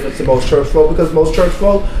a difference to most church folk, because most church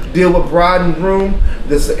folk deal with bride and groom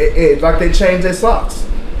like they change their socks.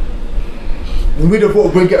 We get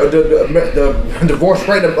the divorce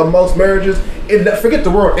rate of most marriages. Forget the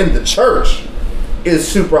word, in the church is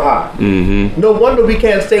super high. No wonder we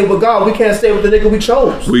can't stay with God. We can't stay with the nigga we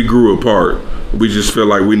chose. We grew apart. We just feel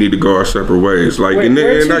like we need to go our separate ways. Like,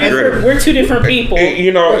 We're two different people.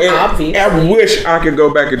 You know, I wish I could go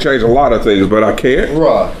back and change a lot of things, but I can't.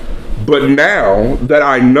 Right. But now that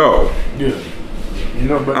I know,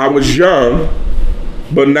 I was young,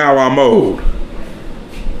 but now I'm old.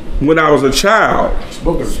 When I was a child, I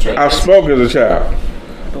spoke as a child.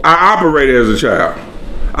 I operated as a child.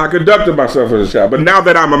 I conducted myself as a child. But now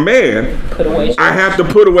that I'm a man, I have to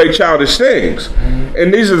put away childish things.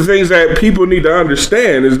 And these are the things that people need to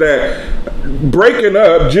understand, is that breaking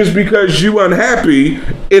up just because you unhappy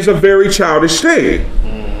is a very childish thing.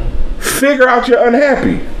 Figure out you're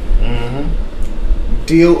unhappy.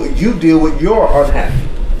 You deal with your unhappy.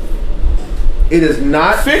 It is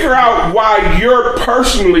not. Figure out why you're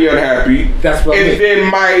personally unhappy. That's what I mean. And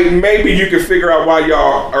then maybe you can figure out why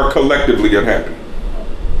y'all are collectively unhappy.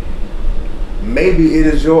 Maybe it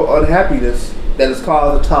is your unhappiness that has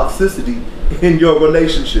caused the toxicity in your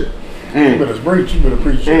relationship. You better preach. You better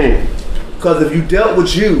preach. Because if you dealt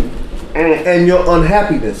with you and your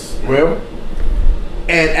unhappiness, well,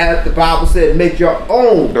 and as the Bible said, make your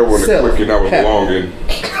own that wasn't self quick and that was happy. long.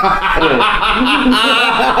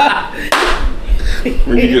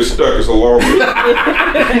 When you get stuck, it's a long one.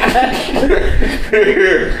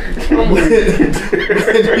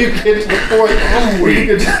 when you get to the point where you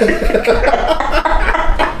get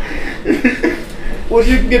well,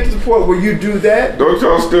 you can get to the point where you do that. Don't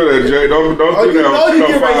y'all steal that, Jay. Don't do that. You know you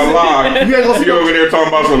get ready to- live. You ain't gonna see You over there talking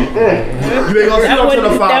about some. You ain't gonna see That no wasn't,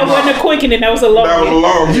 10 to 5 that wasn't a live. quickening. That was a long. That was a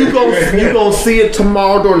long. You gonna see it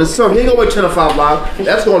tomorrow during the summer. He ain't gonna wait 10 to 5 live.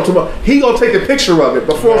 That's going tomorrow. He gonna take a picture of it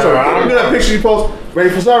before service. You know that picture you post,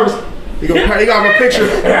 ready for service? He got a picture.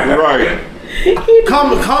 Right.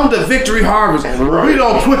 Come to Victory Harvest. We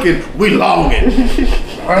don't quicken, we long it.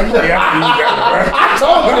 I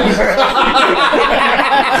told him.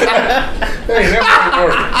 Hey, that might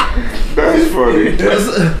work. That's funny.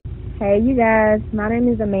 Hey you guys, my name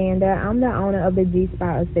is Amanda. I'm the owner of the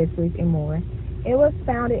G-Spot Accessories and More. It was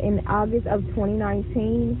founded in August of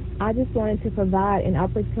 2019. I just wanted to provide an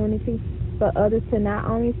opportunity for others to not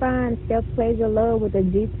only find self-pleasure love with the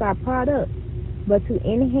G-Spot product, but to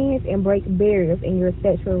enhance and break barriers in your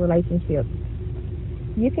sexual relationships.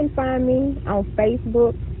 You can find me on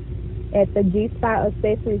Facebook at the G-Spot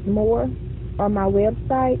Accessories More or my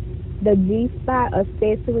website, the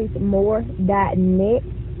GSpotAccessoriesMore.net.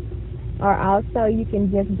 Or also you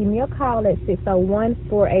can just give me a call at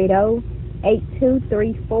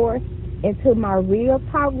 601-480-8234. And to my Real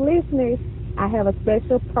Talk listeners, I have a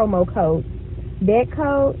special promo code. That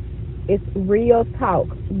code is Real Talk.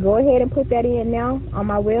 Go ahead and put that in now on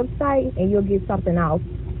my website and you'll get something off.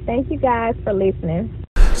 Thank you guys for listening.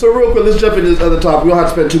 So real quick, let's jump into this other topic. We don't have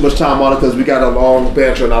to spend too much time on it because we got a long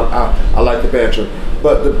banter, and I like the banter.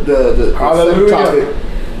 But the second topic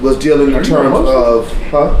was dealing in terms of,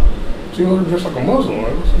 She looks just like a Muslim,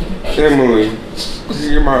 right? Emily,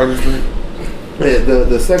 you're my other drink.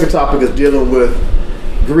 The second topic is dealing with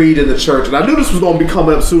greed in the church, and I knew this was going to be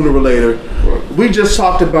coming up sooner or later. We just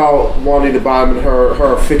talked about wanting to buy him her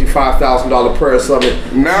 $55,000 prayer summit.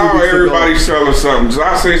 Now everybody's selling something.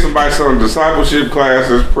 I see somebody selling discipleship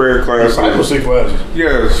classes, prayer classes. Discipleship classes.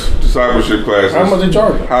 Yes, discipleship classes. How much they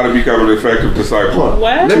charge? How to become an effective disciple.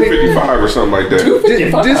 What? $255 or something like that.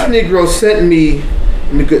 This Negro sent me.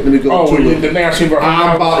 Let me go. Oh, to it. the now she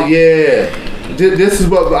This is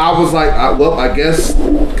what I was like. I guess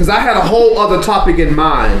because I had a whole other topic in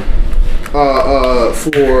mind for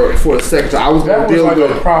the sector. I was going That to was deal like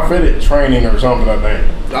with a prophetic training or something, I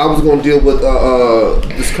think. I was going to deal with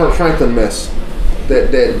this Kirk Franklin mess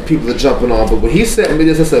that people are jumping on. But when he sent me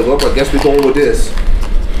this, I said, "Well, I guess we're going with this."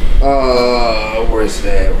 Where's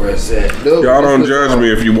that? No, Y'all don't judge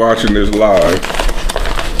me if you're watching this live.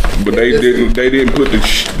 But they didn't put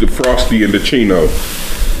the Frosty in the Chino.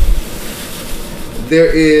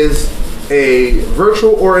 There is a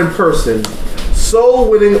virtual or in person soul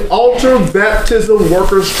winning altar baptism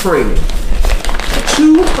workers training.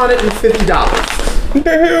 $250. What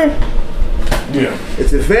the hell? Yeah.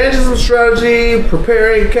 It's evangelism strategy,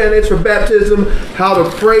 preparing candidates for baptism, how to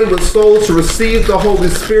pray with souls to receive the Holy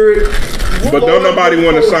Spirit. But don't nobody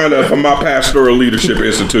want to sign up for my Pastoral Leadership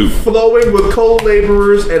Institute. Flowing with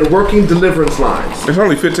co-laborers and working deliverance lines. It's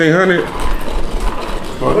only $1,500.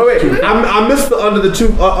 Wait, I missed the under the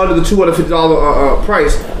 $250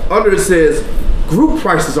 price. Under it says group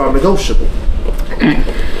prices are negotiable.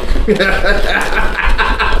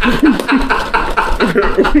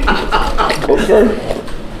 Okay.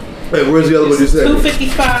 Wait, where's the other one you said?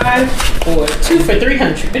 $255 or 2 for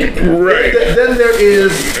 $300. Right. Then there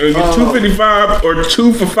is $255 or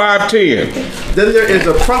 2 for $510. Then there is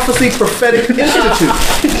a Prophecy Prophetic Institute.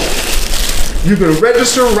 You can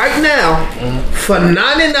register right now for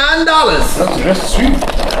 $99. That's cheap.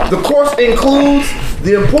 The course includes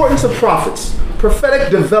the importance of prophets,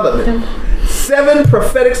 prophetic development, 7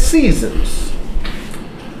 prophetic seasons,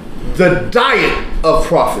 the diet of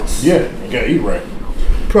prophets. Yeah, you gotta eat right.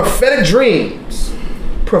 Prophetic dreams,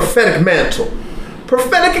 prophetic mantle,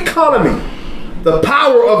 prophetic economy, the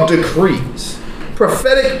power of decrees,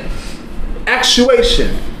 prophetic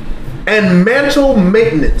actuation, and mantle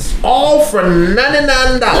maintenance, all for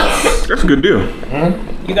 $99. That's a good deal.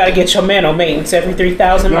 You gotta get your mantle maintenance every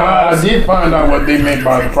 $3,000. I did find out what they meant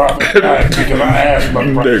by the prophet diet because I asked about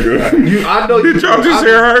the prophet Nigga. diet. I know. Did y'all just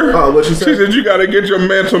hear her? What she said? She said you gotta get your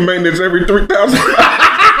mantle maintenance every 3,000.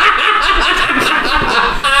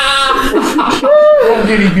 Don't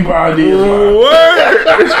give these people ideas, man. What?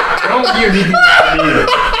 Don't give these people ideas.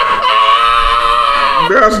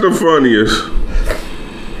 That's the funniest.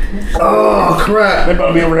 Oh crap! They about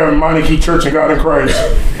to be over there in Monarchy Church and God in Christ.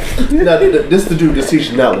 Now, this is the dude that's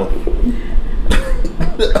teaching that one.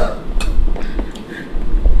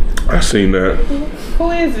 I seen that.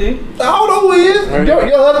 Who is he? I don't know who he is.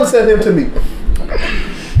 Your husband sent him to me.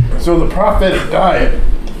 So the prophetic diet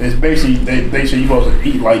is basically they say you're supposed to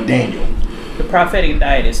eat like Daniel. The prophetic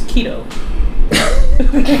diet is keto.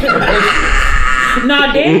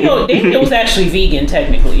 Nah, Daniel's actually vegan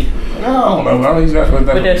technically. No, I don't know. He's got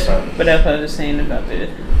But that's what I was saying about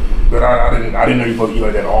this. But I didn't know you're supposed to eat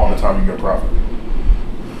like that all the time. You're a prophet.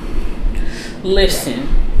 Listen,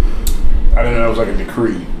 I didn't know that was like a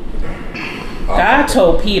decree. God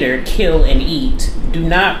told Peter, "Kill and eat. Do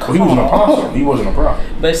not call." Well, he was an apostle. He wasn't a prophet.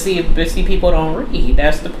 But see, people don't read.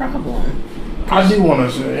 That's the problem. I do want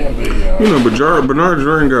to say, but Bernard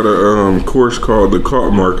Jordan got a course called The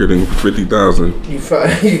Cult Marketing for 50,000. You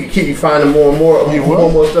keep finding more and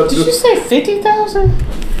more stuff to Did do. you say 50,000?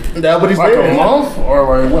 That's what he's like saying. a month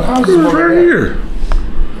or like what? How's this It's right working? here.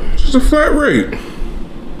 Just a flat rate.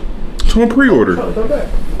 It's on pre-order. Come back.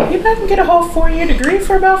 You can get a whole 4-year degree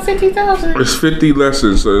for about 50,000. It's 50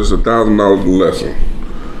 lessons, so it's $1,000 a lesson.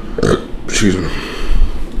 Excuse me.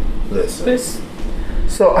 Listen.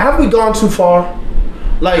 So have we gone too far?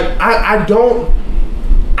 Like I'm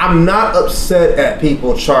not upset at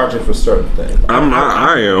people charging for certain things.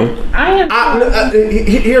 I am. I am.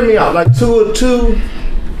 Hear me out. Like to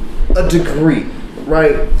a degree,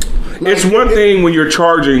 right? Like, It's one thing when you're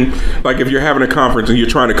charging, like if you're having a conference and you're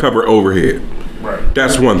trying to cover overhead. Right.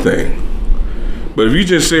 That's one thing. But if you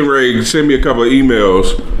just send me a couple of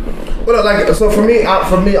emails. Well, like so for me,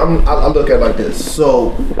 I look at it like this.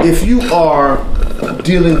 So if you are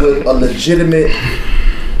dealing with a legitimate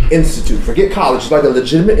institute, forget college, it's like a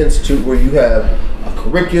legitimate institute where you have a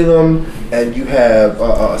curriculum and you have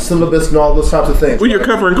a syllabus and all those types of things. Well, you're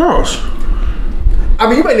covering costs. I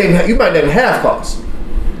mean, you might not even have costs,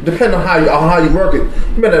 depending on how you work it.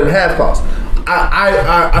 You might not even have costs.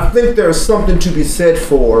 I think there's something to be said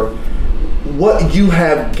for what you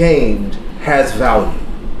have gained has value.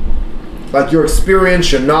 Like your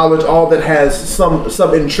experience, your knowledge, all that has some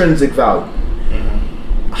intrinsic value.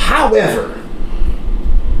 Mm-hmm. However,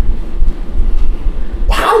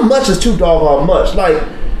 how much is too doggone much? Like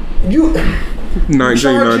you.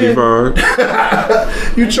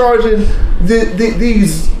 1995. You charging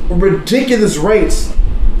these ridiculous rates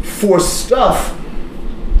for stuff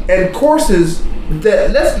and courses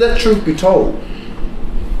that let truth be told,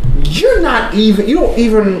 you're not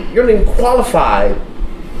even qualified,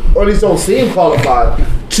 or at least don't seem qualified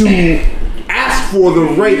to ask for the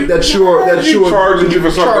rate that you're charging you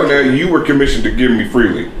for something that you were commissioned to give me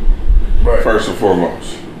freely. Right. First and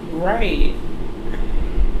foremost. Right.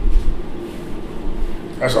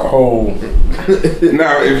 That's a whole.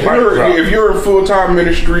 Now, if you're in full-time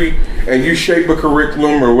ministry and you shape a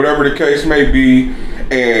curriculum or whatever the case may be,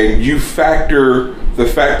 and you factor the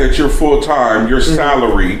fact that you're full-time, your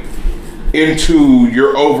salary, into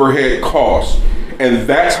your overhead costs, and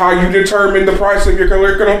that's how you determine the price of your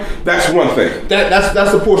curriculum, that's one thing.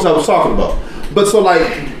 That's the portion I was talking about. But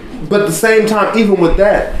at the same time, even with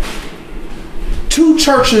that, 2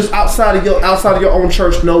 churches outside of your own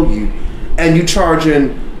church know you, and you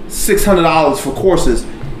charging $600 for courses.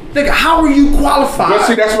 Nigga, how are you qualified? But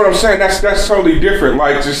see, that's what I'm saying. That's totally different.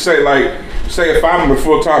 Like, just say if I'm in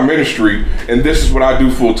full-time ministry and this is what I do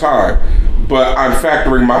full-time, but I'm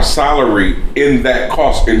factoring my salary in that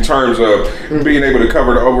cost in terms of being able to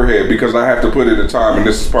cover the overhead because I have to put in the time and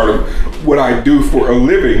this is part of what I do for a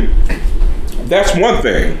living. That's one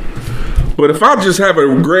thing. But if I just have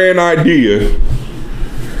a grand idea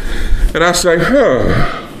and I say,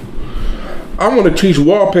 I want to teach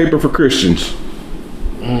wallpaper for Christians.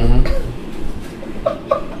 Mm-hmm.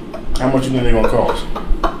 How much you think they're gonna cost?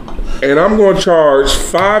 And I'm going to charge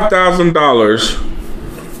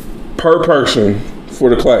 $5,000 per person for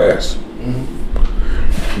the class.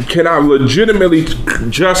 Mm-hmm. Can I legitimately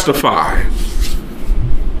justify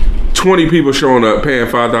 20 people showing up paying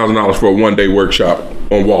 $5,000 for a one-day workshop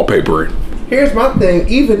on wallpapering? Here's my thing.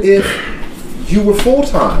 Even if you were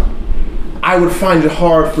full-time, I would find it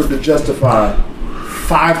hard to justify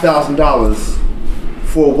 $5,000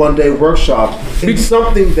 for a one-day workshop in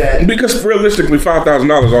something that... Because realistically,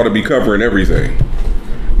 $5,000 ought to be covering everything.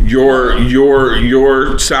 Your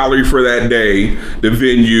salary for that day, the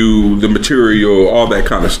venue, the material, all that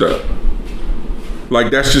kind of stuff.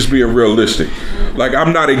 Like, that's just being realistic. Like,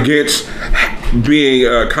 I'm not against being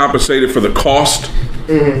compensated for the cost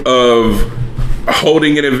of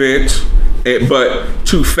holding an event, but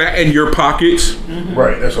to fatten your pockets,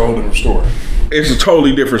 right? That's a whole different story. It's a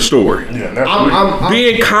totally different story. Yeah, that's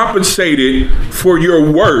being compensated for your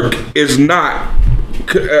work is not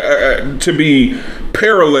to be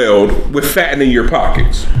paralleled with fattening your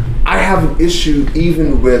pockets. I have an issue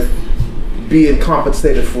even with being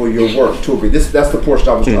compensated for your work to agree. That's the portion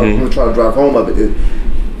I was going to try to drive home of it.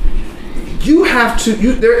 You have to.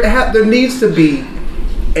 There needs to be,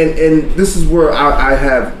 and this is where I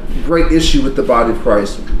have great issue with the body of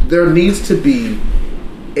Christ. There needs to be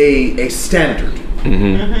a standard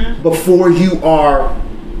before you are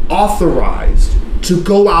authorized to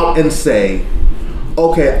go out and say,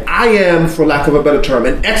 okay, I am, for lack of a better term,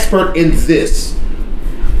 an expert in this.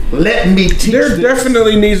 Let me teach There this.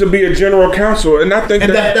 definitely needs to be a general counsel, and I think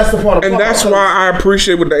that's the part. And that's why I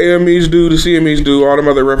appreciate what the AMEs do, the CMEs do, all them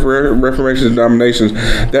other Reformation denominations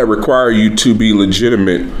that require you to be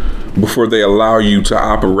legitimate before they allow you to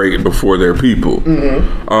operate before their people.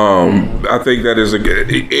 I think that is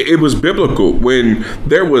it was biblical when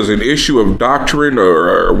there was an issue of doctrine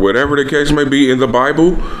or whatever the case may be in the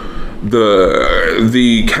Bible.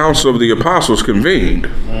 The council of the apostles convened,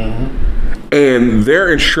 and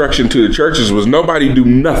their instruction to the churches was nobody do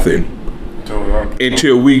nothing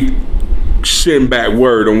until we send back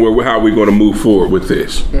word on how we're going to move forward with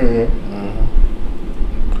this.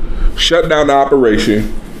 Shut down the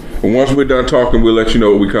operation, and once we're done talking, we'll let you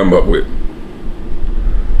know what we come up with.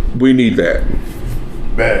 We need that.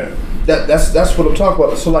 Bad. That's what I'm talking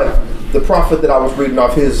about. So like the prophet that I was reading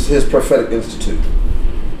off his prophetic institute.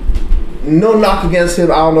 No knock against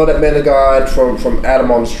him. I don't know that man of God from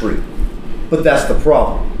Adam on the street. But that's the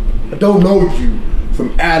problem. I don't know you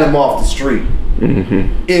from Adam off the street.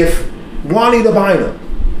 If Juanita Bynum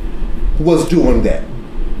was doing that,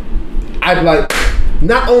 I'd be like,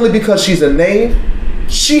 not only because she's a name,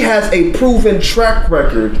 she has a proven track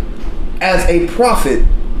record as a prophet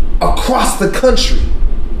across the country.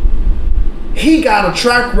 He got a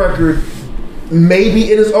track record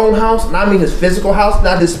maybe in his own house, and I mean his physical house,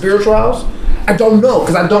 not his spiritual house. I don't know,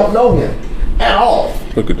 because I don't know him at all.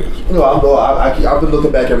 Look at this. No, I've been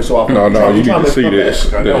looking back every so often. No, you need to see this.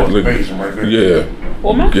 That was the basement right there. Yeah.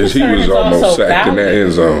 Well, my Because he concern was is almost also sacked in that value.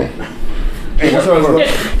 end zone.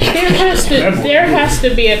 There has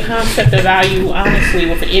to be a concept of value, honestly,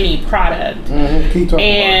 with any product. Keep talking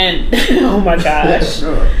And oh my gosh,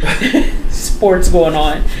 sports going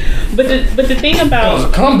on. But the thing There's a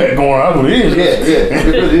about comeback going on. That's what it is. Yeah, it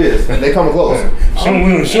really is. They come close.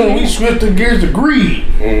 Soon we switch the gears to greed.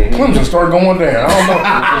 Clemson start going down. I don't know.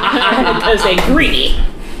 because they greedy.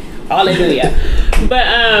 Hallelujah. But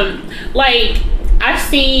like I've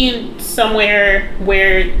seen somewhere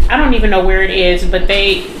where I don't even know where it is, but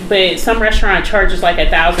some restaurant charges like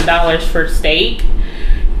 $1,000 for steak,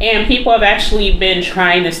 and people have actually been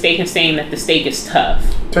trying the steak and saying that the steak is tough.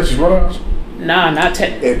 Texas Roadhouse? Nah, not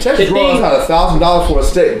Texas. If Texas Roadhouse had $1,000 for a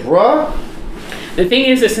steak, bruh. The thing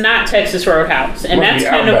is, it's not Texas Roadhouse, and Must that's be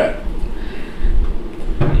kind of Outback.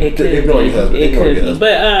 it could Ignore your husband. be. It Ignore could your be. husband.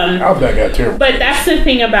 But Outback got terrible. But that's the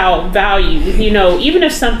thing about value. You know, even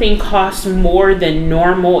if something costs more than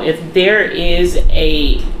normal, if there is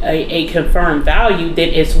a confirmed value, then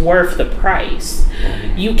it's worth the price.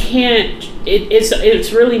 You can't.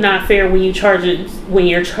 It's really not fair when you're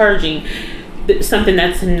charging something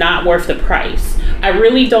that's not worth the price. I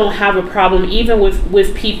really don't have a problem even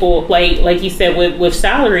with people like you said with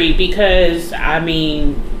salary, because I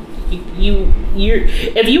mean,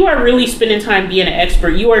 if you are really spending time being an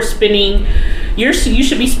expert, you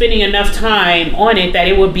should be spending enough time on it that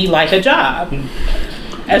it would be like a job.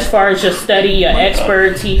 As far as your study, your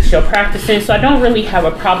expertise, your practicing. So I don't really have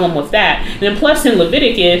a problem with that. And then plus in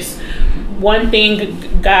Leviticus, one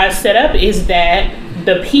thing God set up is that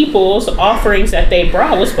the people's offerings that they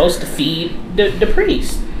brought was supposed to feed the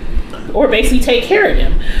priest, or basically take care of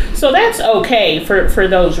them. So that's okay for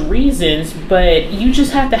those reasons, but you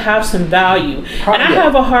just have to have some value. And I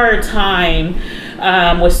have a hard time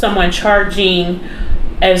with someone charging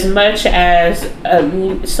as much as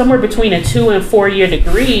somewhere between a 2 and 4 year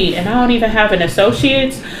degree, and I don't even have an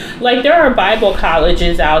associate's. Like, there are Bible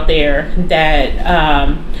colleges out there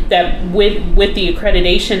that that with the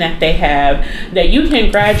accreditation that they have, that you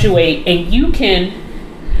can graduate and you can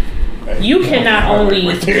not only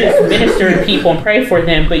just minister to people and pray for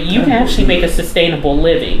them, but you can actually make a sustainable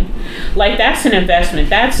living. Like, that's an investment.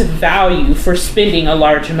 That's value for spending a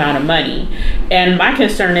large amount of money. And my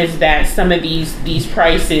concern is that some of these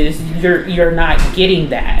prices, you're not getting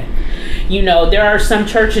that. You know, there are some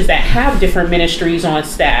churches that have different ministries on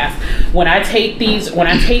staff. When I take these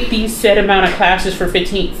set amount of classes for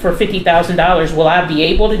 $50,000, will I be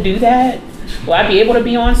able to do that? Will I be able to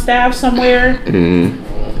be on staff somewhere?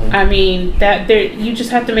 I mean, you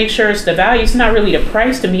just have to make sure it's the value. It's not really the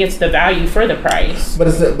price to me; it's the value for the price.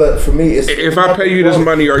 But for me, it's If I pay you this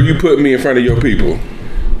money, are you putting me in front of your people?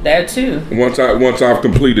 That too. Once I've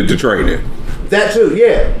completed the training. That too,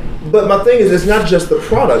 yeah. But my thing is, it's not just the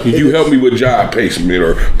product. Can you help me with job placement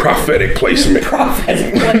or prophetic placement? But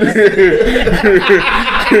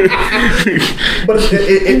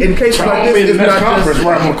in cases like this, it's not just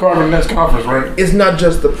right. I'm McCarver next conference, right? It's not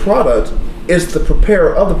just the product; it's the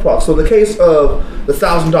preparer of the product. So in the case of the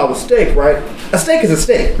 $1,000 steak, right? A steak is a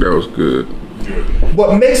steak. That was good.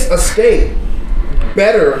 What makes a steak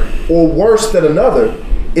better or worse than another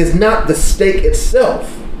is not the steak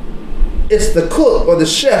itself. It's the cook or the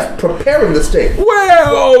chef preparing the steak.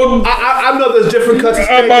 Well, I know there's different cuts of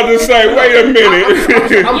steak. I'm about to say, wait a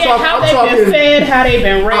minute. How they've been fed, how they've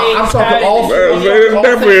been raised. I'm talking all. There's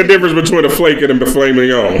definitely a difference between a flake and a filet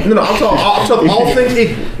mignon. No, I'm talking all things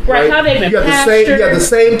equal. Right, how they've been You have the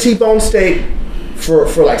same T-bone steak for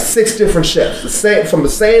like 6 different chefs. The same from the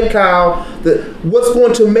same cow. What's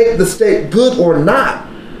going to make the steak good or not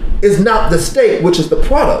is not the steak, which is the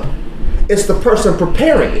product. It's the person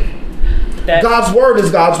preparing it. God's word is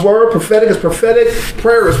God's word. Prophetic is prophetic.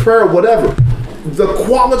 Prayer is prayer. Whatever. The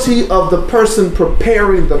quality of the person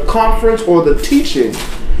preparing the conference or the teaching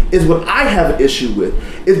is what I have an issue with.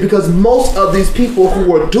 Is because most of these people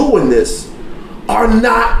who are doing this are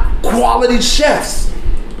not quality chefs.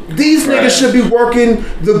 These niggas should be working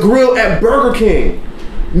the grill at Burger King,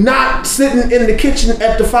 not sitting in the kitchen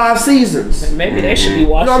at the Five Seasons. Maybe they should be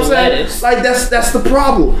washing lettuce. Like that's the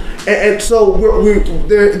problem. And so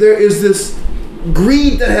there is this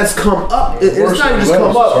greed that has come up. It's not even just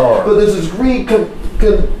come up, but there's this greed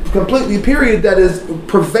completely period that is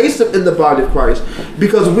pervasive in the body of Christ,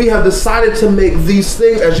 because we have decided to make these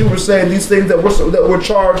things, as you were saying, these things that we're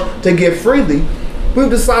charged to give freely. We've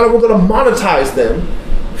decided we're going to monetize them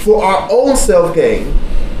for our own self gain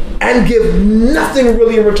and give nothing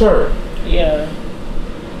really in return. Yeah.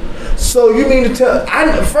 So you mean to tell?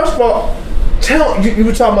 First of all, you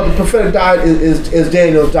were talking about the prophetic diet is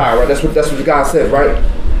Daniel's diet, right? That's what the guy said, right?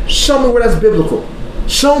 Show me where that's biblical.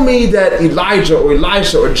 Show me that Elijah or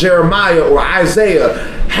Elisha or Jeremiah or Isaiah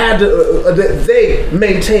had they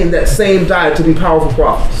maintained that same diet to be powerful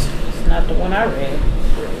prophets. It's not the one I read.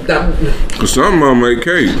 Cause some of them make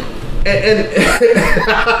cake. Not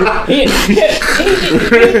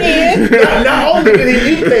only did he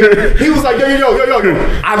eat cake, he was like, yo,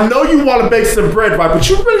 I know you want to bake some bread, right? But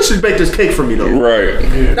you really should bake this cake for me, though. Right.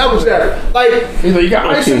 Yeah. That was that. Like, he's like, you got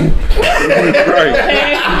icing. Right.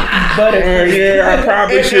 Yeah, I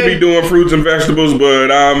probably should be doing fruits and vegetables, but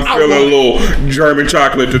I'm feeling a little German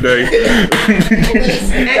chocolate today. And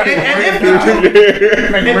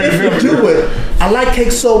if you do it, I like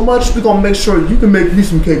cake so much, we're gonna make sure you can make me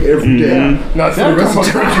some cake every day. Now, for the rest of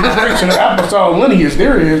the apostolic lineage,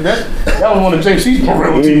 there is that was one of JC's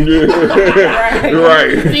morality.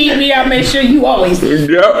 Right. Feed me, I'll make sure you always eat.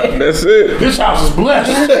 Yep, that's it. This house is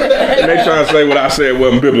blessed. And they trying to say what I said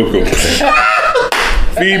wasn't biblical.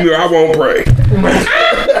 Feed me or I won't pray. I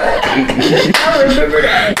remember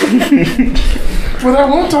that. Well, that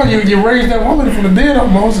one time you raised that woman from the dead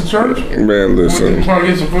almost at church. Man, listen. Trying to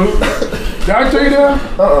get some food. Did I tell you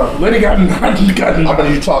that? Lady got knocked. I'm gonna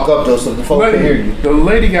need you to talk up though so the folks can hear you. The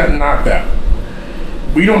lady got knocked out.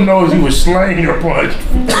 We don't know if he was slain or punched.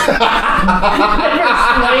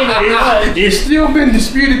 It's still been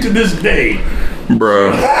disputed to this day.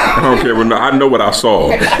 Bruh, I don't care. I know what I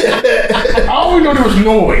saw. I always know there was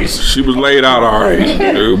noise. She was laid out all right.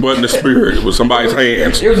 It wasn't a spirit. It was somebody's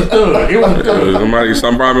hands. It was a thud.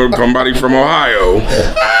 Somebody from Ohio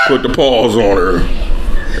put the paws on her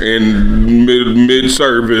in mid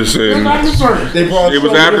service, and it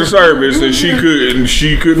was after service, and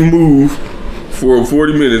she couldn't move for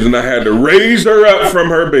 40 minutes, and I had to raise her up from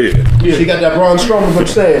her bed. Yeah, she got that Braun Strowman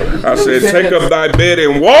upstairs. I said, take up thy bed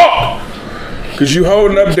and walk, cause you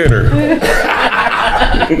holding up dinner.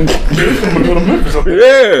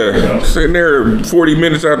 Yeah, sitting there 40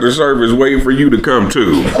 minutes after service, waiting for you to come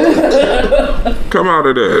too. Come out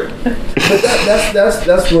of that. But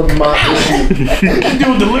that's what my issue.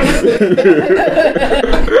 Do delivery.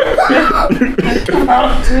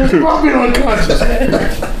 I'll be unconscious.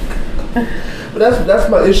 But that's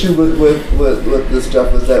my issue with this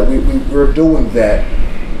stuff, is that we're doing that,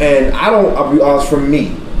 and I'll be honest, for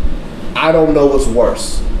me, I don't know what's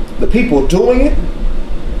worse, the people doing it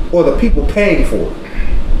or the people paying for it.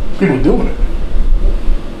 People doing it.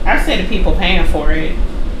 I say the people paying for it.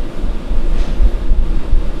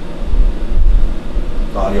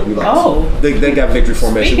 Oh yeah, we lost. They got victory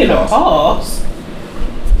formation. Speaking of pause.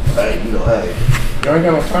 Hey, hey. Y'all ain't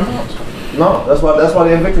got no timeouts? No, that's why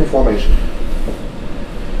they in victory formation.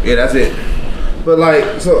 Yeah, that's it. But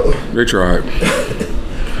like, so they tried.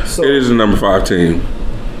 So it is the number 5 team.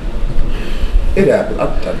 It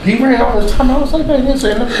happened. He ran all his timeouts like that. He didn't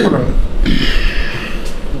say nothing.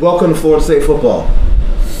 welcome to Florida State football.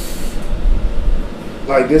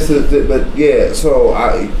 Like this is, but yeah. So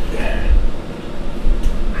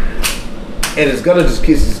and it's gonna just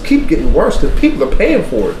keep getting worse because people are paying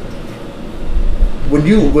for it.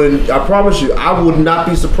 When I promise you, I would not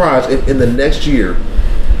be surprised if in the next year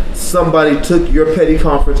somebody took your petty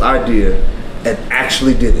conference idea and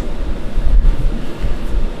actually did it.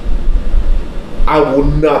 I will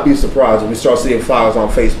not be surprised if we start seeing files on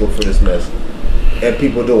Facebook for this mess and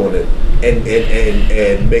people doing it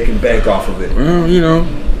and making bank off of it. Well, you know,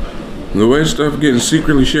 the way stuff getting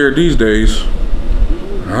secretly shared these days,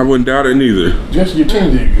 I wouldn't doubt it neither. Just your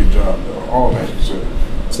team did a good job, though. All that you said.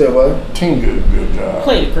 Say what? Team did a good job.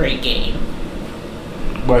 Played a great game.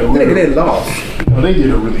 But Nigga, they lost. no, they did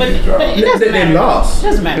a really good job. But it doesn't They matter. lost. It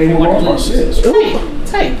doesn't matter. They if you were won or lost by lose. 6.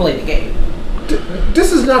 That's how you play the game.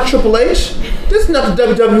 This is not Triple H. This is not the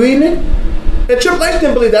WWE, man. And Triple H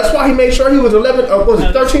didn't believe. That's why he made sure he was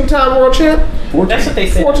 13-time world champ? 14. That's what they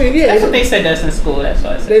said. 14, yeah. That's what they said to us in school. That's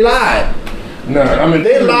what I said. They lied. No, I mean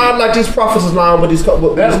They lied like these prophets is lying with these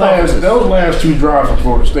with these conferences. those last 2 drives from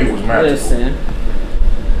Florida State was magical. Listen.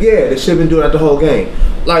 Yeah, they should have been doing that the whole game.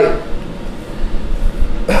 Like,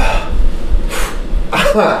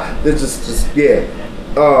 it's just yeah.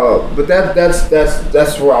 But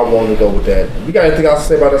that's where I want to go with that. You got anything else to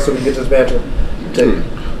say about that so we can get this banter?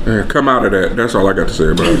 Yeah, come out of that. That's all I got to say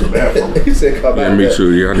about it. He said come Yeah, out. me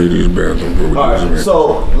too. Yeah, I need these bathrooms. Alright,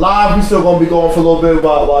 so live, we still gonna be going for a little bit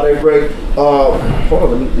while they break. Hold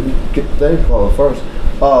on, let me get the thing called first.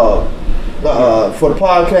 For the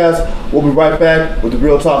podcast, we'll be right back with the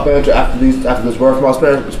Real Talk Banter after this word from our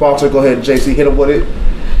sponsor. Go ahead, JC, hit him with it.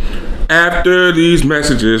 After these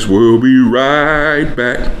messages, we'll be right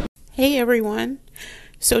back. Hey everyone.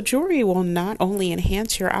 So jewelry will not only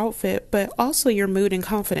enhance your outfit, but also your mood and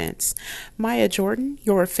confidence. Maya Jordan,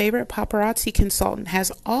 your favorite paparazzi consultant,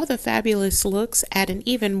 has all the fabulous looks at an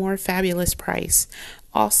even more fabulous price.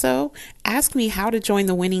 Also, ask me how to join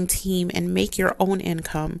the winning team and make your own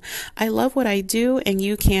income. I love what I do and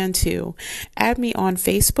you can too. Add me on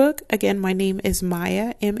Facebook. Again, my name is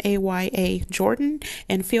Maya, M-A-Y-A Jordan,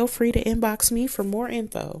 and feel free to inbox me for more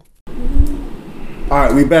info.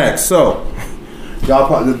 Alright, we back. So, y'all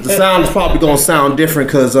probably, the sound is probably gonna sound different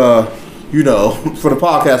because you know, for the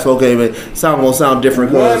podcast, okay, but sound gonna sound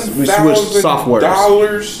different because we switched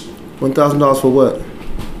softwares. $1,000 for what?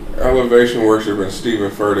 Elevation Worship and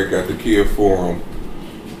Stephen Furtick at the Kia Forum.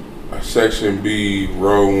 Section B,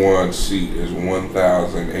 row 1 seat is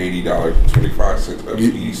 $1,080.25 a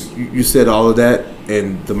piece. You said all of that,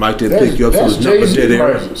 and the mic didn't pick you up, so That's there's nothing dead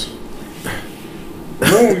air. prices.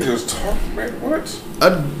 No, we just talk, man. What?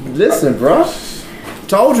 Listen, bro.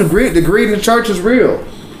 Told you, the greed in the church is real.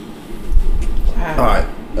 Wow. All right.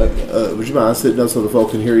 Would you mind sitting up so the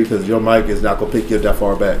folks can hear you? Because your mic is not going to pick you up that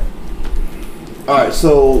far back. All right.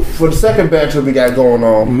 So, for the second banter we got going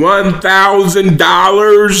on.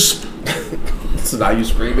 $1,000 So now you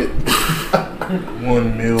scream it.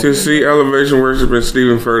 $1 million. to see Elevation Worship and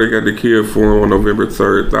Stephen Furtick at the Kia Forum on November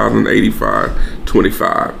 3rd,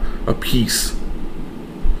 $1,085.25 a piece.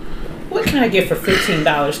 What can I get for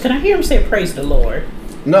 $15? Can I hear him say praise the Lord?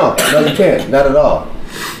 No, you can't. Not at all.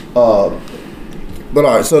 But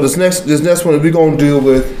all right. So this next one we're going to deal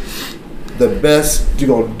with the best. You're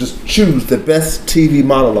going to just choose the best TV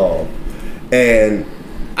monologue, and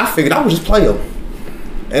I figured I would just play them.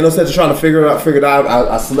 Ain't no sense in trying to figure it out.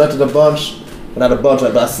 I selected a bunch, but not a bunch.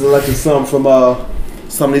 But I selected some from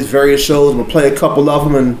some of these various shows. We'll play a couple of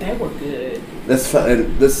them, and They were good. let's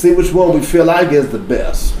see which one we feel like is the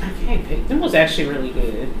best. I can't pick. Them was actually really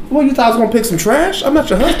good. Well, you thought I was gonna pick some trash? I'm not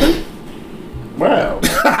your husband. Wow.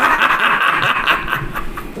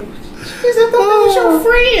 He said that was your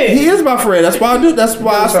friend. He is my friend. That's why I do. That's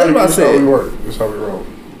why I said what I That's how we said. work. That's how we roll.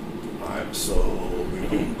 Alright, so we're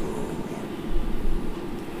gonna go.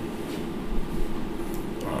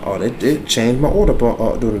 Oh, they did change my order,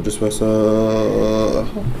 but doing it this way. So.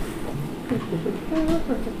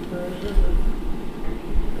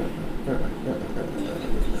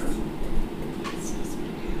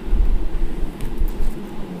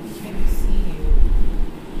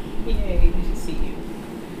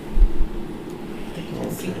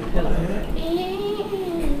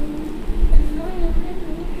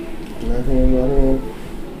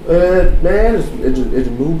 Man, it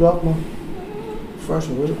just moved off my fresh.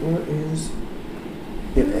 Where is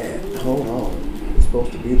it at? Hold on, it's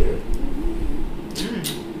supposed to be there.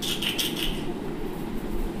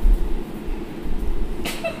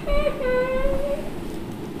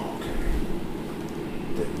 Okay,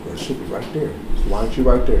 that should be right there. Why aren't you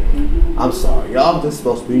right there? I'm sorry, y'all. This is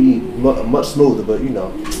supposed to be much smoother, but you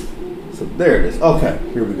know, So there it is. Okay,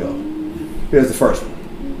 here we go. Here's the first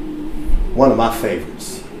one. One of my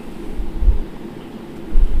favorites.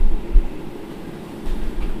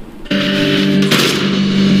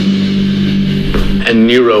 And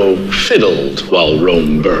Nero fiddled while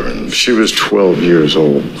Rome burned. She was 12 years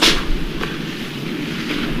old.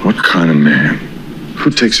 What kind of man?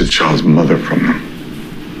 Who takes a child's mother from them?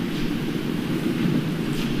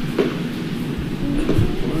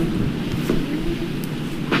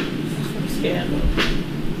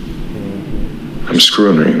 I'm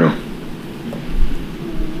screwing her, you know.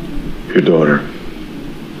 Your daughter.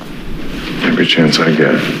 Every chance I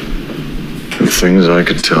get. The things I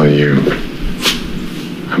could tell you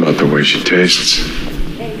about the way she tastes.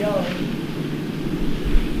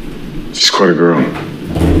 She's quite a girl.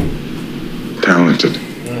 Talented.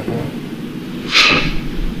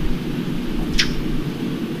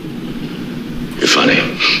 You're funny.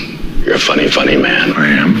 You're a funny, funny man. I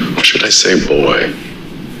am. Or should I say boy?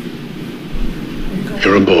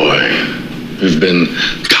 You're a boy. You've been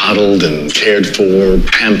coddled and cared for,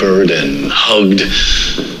 pampered and hugged.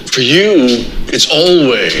 For you, it's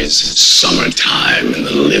always summertime and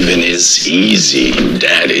the living is easy.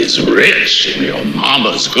 Daddy's rich and your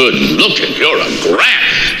mama's good looking. You're a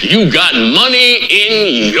grand. You got money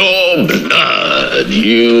in your blood.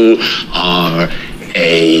 You are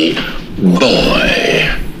a boy.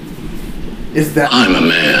 Is that? I'm a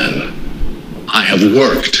man. I have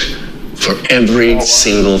worked for every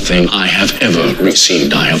single thing I have ever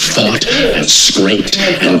received. I have fought and scraped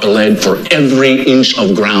and bled for every inch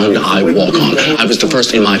of ground I walk on. I was the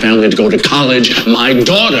first in my family to go to college. My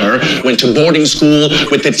daughter went to boarding school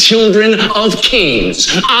with the children of kings.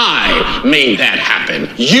 I made that happen.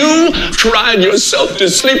 You cried yourself to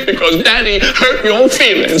sleep because Daddy hurt your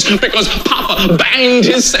feelings, because Papa banged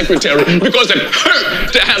his secretary, because it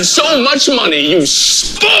hurt to have so much money. You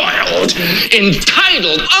spoiled,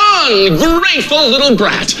 entitled, ungrateful little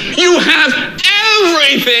brat. You have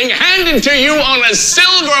everything handed to you on a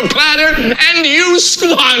silver platter and you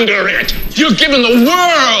squander it. You're given the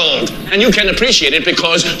world and you can appreciate it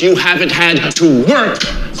because you haven't had to work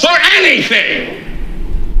for anything.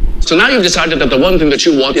 So now you've decided that the one thing that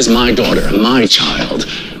you want is my daughter, my child,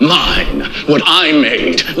 mine, what I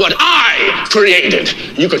made, what I created.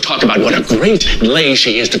 You could talk about what a great lay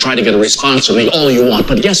she is to try to get a response from me all you want,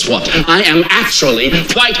 but guess what? I am actually,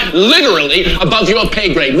 quite literally, above your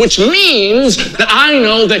pay grade, which means that I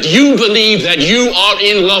know that you believe that you are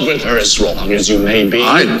in love with her, as wrong as you may be.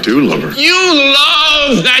 I do love her. You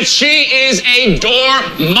love that she is a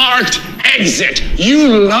door-marked exit. You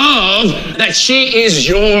love that she is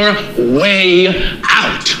your way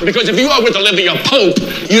out. Because if you are with Olivia Pope,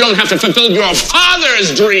 you don't have to fulfill your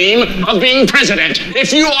father's dream of being president.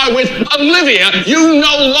 If you are with Olivia, you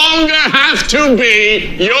no longer have to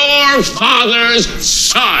be your father's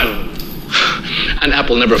son. An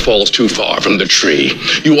apple never falls too far from the tree.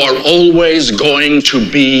 You are always going to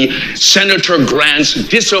be Senator Grant's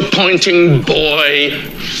disappointing boy,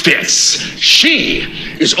 Fitz. She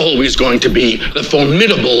is always going to be the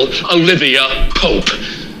formidable Olivia Pope.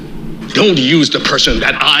 Don't use the person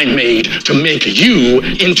that I made to make you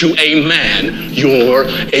into a man. You're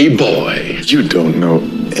a boy. You don't know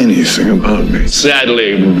anything about me.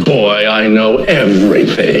 Sadly, boy, I know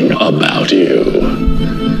everything about you.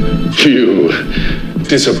 You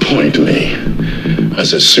disappoint me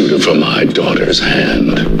as a suitor for my daughter's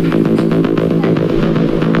hand.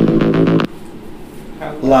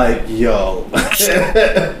 Like, yo.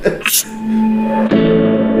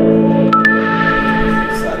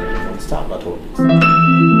 Stop, I told you.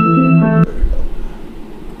 There we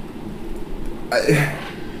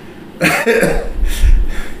go.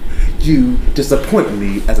 You disappoint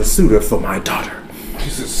me as a suitor for my daughter.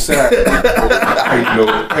 He's a sad I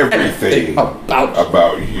know everything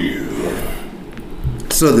about you.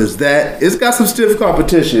 So there's that. It's got some stiff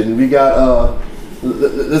competition. We got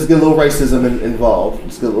let's get a little racism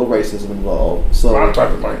involved. So Wrong type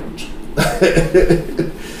of language.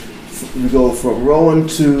 we go from Rowan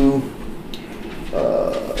to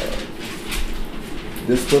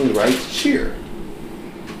this one writes cheer.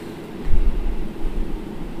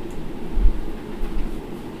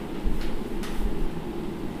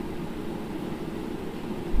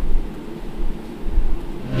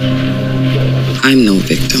 I'm no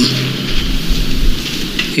victim.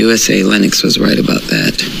 USA Lennox was right about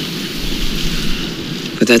that.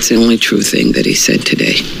 But that's the only true thing that he said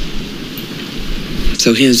today.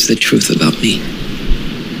 So here's the truth about me.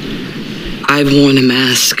 I've worn a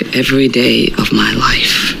mask every day of my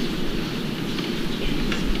life.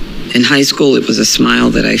 In high school, it was a smile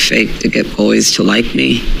that I faked to get boys to like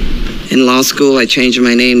me. In law school, I changed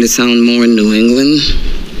my name to sound more New England.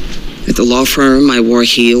 At the law firm, I wore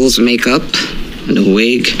heels, makeup, and a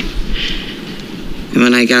wig. And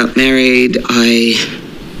when I got married, I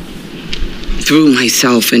threw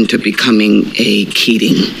myself into becoming a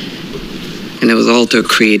Keating. And it was all to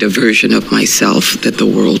create a version of myself that the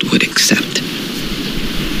world would accept.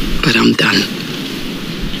 But I'm done.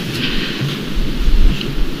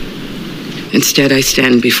 Instead, I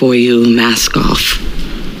stand before you, mask off,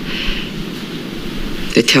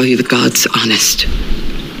 to tell you the God's honest.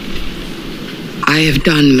 I have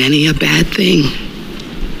done many a bad thing.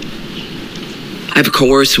 I've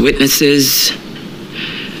coerced witnesses,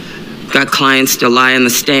 got clients to lie on the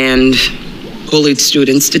stand, bullied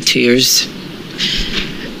students to tears,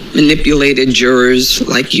 manipulated jurors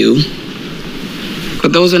like you.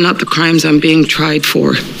 But those are not the crimes I'm being tried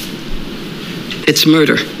for. It's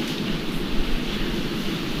murder.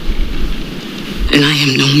 And I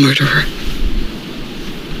am no murderer.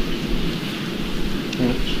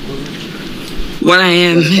 What I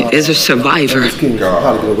am is a survivor. How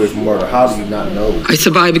to get away from murder? How do you not know? I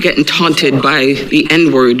survived getting taunted by the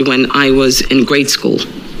N-word when I was in grade school.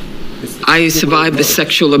 I survived the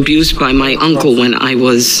sexual abuse by my uncle when I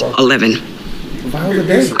was 11.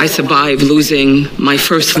 I survived losing my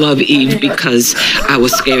first love, Eve, because I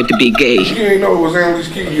was scared to be gay. You didn't know it was Annalise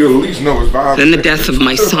Keating. You at least know it's violence. Then the death of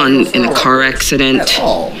my son in a car accident,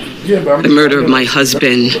 the murder of my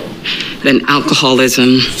husband, then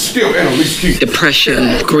alcoholism,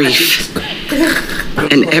 depression, grief,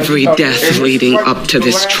 and every death leading up to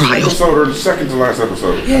this trial. Or the second to last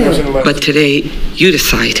episode. But today, you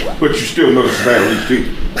decide. But you still know this is Annalise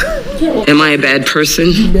Keating. Am I a bad person?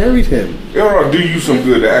 You married him. It'll do you some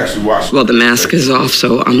good to actually watch. Well, the mask is off,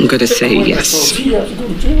 so I'm gonna say yes.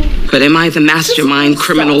 But am I the mastermind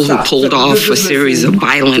criminal who pulled off a series of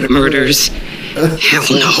violent murders? Hell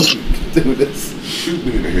no. Shoot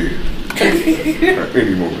me in the head.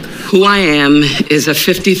 Any moment. Who I am is a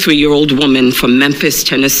 53-year-old woman from Memphis,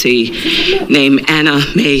 Tennessee, named Anna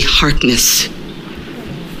Mae Harkness.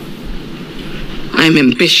 I'm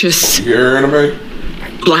ambitious. You hear Anna Mae?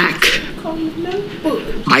 Black,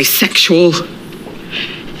 bisexual,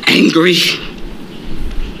 angry,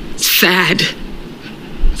 sad,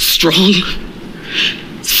 strong,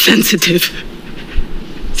 sensitive,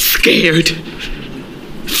 scared,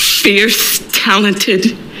 fierce,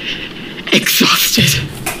 talented, exhausted.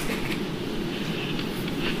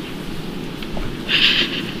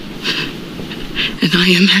 And I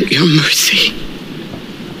am at your mercy.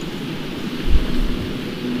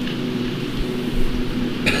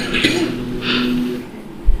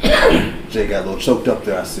 Jay got a little choked up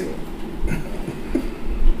there, I see.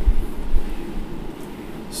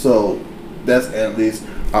 So, that's at least.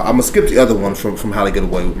 I'm going to skip the other one from How to Get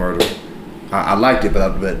Away with Murder. I liked it, but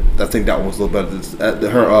I think that one was a little better.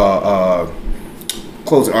 Her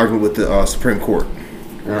closing argument with the Supreme Court.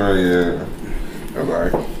 Oh, yeah.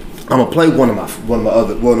 Okay. I'm going to play one of my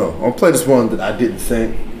other. Well, no. I'm going to play this one that I didn't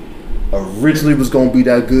think originally was going to be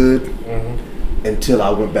that good until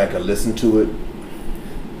I went back and listened to it.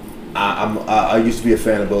 I used to be a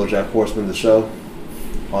fan of BoJack Horseman, the show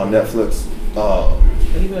on Netflix.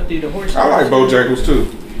 What you about to do, the horse? I like Bojangles too.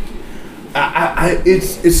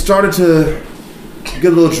 It started to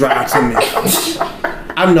get a little dry to me.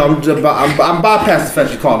 I know I'm bypassing the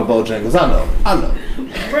fact you call it Bojangles. I know.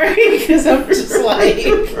 Right? Because I'm just like,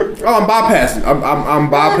 I'm bypassing. I'm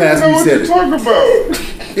bypassing. You said what you talking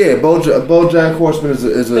about? Yeah, BoJack Horseman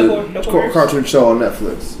is a cartoon show on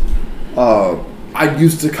Netflix. I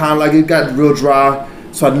used to kind of like it got real dry,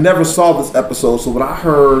 so I never saw this episode. So when I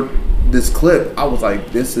heard this clip, I was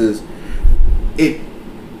like, "This is it."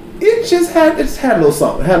 It just had a little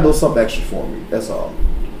something. It had a little something extra for me. That's all.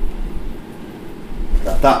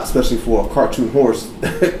 I thought, especially for a cartoon horse,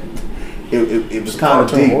 it was kind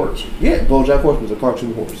of deep. Horse. Yeah, BoJack Horseman was a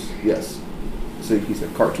cartoon horse. Yes, so he's a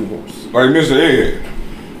cartoon horse. Like Mr. Ed.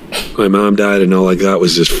 My mom died, and all I got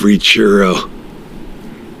was this free churro.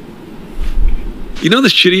 You know the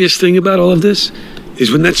shittiest thing about all of this?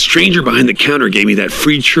 Is when that stranger behind the counter gave me that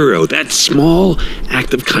free churro, that small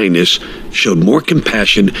act of kindness showed more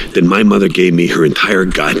compassion than my mother gave me her entire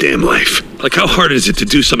goddamn life. Like, how hard is it to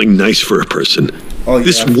do something nice for a person? Oh, yeah,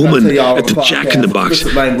 this woman at the Jack in the Box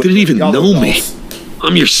didn't even know me.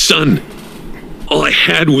 I'm your son. All I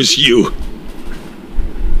had was you.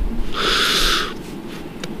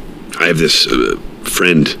 I have this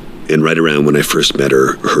friend, and right around when I first met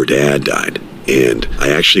her, her dad died. And I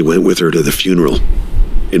actually went with her to the funeral.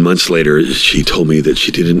 And months later, she told me that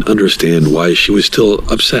she didn't understand why she was still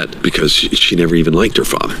upset because she never even liked her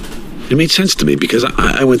father. It made sense to me because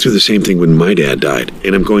I went through the same thing when my dad died,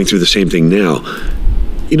 and I'm going through the same thing now.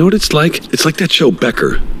 You know what it's like? It's like that show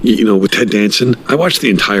Becker, you know, with Ted Danson. I watched the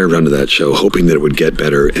entire run of that show hoping that it would get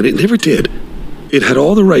better, and it never did. It had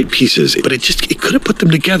all the right pieces, but it couldn't put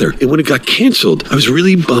them together. And when it got canceled, I was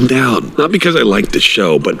really bummed out. Not because I liked the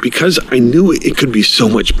show, but because I knew it could be so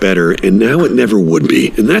much better, and now it never would be.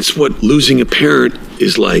 And that's what losing a parent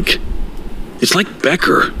is like. It's like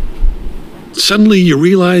Becker. Suddenly you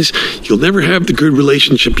realize you'll never have the good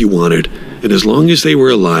relationship you wanted. And as long as they were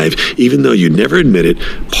alive, even though you'd never admit it,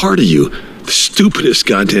 part of you, the stupidest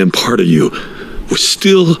goddamn part of you, was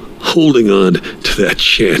still holding on to that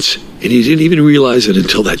chance. And you didn't even realize it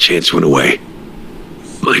until that chance went away.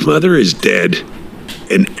 My mother is dead,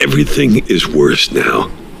 and everything is worse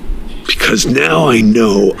now. Because now I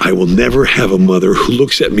know I will never have a mother who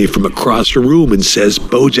looks at me from across the room and says,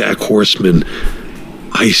 "BoJack Horseman,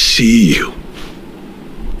 I see you."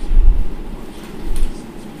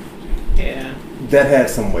 Yeah. That had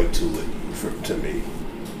some weight to it, to me.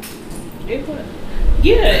 It was.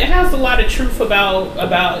 Yeah, it has a lot of truth about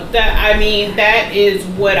that. I mean, that is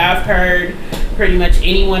what I've heard pretty much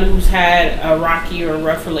anyone who's had a rocky or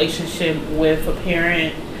rough relationship with a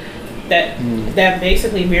parent, that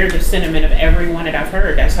basically mirrored the sentiment of everyone that I've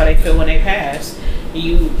heard. That's how they feel when they pass.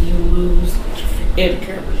 You lose it.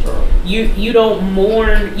 You don't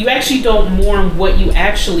mourn. You actually don't mourn what you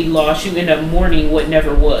actually lost. You end up mourning what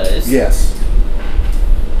never was. Yes.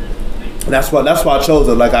 That's why I chose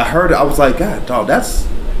it. Like, I heard it, I was like, God, dog, that's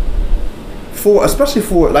especially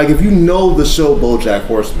for, like, if you know the show BoJack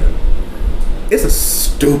Horseman, it's a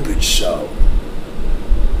stupid show.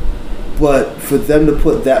 But for them to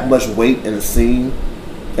put that much weight in a scene,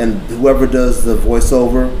 and whoever does the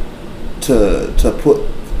voiceover to put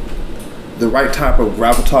the right type of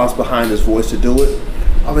gravitas behind his voice to do it,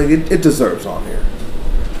 I think it deserves on here.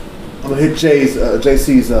 I'm gonna hit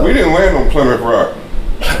JC's. We didn't land on Plymouth Rock.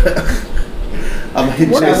 I'm gonna hit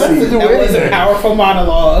JC. That was a powerful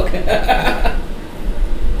monologue.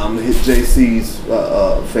 I'm gonna hit JC's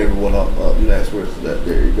favorite one up next. Where's that?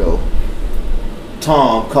 There you go.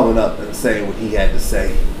 Tom coming up and saying what he had to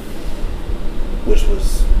say, which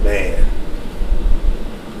was, man.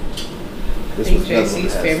 I think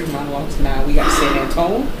JC's favorite monologues now. We got to say that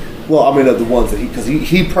tone. Well, I mean, of the ones that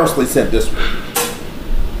he personally sent this one.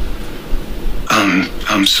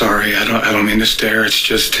 I'm sorry. I don't mean to stare. It's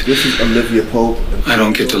just this is Olivia Pope. I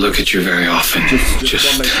don't get to look at you very often.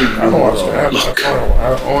 Just look.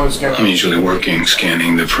 I'm usually working,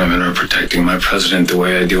 scanning the perimeter, protecting my president the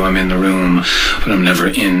way I do. I'm in the room, but I'm never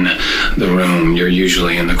in the room. You're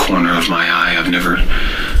usually in the corner of my eye. I've never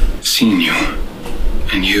seen you,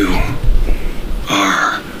 and you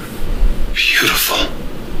are beautiful.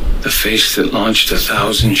 The face that launched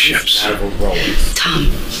 1,000 ships.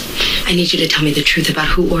 Tom, I need you to tell me the truth about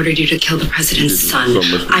who ordered you to kill the president's son.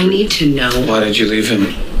 I need to know. Why did you leave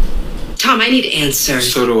him? Tom, I need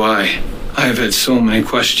answers. So do I. I've had so many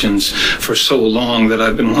questions for so long that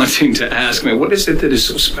I've been wanting to ask me, what is it that is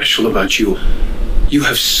so special about you? You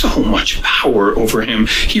have so much power over him.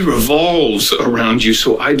 He revolves around you,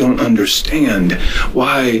 so I don't understand.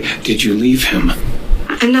 Why did you leave him?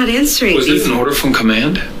 I'm not answering. Was it an order from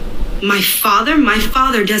command? My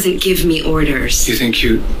father doesn't give me orders. You think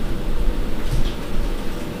you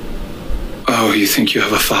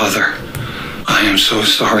have a father? I am so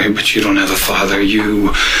sorry, but you don't have a father.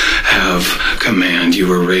 You have command. You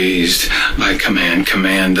were raised by command.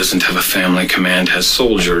 Command doesn't have a family. Command has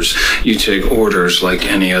soldiers. You take orders like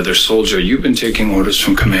any other soldier. You've been taking orders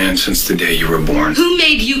from command since the day you were born. Who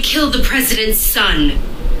made you kill the president's son?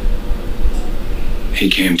 He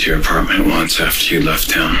came to your apartment once after you left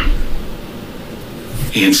town.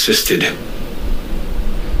 He insisted.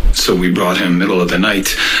 So we brought him middle of the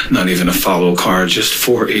night, not even a follow car, just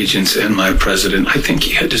 4 agents and my president. I think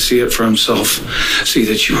he had to see it for himself, see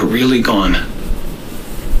that you were really gone.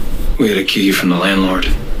 We had a key from the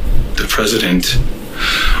landlord. The president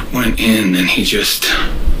went in and he just...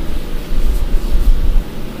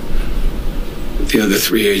 The other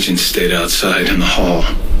 3 agents stayed outside in the hall,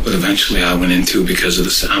 but eventually I went in too because of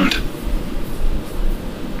the sound.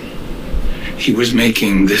 He was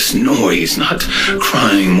making this noise, not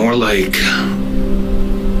crying, more like,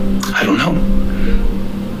 I don't know.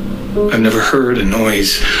 I've never heard a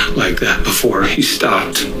noise like that before. He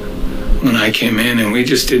stopped when I came in and we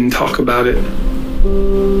just didn't talk about it.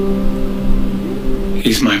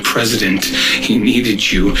 He's my president. He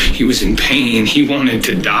needed you. He was in pain. He wanted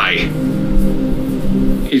to die.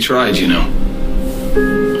 He tried, you know.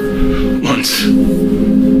 Once.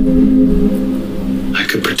 I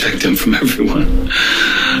could protect him from everyone.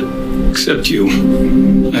 Except you.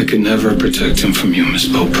 I could never protect him from you, Miss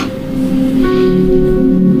Pope.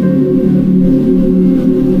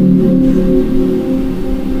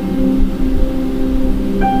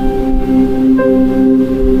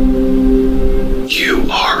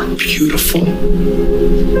 You are beautiful.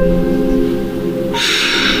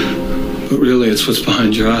 But really, it's what's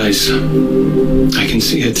behind your eyes. I can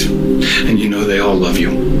see it. And you know they all love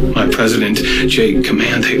you. My president, Jake,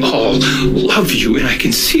 command, they all love you. And I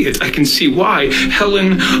can see it. I can see why.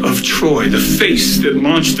 Helen of Troy, the face that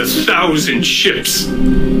launched 1,000 ships.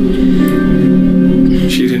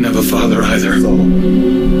 She didn't have a father either.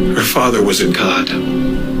 Her father was a god.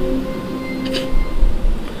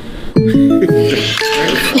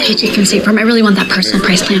 Okay, Jake from State Farm. I really want that personal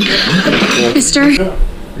price plan. Mister?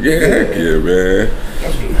 Yeah, heck yeah, man.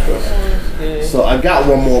 So I got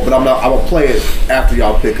one more, but I'm gonna play it after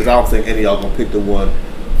y'all pick because I don't think any of y'all gonna pick the one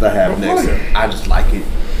that I have next. I just like it.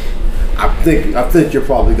 I think you're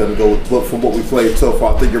probably gonna go with, but from what we played so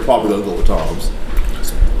far, I think you're probably gonna go with Tom's.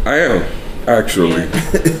 I am actually.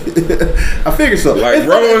 I figured so. Like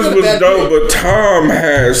Rowan's was dope, but Tom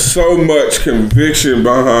has so much conviction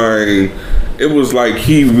behind. It was like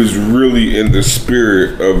he was really in the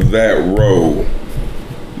spirit of that role.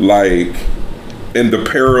 Like in the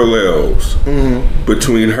parallels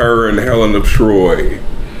between her and Helen of Troy,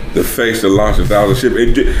 the face that launched 1,000 ships.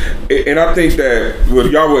 And I think that what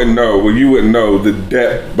y'all wouldn't know, you wouldn't know the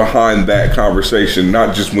depth behind that conversation,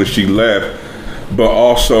 not just when she left, but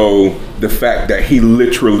also the fact that he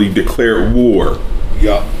literally declared war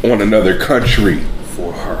on another country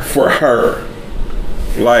for her.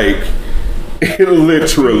 Like,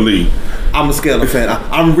 literally. I'm a Scandal fan.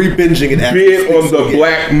 I'm re-binging it. Bid on the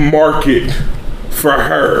black market for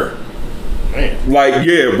her. Man. Like,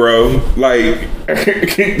 yeah, bro. Like, it's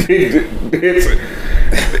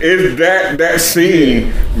that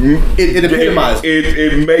scene. It epitomizes.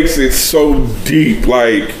 It makes it so deep.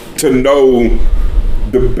 Like, to know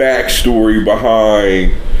the backstory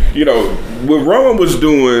behind, you know, what Rowan was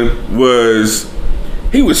doing was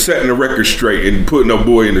he was setting the record straight and putting a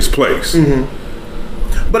boy in his place.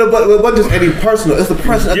 But it wasn't just any personal. It's the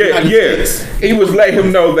president of the United States. He was letting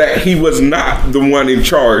him know that he was not the one in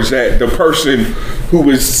charge. That the person who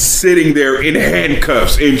was sitting there in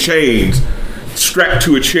handcuffs, in chains, strapped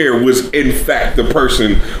to a chair was in fact the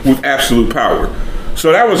person with absolute power.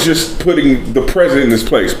 So that was just putting the president in his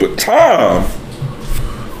place. But Tom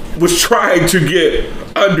was trying to get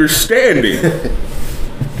understanding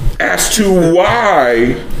as to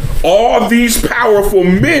why all these powerful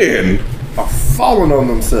men are falling on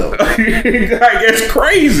themselves. Like, it's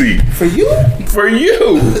crazy. For you? For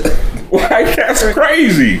you. Like, that's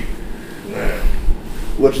crazy.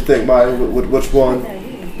 What you think, Maya? Which one?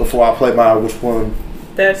 Before I play Maya, which one?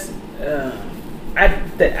 That's,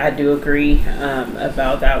 I do agree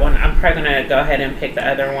about that one. I'm probably going to go ahead and pick the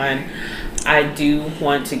other one. I do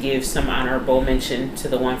want to give some honorable mention to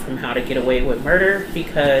the one from How to Get Away with Murder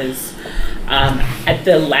because at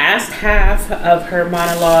the last half of her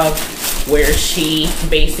monologue where she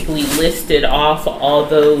basically listed off all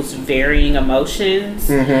those varying emotions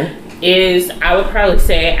is, I would probably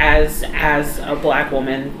say as a black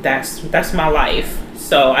woman, that's my life.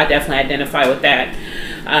 So I definitely identify with that.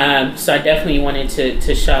 So I definitely wanted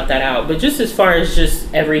to shout that out. But just as far as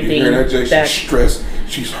just everything, you hear that, Jay? She's stressed,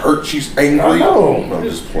 she's hurt, she's angry. I know. I'm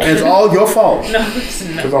just playing. It's all your fault. No, it's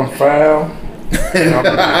not. Because I'm foul.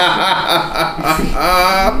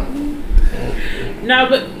 No,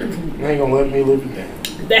 but you ain't gonna let me live it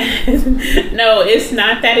down. No, it's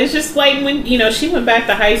not that. It's just like when, you know, she went back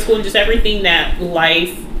to high school and just everything that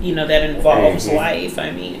life, you know, that involves life.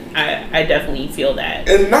 I mean, I definitely feel that.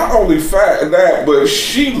 And not only that, but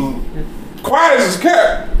she, quiet as it's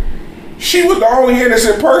kept, she was the only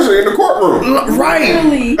innocent person in the courtroom. Right.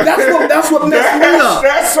 Really? That's what messed me up.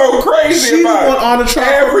 That's so crazy. She went on the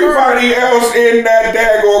trial. Everybody else in that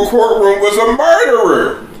daggone courtroom was a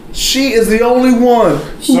murderer. She is the only one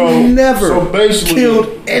who never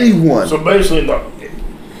killed anyone. So basically,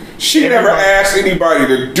 she never asked anybody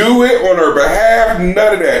to do it on her behalf.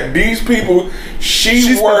 None of that. These people,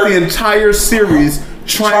 she worked the entire series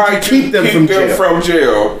trying to keep them from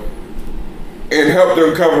jail and help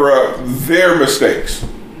them cover up their mistakes.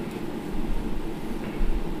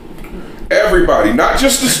 Everybody, not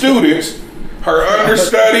just the students, her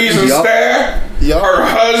understudies and staff, her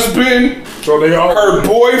husband, her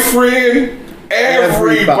boyfriend,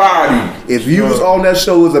 everybody. If you was on that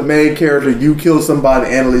show as a main character, you killed somebody,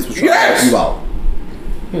 Annalise was trying to help you out.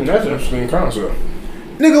 That's an interesting concept.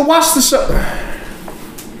 Nigga, watch the show.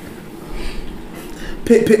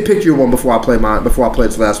 Pick your one before I play mine. Before I play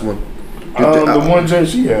this last one. The one Jay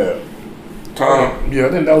she had. Tom. Yeah, I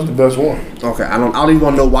think that was the best one. Okay, I don't even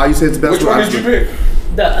want to know why you say it's the best Which one did you pick?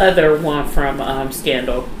 The other one from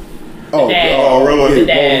Scandal. Oh, The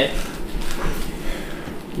dad.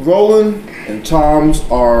 Roland and Tom's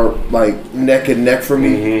are like neck and neck for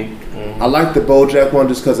me. I like the BoJack one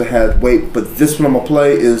just because it had weight, but this one I'm gonna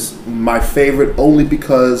play is my favorite only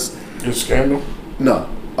because it's Scandal. No,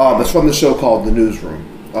 it's from the show called The Newsroom.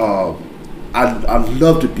 I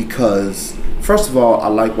loved it because first of all, I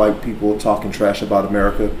like white people talking trash about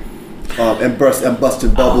America and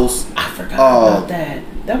busting bubbles. I forgot about that.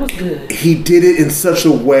 That was good. He did it in such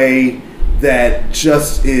a way that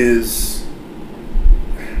just is.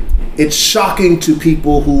 It's shocking to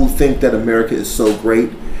people who think that America is so great.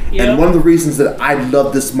 Yep. And one of the reasons that I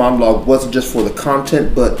love this monologue wasn't just for the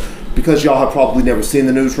content, but because y'all have probably never seen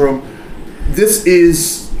The Newsroom. This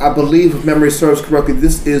is, I believe, if memory serves correctly,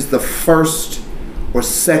 this is the first or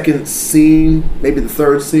second scene, maybe the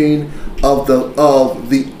third scene of the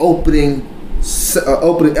opening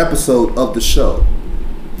episode of the show.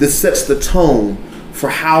 This sets the tone for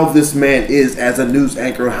how this man is as a news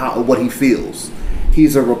anchor, what he feels.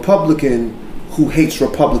 He's a Republican who hates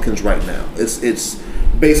Republicans right now. It's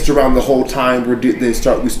based around the whole time we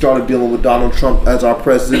started dealing with Donald Trump as our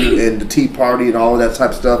president and the Tea Party and all of that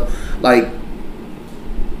type of stuff. Like,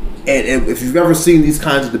 and if you've ever seen these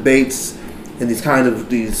kinds of debates and these town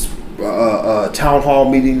hall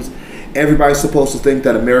meetings, everybody's supposed to think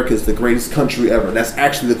that America is the greatest country ever. That's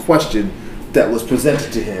actually the question that was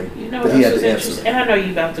presented to him that he had to answer. And I know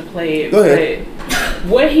you about to play it. Go ahead.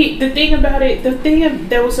 The thing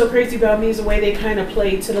that was so crazy about me is the way they kind of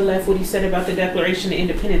played to the left what he said about the Declaration of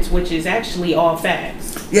Independence, which is actually all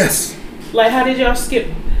facts. Yes. Like, how did y'all skip?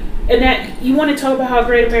 And that you want to talk about how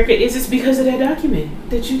great America is? It's because of that document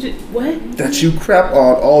that you did. What? That you crap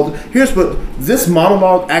on all. This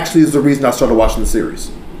monologue actually is the reason I started watching the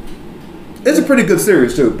series. It's a pretty good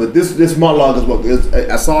series too, but this monologue is what is.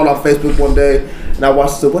 I saw it on Facebook one day, and I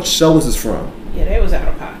watched it. What show is this from? Yeah, that was out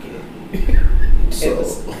of pocket. It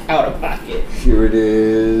was out of pocket. Here it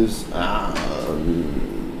is. Where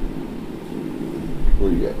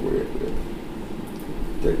you at? Where?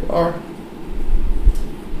 There you are.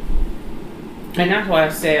 And that's why I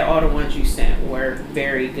said all the ones you sent were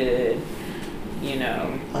very good. You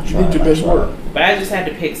know, you did your best work. But I just had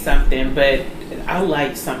to pick something. But I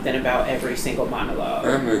liked something about every single monologue.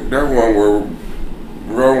 And that one where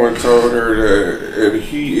Rowan told her that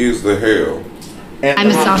he is the hell. And I'm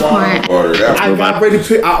a sophomore. I got ready to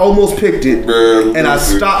pick. I almost picked it, and I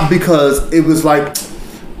stopped because it was like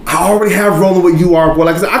I already have Rolling With You Are. Well,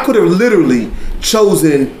 like I said, I could have literally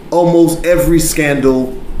chosen almost every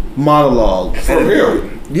Scandal monologue from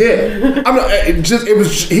him. Yeah, I'm not.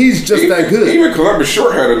 He's just that good. Even Columbus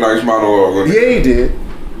Short had a nice monologue. Yeah, he did.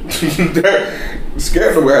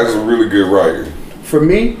 Scandal has a really good writing. For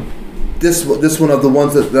me, this one of the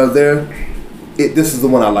ones that are there. This is the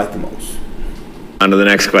one I like the most. On to the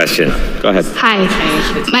next question. Go ahead. Hi,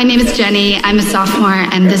 my name is Jenny. I'm a sophomore,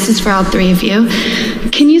 and this is for all three of you.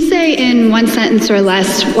 Can you say in one sentence or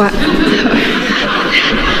less what?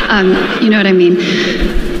 You know what I mean.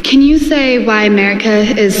 Can you say why America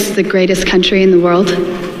is the greatest country in the world?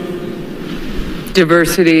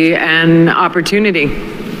 Diversity and opportunity.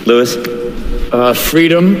 Lewis?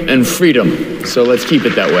 Freedom and freedom. So let's keep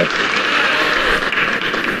it that way.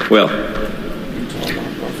 Will?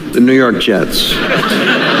 The New York Jets.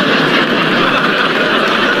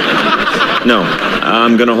 No,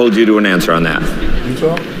 I'm going to hold you to an answer on that.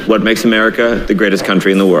 Utah? What makes America the greatest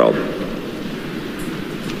country in the world?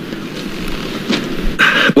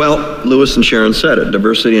 Well, Lewis and Sharon said it.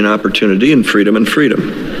 Diversity and opportunity and freedom and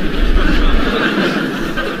freedom.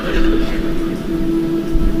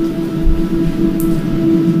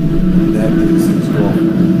 That is his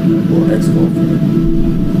girlfriend or ex-girlfriend.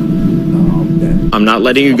 I'm not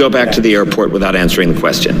letting you go back to the airport without answering the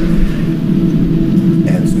question.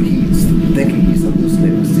 And so he's thinking he's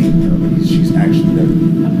hallucinating seeing her, but she's actually there.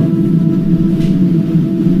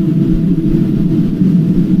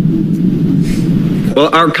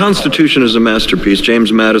 Well, our Constitution is a masterpiece.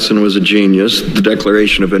 James Madison was a genius. The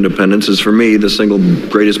Declaration of Independence is, for me, the single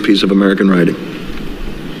greatest piece of American writing.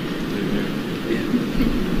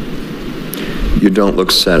 You don't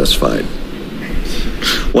look satisfied.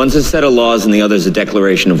 One's a set of laws and the other's a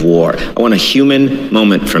declaration of war. I want a human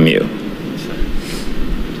moment from you.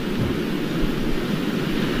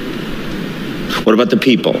 What about the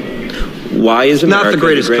people? Why is America not the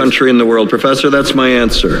greatest country in the world, Professor? That's my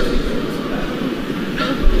answer.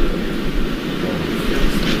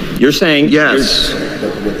 You're saying yes.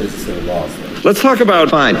 Let's talk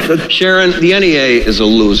about, fine. Sharon, the NEA is a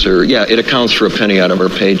loser. Yeah, it accounts for a penny out of her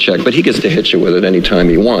paycheck, but he gets to hit you with it anytime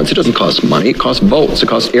he wants. It doesn't cost money. It costs votes. It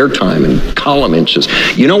costs airtime and column inches.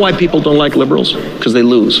 You know why people don't like liberals? Because they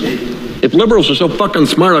lose. If liberals are so fucking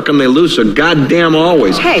smart, how come they lose so goddamn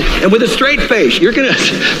always? Hey. And with a straight face, you're going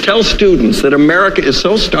to tell students that America is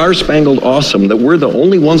so star-spangled awesome that we're the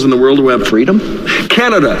only ones in the world who have freedom?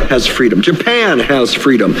 Canada has freedom. Japan has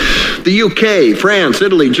freedom. The UK, France,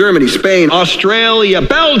 Italy, Germany, Spain, Australia,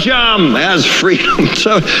 Belgium has freedom.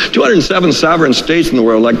 So 207 sovereign states in the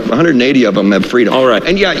world, like 180 of them have freedom. All right.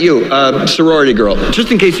 And yeah, you, sorority girl,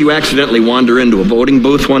 just in case you accidentally wander into a voting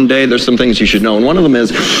booth one day, there's some things you should know. And one of them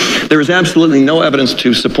is there is absolutely no evidence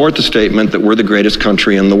to support the statement that we're the greatest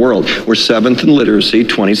country in the world. We're 7th in literacy,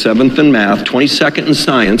 27th in math, 22nd in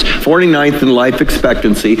science, 49th in life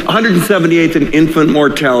expectancy, 178th in infant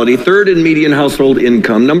mortality, 3rd in median household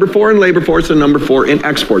income, number 4 in labor force, and number 4 in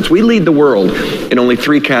exports. We lead the world in only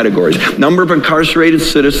 3 categories: number of incarcerated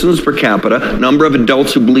citizens per capita, number of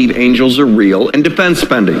adults who believe angels are real, and defense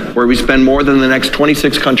spending, where we spend more than the next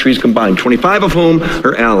 26 countries combined, 25 of whom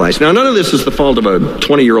are allies. Now, none of this is the fault of a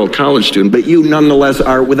 20-year-old college student, but you nonetheless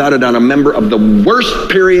are, without a doubt, a member of the worst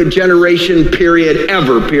generation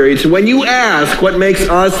ever. So when you ask what makes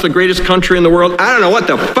us the greatest country in the world, I don't know what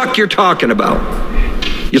the fuck you're talking about.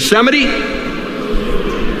 Yosemite?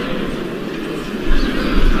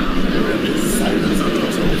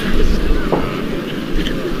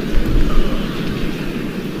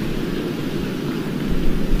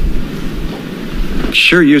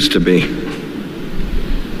 Sure used to be.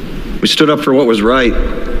 We stood up for what was right.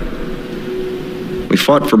 We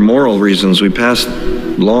fought for moral reasons. We passed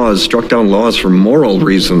laws, struck down laws for moral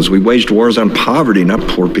reasons. We waged wars on poverty, not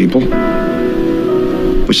poor people.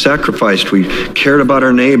 We sacrificed. We cared about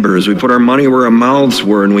our neighbors. We put our money where our mouths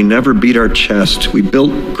were, and we never beat our chest. We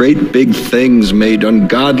built great big things, made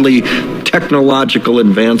ungodly technological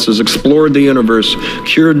advances, explored the universe,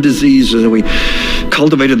 cured diseases, and we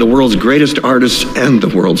cultivated the world's greatest artists and the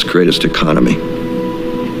world's greatest economy.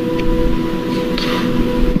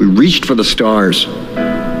 We reached for the stars,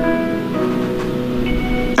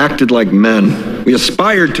 acted like men. We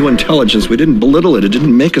aspired to intelligence. We didn't belittle it. It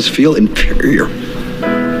didn't make us feel inferior.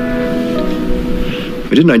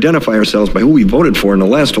 We didn't identify ourselves by who we voted for in the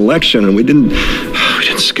last election, and we didn't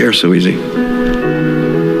scare so easy.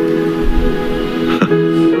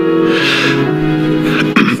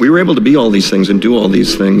 We were able to be all these things and do all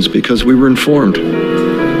these things because we were informed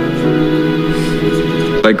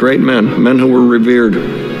by great men who were revered.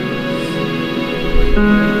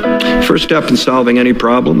 First step in solving any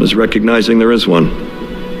problem is recognizing there is one.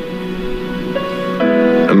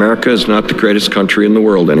 America is not the greatest country in the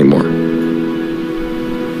world anymore.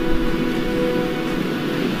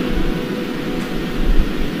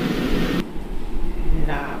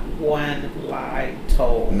 Not one lie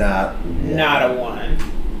told. Not a one.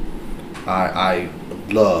 I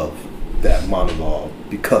love that monologue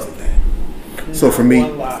because of that. So for me,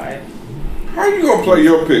 how you gonna play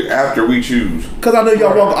your pick after we choose? Because I knew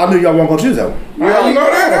y'all weren't gonna choose that one. I don't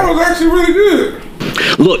know that. That was actually really good.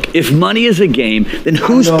 Look, if money is a game, then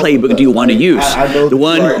whose playbook do you want to use? The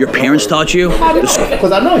one your parents taught you?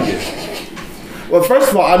 Because I know you. Well, first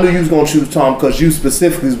of all, I knew you was gonna choose Tom because you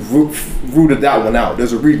specifically rooted that one out.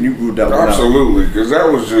 There's a reason you rooted that one out. Absolutely, because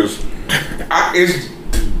that was just,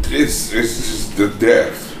 it's just the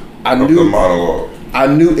depth of the monologue. I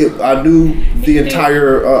knew the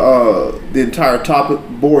entire topic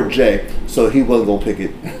bored Jay, so he wasn't gonna pick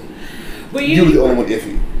it. But you were the only one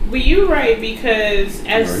iffy. But you're right, because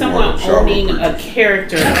as someone owning a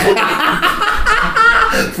character,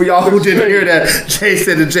 for y'all who didn't hear that, Jay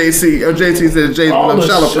said to JC, or JC said to Jay, all the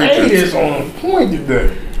shallow shade preachers. is on point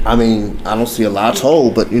today. I mean, I don't see a lot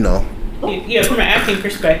told, but you know. Yeah, from an acting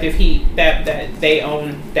perspective, that they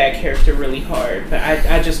own that character really hard. But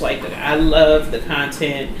I just like that. I love the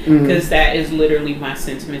content because that is literally my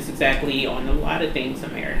sentiments exactly on a lot of things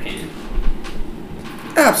American.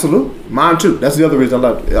 Absolutely, mine too. That's the other reason I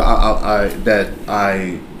loved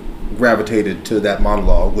I gravitated to that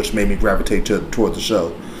monologue, which made me gravitate towards the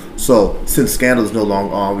show. So since Scandal is no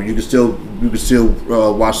longer on, you can still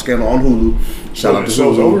watch Scandal on Hulu. Shout out to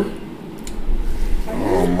show's Hulu. over.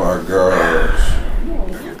 Oh my gosh.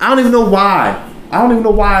 I don't even know why.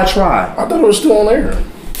 I tried. I thought it was still on air.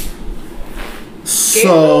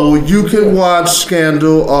 So you can watch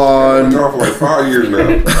Scandal on for like 5 years now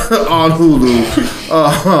on Hulu.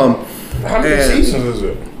 How many seasons is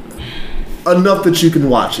it? Enough that you can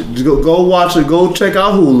watch it. Go watch it. Go check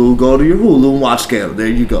out Hulu. Go to your Hulu and watch Scandal. There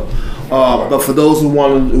you go. But for those who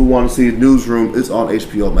want to see Newsroom, it's on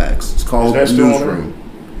HBO Max. It's called Newsroom.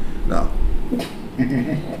 No.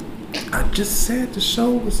 I just said the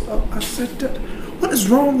show was up. I said that. What is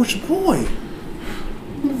wrong with your boy?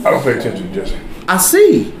 I don't pay attention to Jesse. I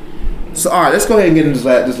see. So all right, let's go ahead and get into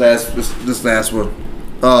this last one.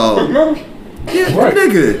 Yeah, Right.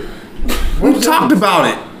 nigga. We talked about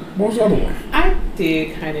it. What was the other one? I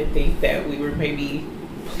did kind of think that we were maybe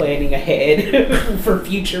planning ahead for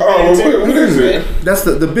future. Oh, what is it? That's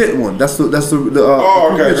the bit one. That's the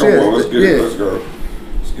Oh, okay. pitch, Come yeah. on, let's get Yeah. it. Let's go.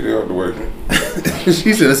 Let's get it out the way.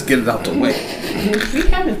 She said, "Let's get it out the way." We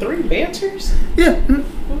having 3 banters? Yeah.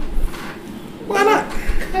 Why not?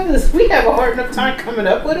 Because we have a hard enough time coming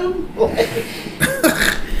up with them. Like,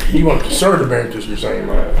 You want to conserve the banters, you're saying,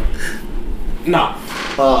 man? No.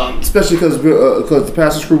 Especially because the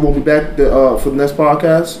Pastor's Crew won't be back for the next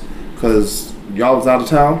podcast because y'all was out of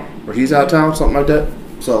town or he's out of town, something like that.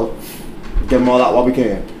 So get them all out while we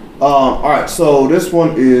can. All right, so this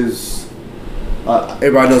one is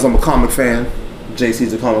everybody knows I'm a comic fan.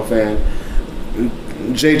 JC's a comic fan.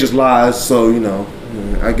 Jay just lies, so you know.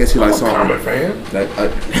 I guess he likes I'm a comic fan.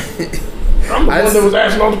 I'm the one that was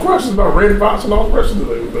asking all the questions about Red Fox and all the rest of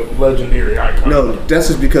the legendary icons. No, that's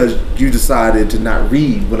just because you decided to not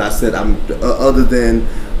read when I said I'm. Other than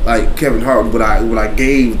like Kevin Hart, when I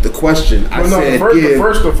gave the question, I said give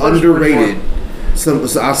underrated. So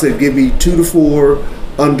I said give me 2 to 4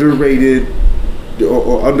 underrated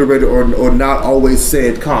or underrated or not always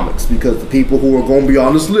said comics, because the people who are going to be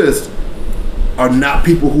on this list are not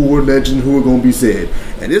people who were legend who are going to be said.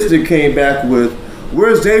 And this thing came back with,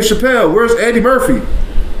 where's Dave Chappelle? Where's Eddie Murphy?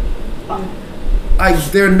 Like,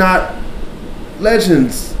 they're not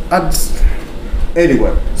legends.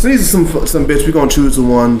 Anyway, so these are some bits. We're going to choose the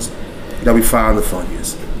ones that we find the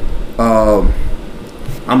funniest. I'm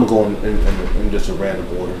going to go in just a random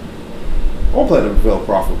order. I'll play the Lavelle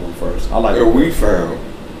Crawford one first. I like. Yeah, we found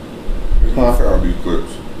these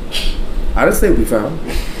clips. I didn't say we found.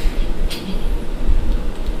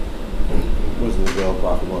 Where's the Lavelle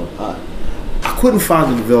Crawford one? I couldn't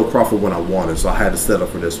find the Lavelle Crawford one I wanted, so I had to settle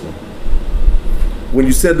for this one. When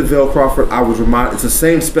you said Lavelle Crawford, I was reminded it's the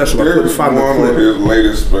same special. I couldn't find the one clip. of his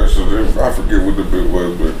latest specials. I forget what the bit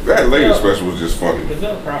was, but that latest special was just funny.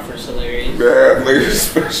 Lavelle Crawford's hilarious. That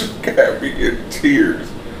latest special got me in tears.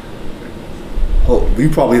 You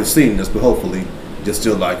probably have seen this, but hopefully you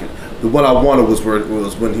still like it. The one I wanted was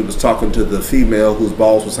when he was talking to the female whose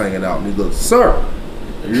balls was hanging out, and he looked, "Sir,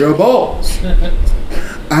 your balls.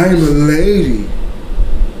 I'm a lady.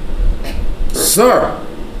 Sir,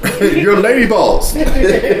 your lady balls."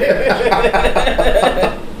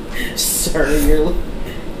 Sir, you're.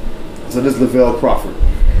 So this is Lavelle Crawford.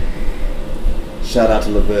 Shout out to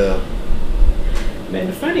Lavelle. Man,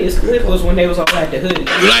 the funniest clip was when they was all at the hood. You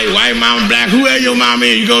like white mama, black, whoever your mama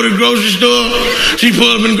is, you go to the grocery store, she pull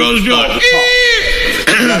up in the grocery store,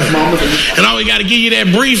 and always got to give you that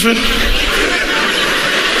briefing.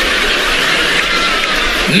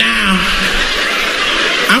 Now,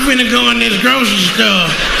 I'm finna go in this grocery store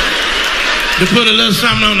to put a little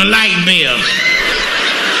something on the light bill,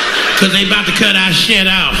 because they about to cut our shit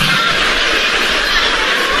off.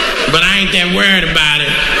 But I ain't that worried about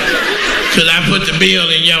it, because I put the bill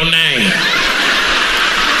in your name.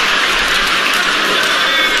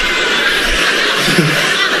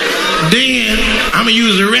 Then, I'm going to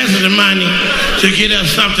use the rest of the money to get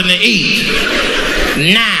us something to eat.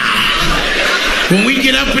 Now, when we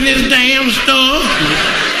get up in this damn store,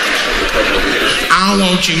 I don't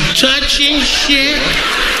want you touching shit.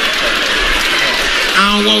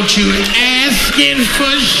 I don't want you asking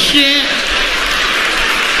for shit.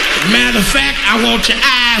 Matter of fact, I want your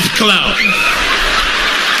eyes closed.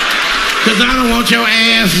 Because I don't want your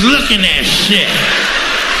ass looking at shit.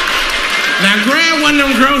 Now grab one of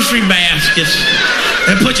them grocery baskets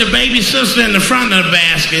and put your baby sister in the front of the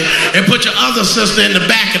basket and put your other sister in the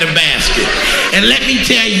back of the basket. And let me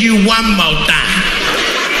tell you one more thing.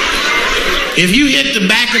 If you hit the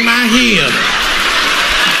back of my heel,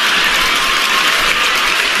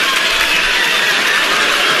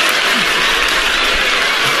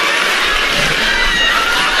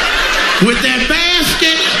 with that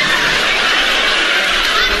basket,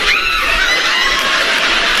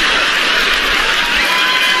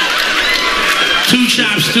 two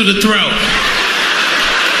chops to the throat.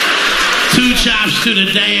 Two chops to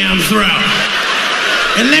the damn throat.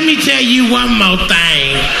 And let me tell you one more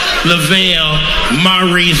thing, Lavelle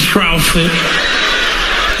Maurice Crawford.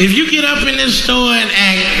 If you get up in this store and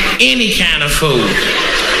act any kind of fool,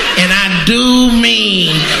 and I do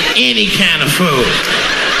mean any kind of fool,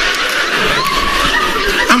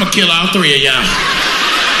 I'm gonna kill all 3 of y'all.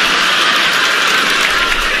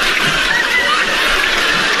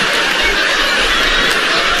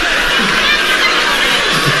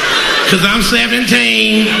 Because I'm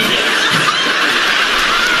 17.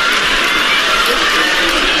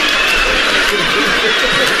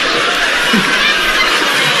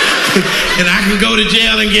 And I can go to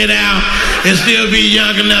jail and get out and still be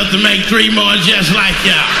young enough to make 3 more just like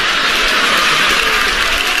y'all.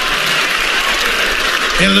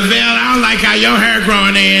 And Lavelle, I don't like how your hair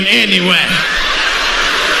growing in anyway.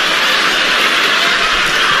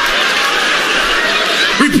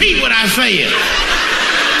 Repeat what I said.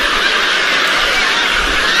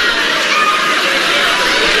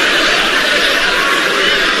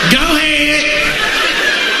 Go ahead.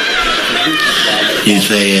 You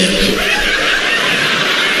said,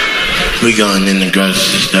 we going in the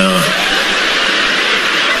grocery store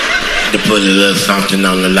to put a little something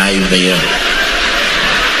on the light bill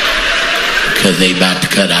because they about to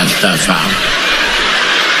cut our stuff out.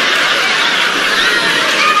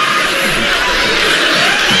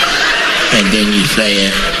 And then you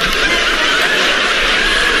said,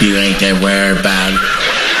 you ain't that worried about it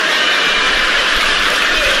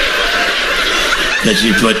because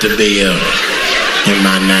you put the bill in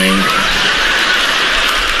my name.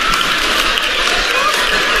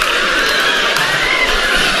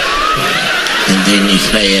 And then you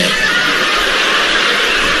said,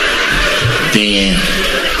 then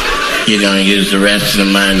you're gonna use the rest of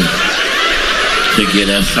the money to get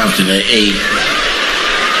us something to eat.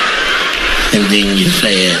 And then you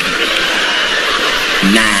said,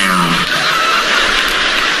 now,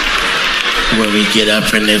 when we get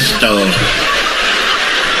up in this store,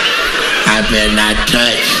 I better not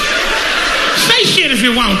touch. Say shit if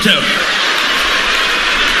you want to.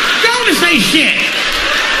 Go on and say shit.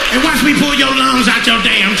 And watch me pull your lungs out your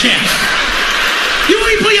damn chest. You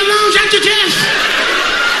want me to pull your lungs out your chest?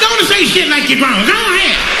 Go on and say shit like you're grown. Go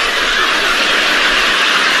ahead.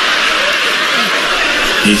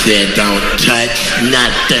 He said, don't touch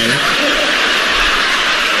nothing.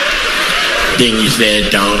 Then you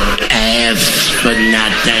said, don't ask for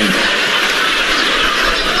nothing.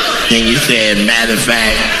 Then you said, matter of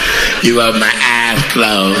fact, you want my eyes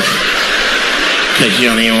closed because you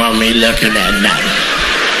don't even want me looking at nothing.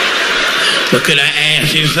 But could I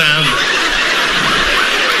ask you something?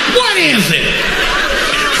 What is it?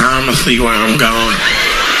 I'm gonna see where I'm going.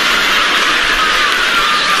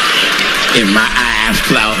 If my eyes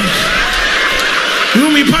closed. You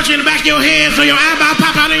want me to punch you in the back of your head so your eyeball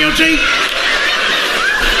pop out of your cheek?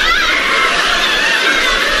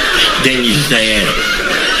 Then you said,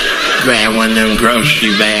 grab one of them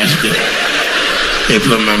grocery baskets. They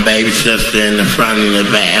put my baby sister in the front of the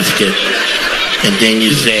basket. And then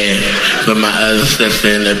you said, put my other sister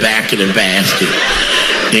in the back of the basket.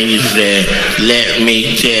 Then you said, let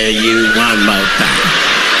me tell you one more time.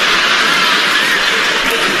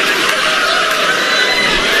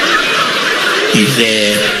 He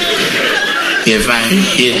said, if I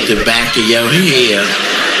hit the back of your head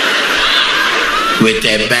with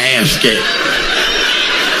that basket,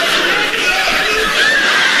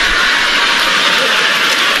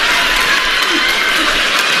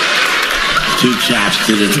 two chops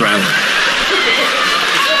to the throat.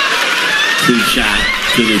 Two chops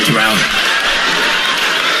to the throat.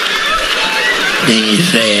 Then you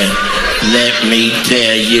said, let me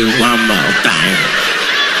tell you one more thing.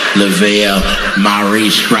 Lavelle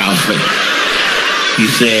Maurice Crawford. You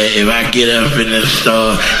said, if I get up in the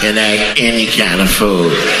store and act any kind of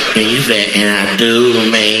fool, and you said, and I do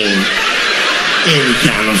mean any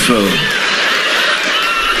kind of fool.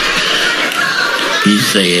 You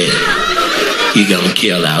said, you're gonna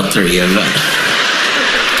kill all 3 of us.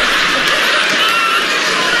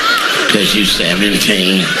 Cause you're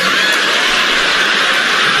 17.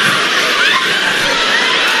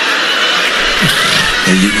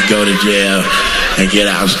 And you can go to jail and get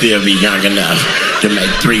out and still be young enough to make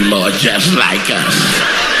 3 more just like us.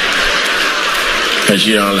 Cause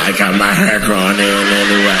you don't like how my hair growing in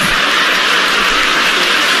anyway.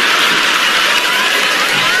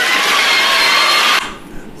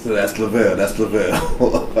 So that's Lavelle. That's Lavelle.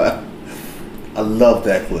 I love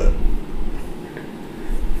that clip.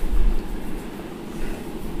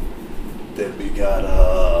 Then we got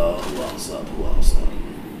who else up?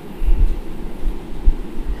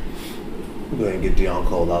 We're gonna get Deon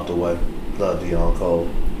Cole out the way. Love Deon Cole.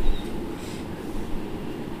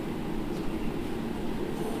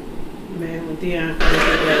 Man, with Deon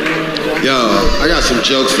Cole. Yo, I got some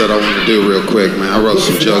jokes that I want to do real quick, man. I wrote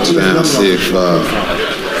some jokes down. See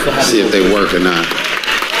if they work or not.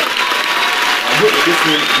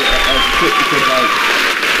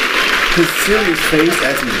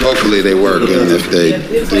 Hopefully they work, and if they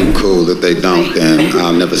do, cool. If they don't, then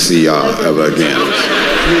I'll never see y'all ever again.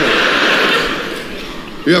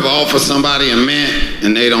 You ever offer somebody a mint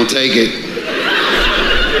and they don't take it?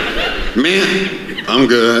 Mint? I'm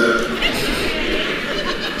good.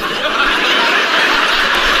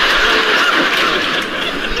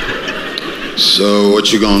 So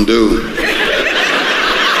what you gonna do?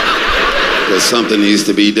 Because something needs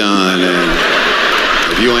to be done, and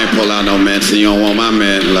if you ain't pull out no mints and you don't want my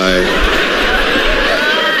mint, like,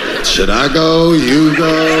 should I go? You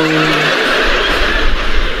go?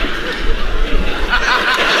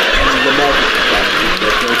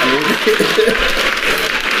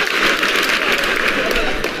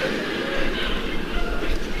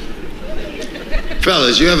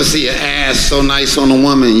 Fellas, you ever see an ass so nice on a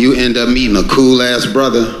woman you end up meeting a cool ass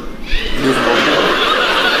brother?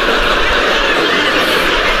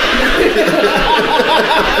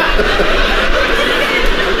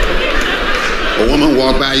 A woman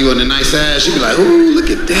walk by you in a nice ass, you be like, ooh,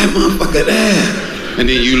 look at that motherfucker there. And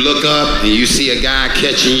then you look up and you see a guy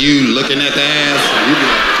catching you looking at the ass, and you be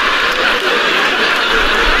like,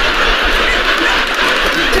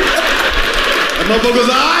 that motherfucker's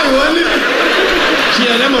alright, wasn't it? She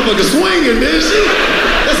had that motherfucker swinging, didn't she?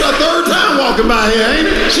 That's her third time walking by here, ain't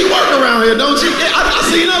it? She work around here, don't she? Yeah, I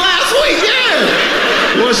seen her last week, yeah.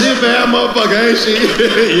 Boy, she a bad motherfucker, ain't she?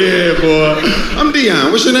 Yeah, boy. I'm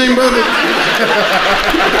Dion. What's your name, brother?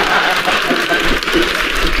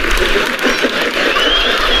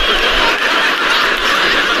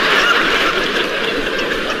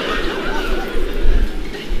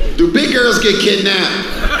 Do big girls get kidnapped?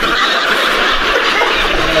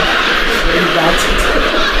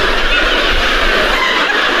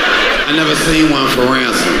 I never seen one for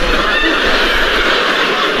ransom.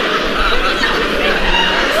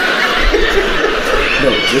 No,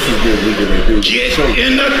 this is good. We're gonna do. Get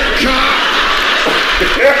in the car.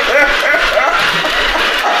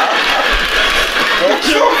 Put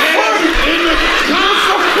your ass in the car.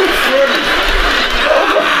 Oh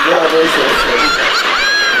my God, that's so funny.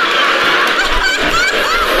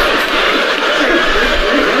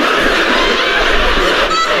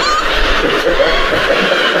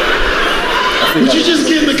 Would you just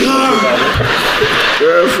get in the car?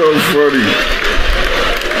 That's so funny.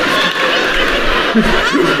 This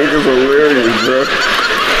nigga's hilarious, bro.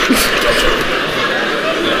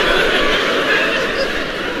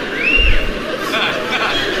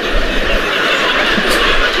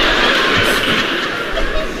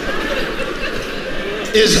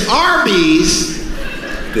 Is Arby's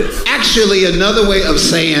actually another way of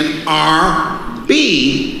saying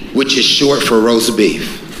RB, which is short for roast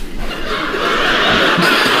beef?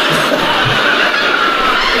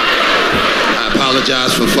 I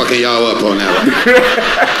apologize for fucking y'all up on that one.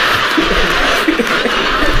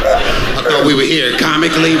 I thought we were here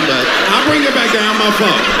comically, but I'll bring it back down my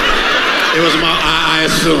phone. It was I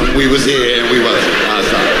assumed we was here and we wasn't. I'm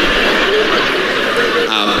sorry.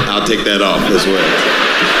 I'll take that off as well.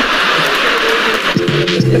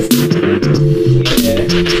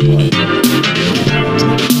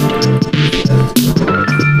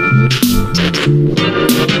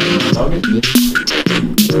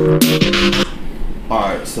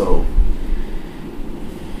 Alright, so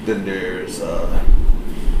then there's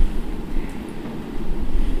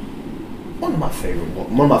one of my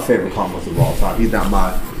favorite comics of all time. He's not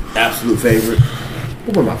my absolute favorite,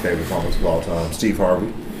 but one of my favorite comics of all time, Steve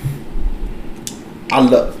Harvey.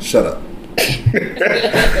 Shut up.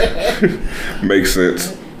 Makes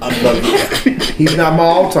sense. I love it. He's not my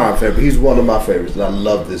all-time favorite. He's one of my favorites, and I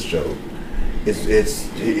love this show. It's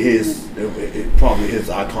probably his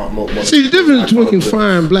icon. See, the difference between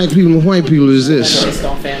firing black people and white people is this: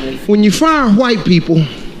 when you fire white people,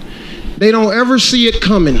 they don't ever see it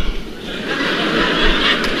coming.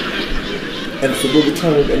 And it's a little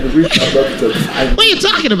turn, and the reason I love it is what are you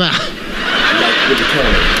talking about?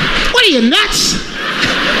 What are you, nuts?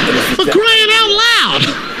 For crying out loud!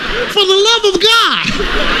 For the love of God!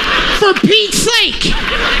 For Pete's sake!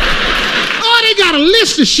 Oh, they got a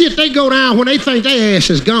list of shit they go down when they think their ass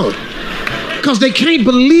is gone. Because they can't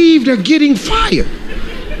believe they're getting fired.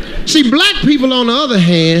 See, black people, on the other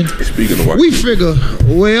hand, speaking of white we figure,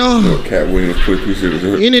 well, Cat Williams put this in his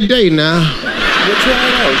any day now. That's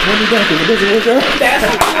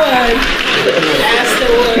the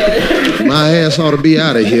one. My ass ought to be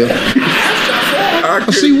out of here.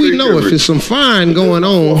 See, we know if there's some fine going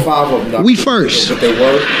on, we first.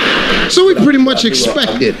 So we pretty much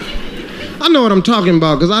expect it. I know what I'm talking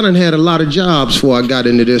about because I done had a lot of jobs before I got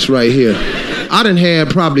into this right here. I done had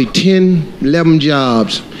probably 10, 11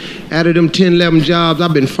 jobs. Out of them 10, 11 jobs,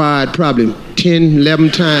 I've been fired probably 10,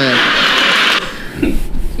 11 times.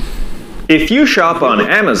 If you shop on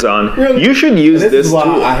Amazon, you should use this tool.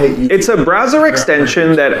 It's a browser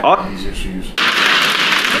extension that...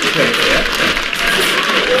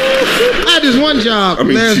 I had this one job,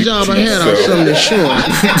 last job I had, I was selling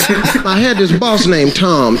insurance. I had this boss named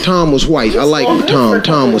Tom. Tom was white. I liked Tom.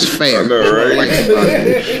 Tom was fair.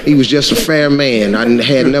 He was just a fair man. I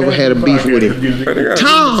had never had a beef with him.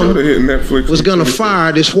 Tom was gonna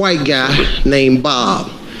fire this white guy named Bob.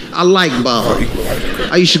 I like Bob.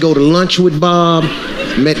 I used to go to lunch with Bob,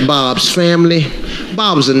 met Bob's family.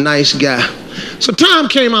 Bob was a nice guy. So Tom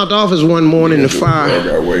came out the office one morning to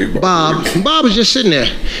fire Bob. Bob was just sitting there.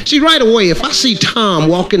 See, right away, if I see Tom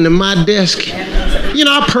walk into my desk, you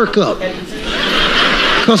know, I perk up.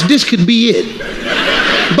 Because this could be it.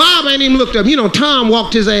 Bob ain't even looked up. You know, Tom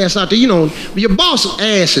walked his ass out there. You know, your boss'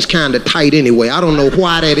 ass is kind of tight anyway. I don't know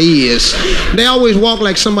why that is. They always walk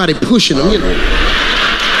like somebody pushing them, you know.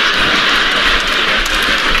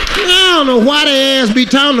 I don't know why their ass be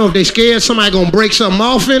tight. I don't know if they scared somebody gonna break something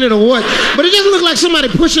off in it or what. But it just looked like somebody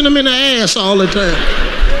pushing them in the ass all the time.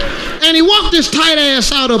 And he walked this tight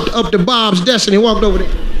ass out up to Bob's desk and he walked over there.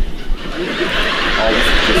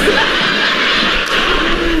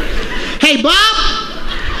 Hey, Bob?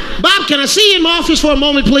 Bob, can I see you in my office for a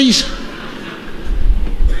moment, please?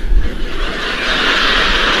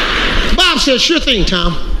 Bob said, sure thing,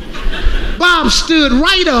 Tom. Bob stood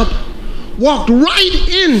right up, walked right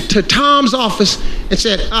into Tom's office and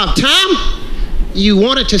said, Tom, you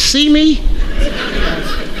wanted to see me?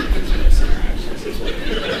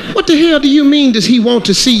 What the hell do you mean does he want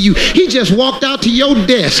to see you? He just walked out to your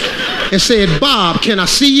desk and said, Bob, can I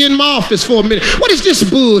see you in my office for a minute? What is this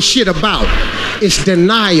bullshit about? It's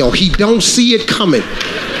denial. He don't see it coming.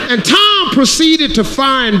 And Tom proceeded to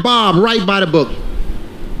find Bob right by the book.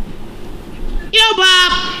 Yo,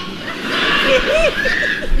 Bob.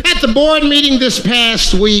 At the board meeting this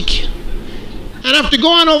past week, and after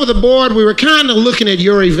going over the board, we were kind of looking at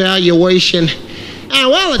your evaluation. And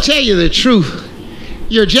well, to tell you the truth,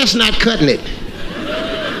 you're just not cutting it.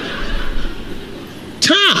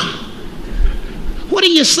 Tom, what are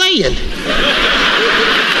you saying?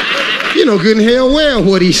 You know good and hell well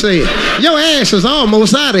what he's saying. Your ass is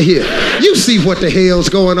almost out of here. You see what the hell's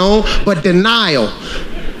going on, but denial.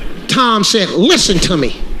 Tom said, listen to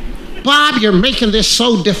me. Bob, you're making this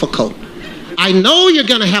so difficult. I know you're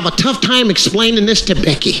gonna have a tough time explaining this to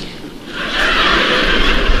Becky.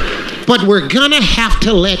 But we're gonna have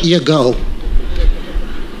to let you go.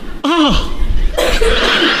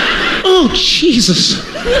 Oh, Jesus.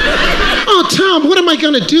 Oh, Tom, what am I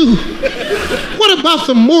gonna do? What about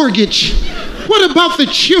the mortgage? What about the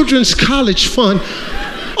children's college fund?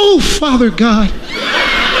 Oh, Father God.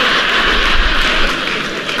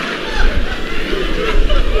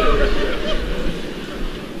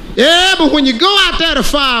 Yeah, but when you go out there to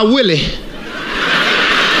fire Willie,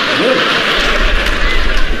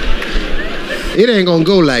 it ain't gonna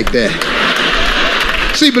go like that.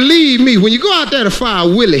 See, believe me, when you go out there to fire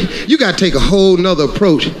Willie, you gotta take a whole nother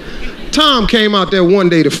approach. Tom came out there one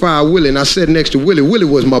day to fire Willie, and I sat next to Willie. Willie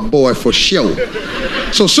was my boy for sure.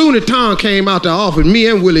 So soon as Tom came out the office, me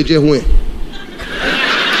and Willie just went.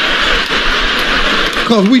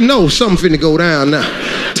 Cause we know something finna go down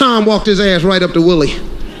now. Tom walked his ass right up to Willie.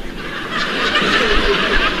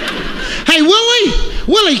 Hey, Willie,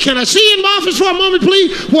 Willie, can I see you in my office for a moment,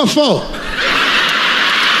 please? What for?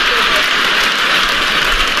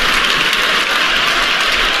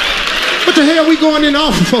 What the hell we going in the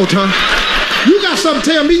office for, Tom? You got something to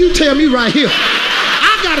tell me, you tell me right here.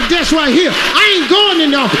 I got a desk right here. I ain't going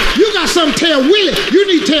in the office. You got something to tell Willie, you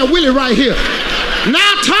need to tell Willie right here.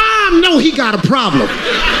 Now Tom know he got a problem.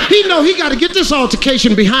 He know he got to get this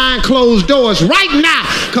altercation behind closed doors right now,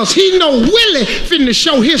 because he know Willie finna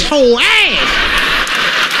show his whole ass.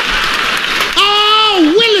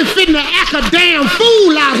 Oh, Willie finna act a damn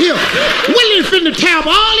fool out here. Willie finna tear up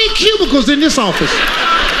all these cubicles in this office.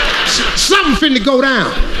 Something finna go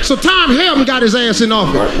down. So Tom Helm got his ass in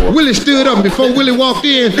office. Willie stood up, and before Willie walked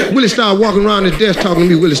in, Willie started walking around his desk talking to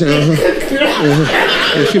me. Willie said,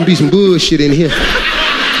 There's finna be some bullshit in here.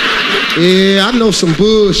 Yeah, I know some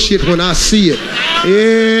bullshit when I see it.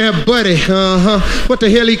 Yeah, buddy, What the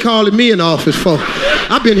hell he calling me in the office for?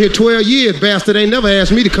 I've been here 12 years, bastard. Ain't never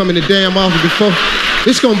asked me to come in the damn office before.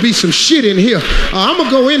 It's gonna be some shit in here. I'm gonna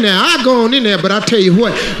go in there. I'll go on in there, but I tell you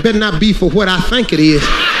what, better not be for what I think it is.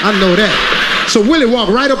 I know that. So Willie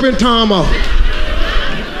walked right up in Tom's office.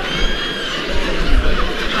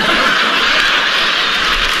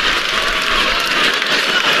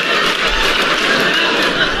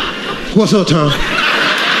 What's up, Tom?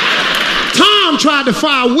 Tom tried to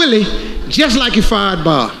fire Willie just like he fired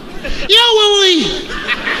Bob. Yo, Willie!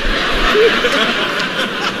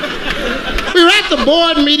 the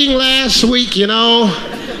board meeting last week, you know,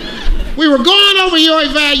 we were going over your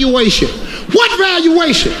evaluation. What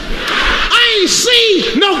valuation? I ain't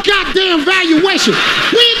seen no goddamn valuation.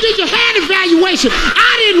 When did you have evaluation?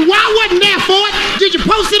 I wasn't there for it. Did you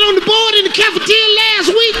post it on the board in the cafeteria last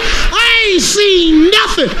week? I ain't seen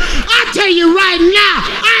nothing. I tell you right now,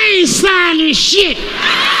 I ain't signed this shit.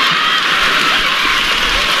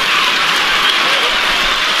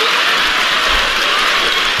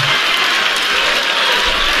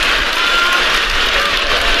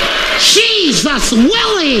 Jesus,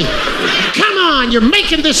 Willie! Come on, you're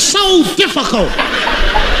making this so difficult.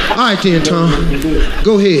 All right then, Tom.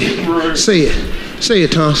 Go ahead. Say it. Say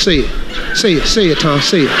it, Tom. Say it. Say it. Say it, Tom.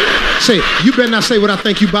 Say it. Say it. You better not say what I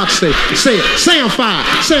think you about to say. Say it. Say I'm fired.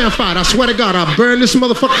 Say I'm fired. I swear to God, I'll burn this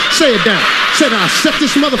motherfucker. Say it down. Say that I'll set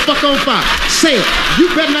this motherfucker on fire. Say it. You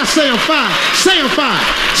better not say I'm fired. Say I'm fired.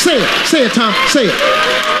 Say it. Say it, Tom. Say it.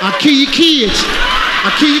 I'll kill your kids.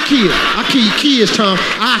 I'll kill your kids. I'll kill your kids, Tom.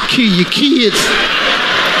 I'll kill your kids.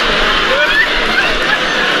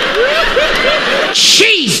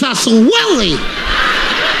 Jesus, Willie.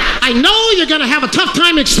 I know you're going to have a tough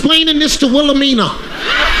time explaining this to Wilhelmina.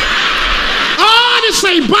 Oh, this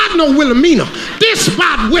ain't about no Wilhelmina. This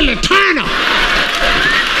about Willie Turner.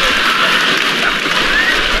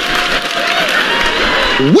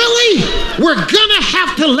 Willie, we're going to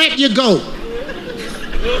have to let you go.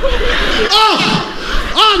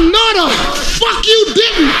 Oh, no, the fuck you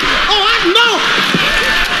didn't. Oh, I know.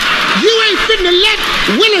 You ain't finna let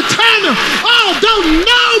Willie Turner. Oh, don't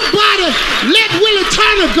nobody let Willie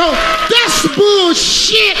Turner go. That's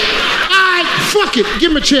bullshit. All right, fuck it.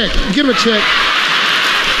 Give me a check. Give me a check.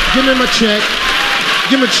 Give me my check.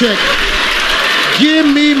 Give me a check. Give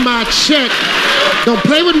me my check. Don't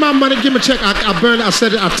play with my money. Give me a check. I burned it. I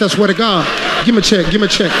said it. I swear to God. Give me a check. Give me a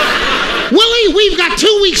check. Willie, we've got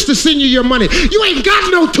 2 weeks to send you your money. You ain't got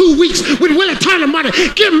no 2 weeks with Willie Turner money.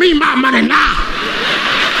 Give me my money now.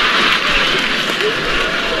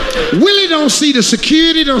 Willie don't see the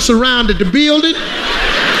security that surrounded the building.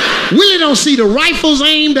 Willie don't see the rifles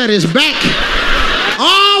aimed at his back.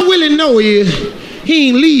 All Willie know is he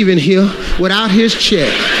ain't leaving here without his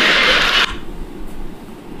check.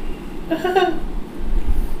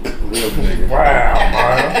 Wow,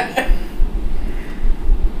 man.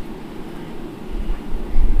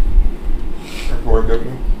 Report,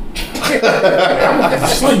 Governor. I'm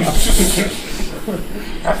asleep.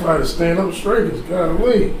 That's why I had to stand up straight. It's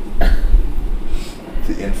golly.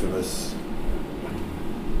 The infamous.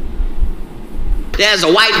 There's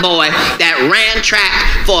a white boy that ran track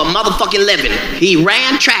for a motherfucking living. He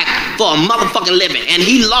ran track for a motherfucking living, and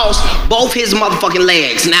he lost both his motherfucking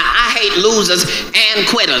legs. Now, I hate losers and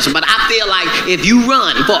quitters, but I feel like if you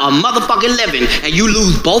run for a motherfucking living and you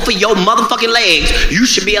lose both of your motherfucking legs, you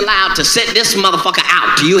should be allowed to sit this motherfucker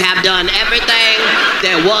out. You have done everything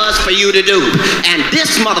there was for you to do. And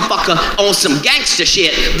this motherfucker on some gangster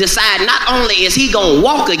shit decide not only is he gonna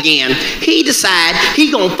walk again, he decide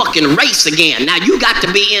he gonna fucking race again. Now, you got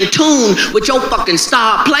to be in tune with your fucking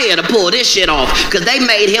star player to pull this shit off, because they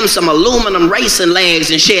made him some aluminum racing legs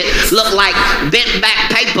and shit look like bent back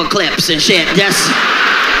paper clips and shit. Just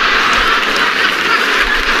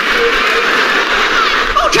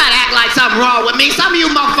don't try to act like something wrong with me. Some of you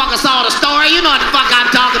motherfuckers saw the story. You know what the fuck I'm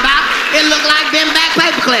talking about. It looked like bent back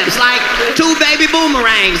paper clips, like 2 baby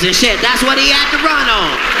boomerangs and shit. That's what he had to run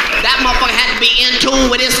on. That motherfucker had to be in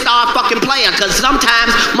tune with his star fucking player, because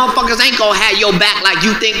sometimes motherfuckers ain't gonna have your back like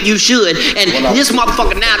you think you should. And this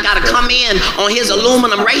motherfucker now gotta come in on his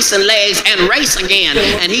aluminum racing legs and race again.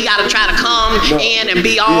 And he gotta try to come in and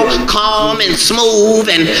be all calm and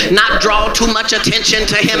smooth and not draw too much attention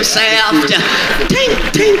to himself. Tink,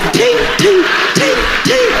 tink, tink, tink, tink,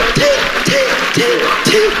 tink, tink, tink, tink,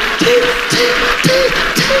 tink, tink, tink, tink,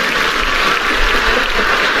 tink.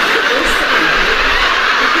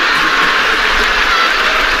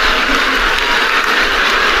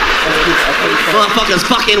 Motherfuckers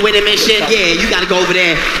fucking with him and shit. Yeah, you gotta go over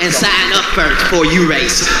there and sign up first before you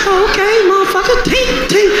race. Okay, motherfucker. Tink,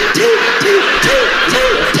 tink, tink, tink, tink,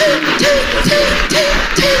 tink, tink, tink, tink,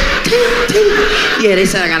 tink, tink, tink. Yeah, they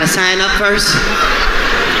said I gotta sign up first.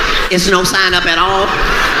 It's no sign up at all.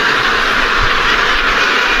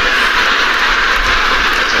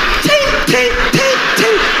 Tink, tink, tink,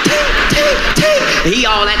 tink, tink, tink, tink. He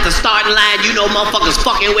all at the starting line, you know, motherfuckers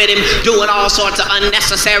fucking with him, doing all sorts of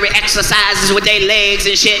unnecessary exercises with their legs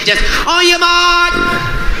and shit. Just on your mark.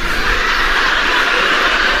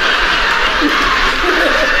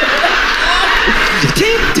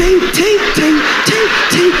 Tink, tink, tink, tink, tink,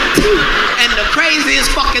 tink, tink. And the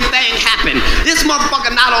craziest fucking thing happened. This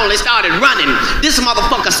motherfucker not only started running, this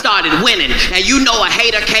motherfucker started winning. And you know a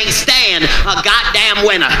hater can't stand a goddamn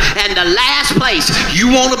winner. And the last place you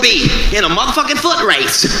want to be in a motherfucking foot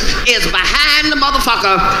race is behind the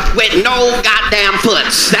motherfucker with no goddamn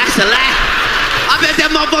foots. That's the last. I bet that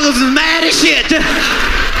motherfucker's mad as shit.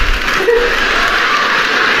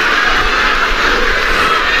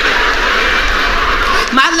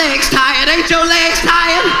 My legs tired. Ain't your legs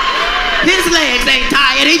tired? His legs ain't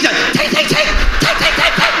tired. He just take.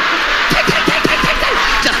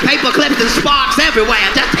 Just paper clips and sparks everywhere.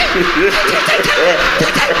 Just take.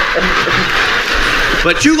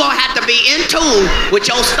 But you gonna have to be in tune with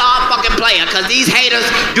your star fucking player, cause these haters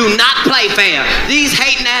do not play fair. These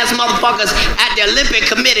hating ass motherfuckers at the Olympic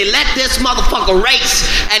Committee let this motherfucker race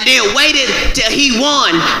and then waited till he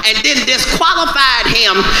won and then disqualified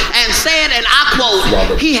him and said, and I quote,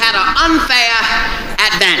 he had an unfair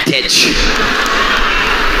advantage.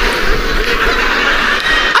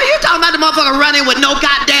 Are you talking about the motherfucker running with no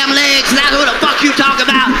goddamn legs? That's who the fuck you talking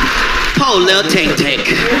about? Poor little Tink Tink.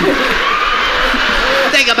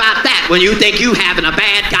 Think about that when you think you having a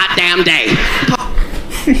bad goddamn day.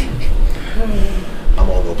 I'm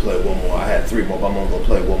gonna go play one more. I had 3 more, but I'm gonna go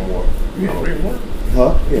play one more. You had 3 more?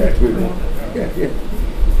 Huh? Yeah, 3 more. Yeah.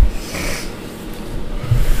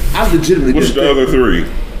 I legitimately. What's the other 3?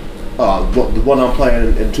 The one I'm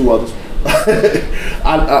playing and 2 others.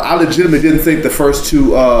 I legitimately didn't think the first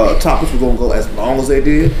 2 topics were gonna go as long as they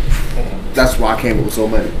did. That's why I came up with so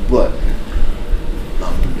many. But I'm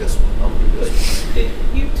gonna do this one. Did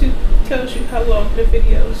YouTube tells you how long the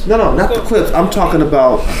videos? No, not the clips. I'm talking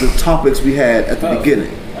about the topics we had at the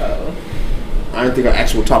beginning. I didn't think our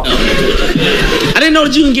actual topics. I didn't know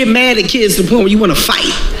that you can get mad at kids to the point where you want to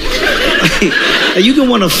fight. Like, you can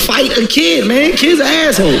want to fight a kid, man. Kids are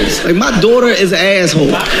assholes. Like, my daughter is an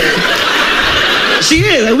asshole. She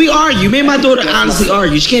is. Like, we argue. Me and my daughter honestly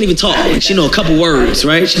argue. She can't even talk. Like, she know a couple words,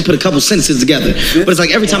 right? She can put a couple sentences together. But it's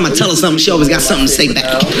like every time I tell her something, she always got something to say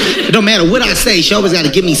back. It don't matter what I say, she always got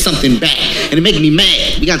to give me something back. And it make me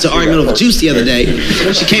mad. We got to an argument over juice the other day.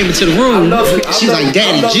 She came into the room. She's like,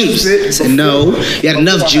 Daddy, juice. I said, no. You had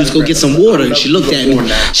enough juice. Go get some water. And she looked at me.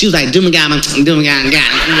 She was like, juice.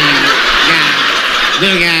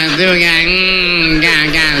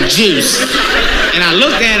 And I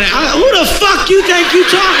looked at her, I was like, who the fuck you think you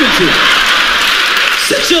talking to?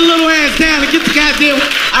 Sit your little ass down and get the goddamn.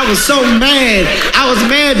 I was so mad. I was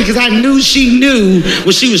mad because I knew she knew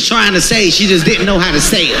what she was trying to say. She just didn't know how to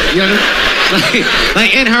say it. You know what I mean?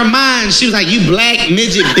 Like in her mind, she was like, you black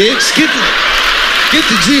midget bitch. Get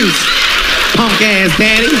the juice, punk ass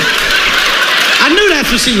daddy. I knew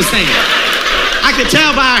that's what she was saying. I could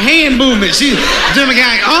tell by her hand movement. She's doing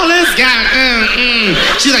all this guy.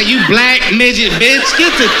 She's like, you black midget bitch.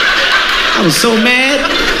 I was so mad.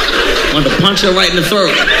 Wanted to punch her right in the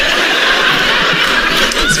throat.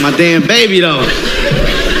 It's my damn baby though.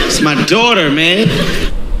 It's my daughter, man.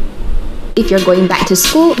 If you're going back to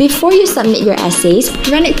school, before you submit your essays,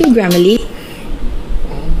 run it through Grammarly.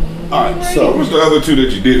 Alright, so what was the other 2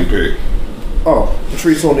 that you didn't pick? Oh,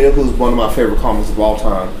 Patrice O'Neal, who's one of my favorite comics of all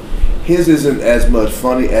time. His isn't as much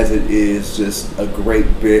funny as it is just a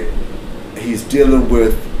great bit. He's dealing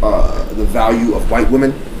with the value of white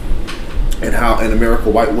women and how in America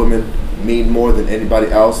white women mean more than anybody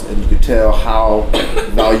else, and you can tell how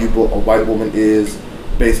valuable a white woman is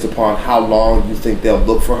based upon how long you think they'll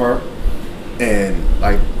look for her. And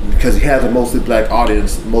like, because he has a mostly black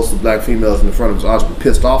audience, most of the black females in the front of his audience were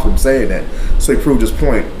pissed off at him saying that. So he proved his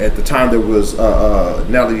point. At the time there was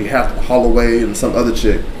Natalie Holloway and some other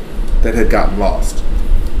chick that had gotten lost,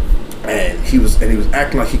 and he was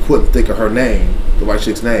acting like he couldn't think of her name, the white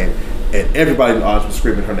chick's name, and everybody in the audience was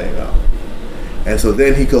screaming her name out. And so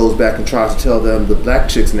then he goes back and tries to tell them the black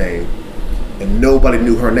chick's name, and nobody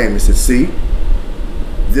knew her name. He said, "See,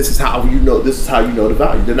 this is how you know the value.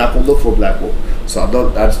 They're not gonna look for a black woman." So I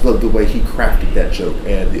just love the way he crafted that joke.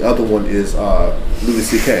 And the other one is Louis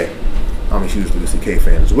C.K. I'm a huge Louis C.K.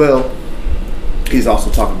 fan as well. He's also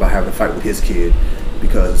talking about having a fight with his kid,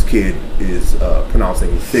 because his kid is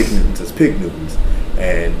pronouncing Fig Newtons as Pig Newtons,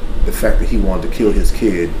 and the fact that he wanted to kill his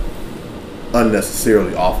kid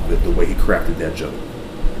unnecessarily off of it, the way he crafted that joke.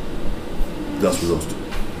 Thus were those 2.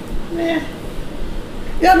 Yeah.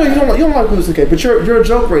 Yeah, no, you don't like Louis C.K., but you're a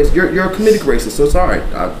joke racist. You're a comedic racist, so it's all right.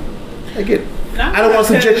 I get it. I don't want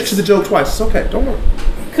to subject you to the joke twice. It's okay. Don't worry.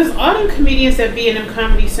 Because all them comedians that be in them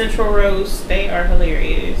Comedy Central roast, they are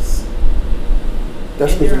hilarious.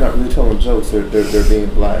 That's because they're not really telling jokes. They're being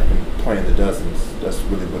black and playing the dozens. That's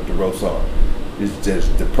really what the roasts are.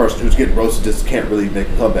 The person who's getting roasted just can't really make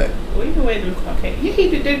a comeback. We can wait. Okay.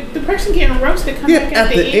 Yeah, the person getting roasted come back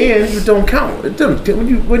at the end. It don't count. It doesn't.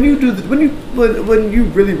 When you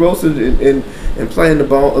really roasted and playing the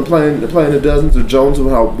ball and playing the Dozens or Jones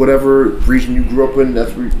or whatever region you grew up in,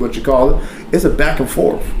 that's what you call it. It's a back and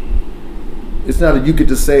forth. It's not that you get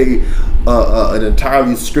to say an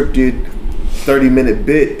entirely scripted 30-minute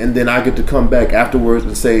bit and then I get to come back afterwards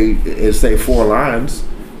and say 4 lines.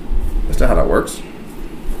 That's not how that works.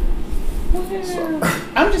 Well,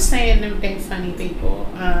 I'm just saying they funny people.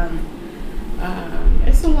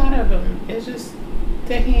 It's a lot of them. It's just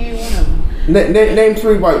that he ain't one of them. Name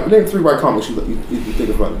three white comics you think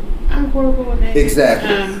are funny. I'm horrible at names.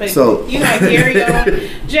 Exactly. But so you got Gary O.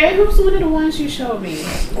 Jay, who's one of the ones you showed me?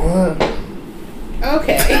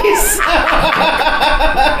 Okay.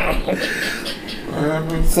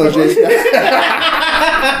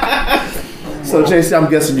 So JC, I'm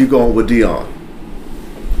guessing you going with Dion.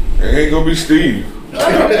 It ain't gonna be Steve.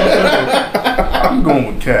 I'm going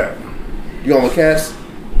with Cat. You going with Cass?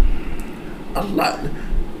 I'm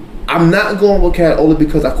not going with Cat only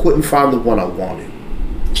because I couldn't find the one I wanted.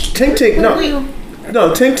 Tink Tink,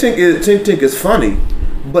 no, Tink Tink is funny,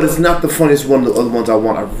 but it's not the funniest one of the other ones I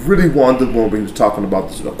want. I really wanted the one where he was talking about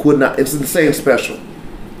this. I could not. It's the same special.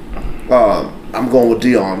 I'm going with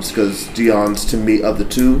Dion's because Dion's, to me, of the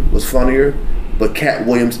two, was funnier. But Cat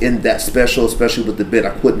Williams in that special, especially with the bit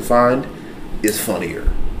I couldn't find, is funnier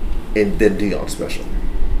than Dion's special.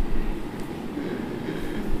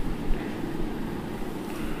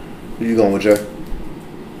 Who you going with, Jay?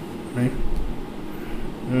 Me?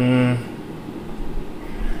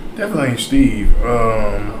 Definitely ain't Steve.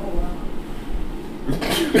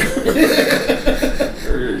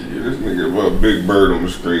 This nigga got a big bird on the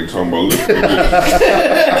screen talking about listen to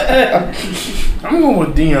this. I'm going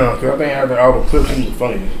with Dion because I think out of all the clips, he was the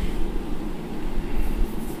funniest.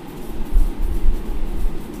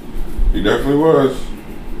 He definitely was.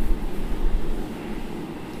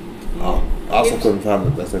 I also couldn't find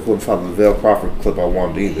the Lavelle Crawford clip I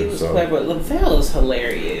wanted either. He was clever. Lavelle is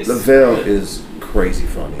hilarious. Lavelle is crazy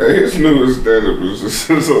funny. His newest stand-up is just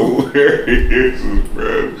hilarious,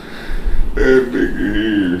 bro. That nigga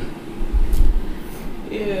here.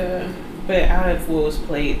 Yeah, but out of what was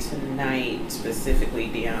played tonight, specifically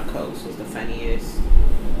Deion Coates was the funniest.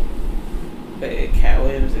 But Cat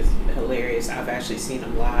Williams is hilarious. I've actually seen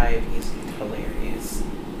him live. He's hilarious.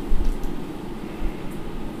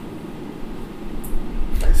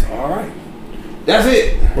 That's all right. That's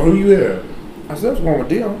it. Well, who you have? I said I was going with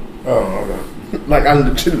Dion. Oh, okay. Like I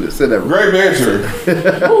legitimately said that. Great banter.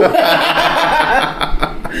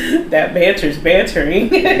 That banter's bantering.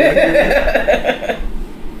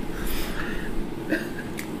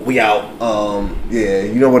 We out. Yeah,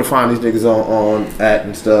 you know where to find these niggas on at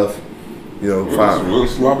and stuff. You know, find a little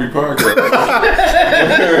sloppy podcast.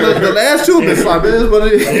 the last two have been sloppy. It is what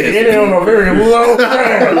it is. It ain't on a very low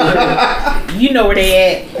time. You know where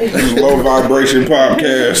they at. This is Low Vibration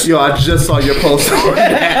Podcast. Yo, I just saw your post on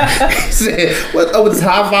that. He said, "What? Oh, it's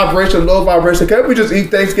high vibration, low vibration. Can't we just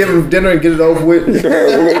eat Thanksgiving dinner and get it over with?"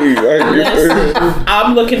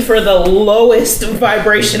 I'm looking for the lowest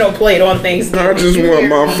vibrational plate on Thanksgiving. I just want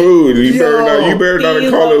my food. You better not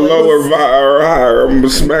call it low or higher. I'm gonna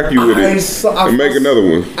smack you with it and make another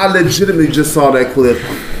one. I legitimately just saw that clip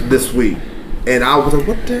this week, and I was like,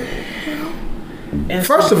 "What the hell?"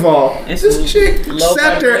 First of all, this chick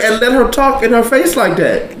sat there and let her talk in her face like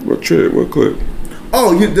that. What trick? What clip?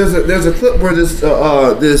 Oh, there's a clip where this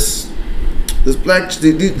black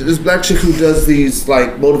chick who does these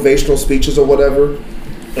like motivational speeches or whatever,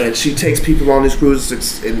 and she takes people on these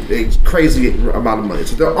cruises in a crazy amount of money.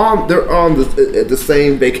 So they're on the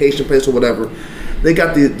same vacation place or whatever. They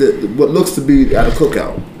got the what looks to be at a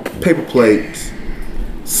cookout, paper plates.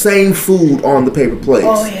 Same food on the paper plates.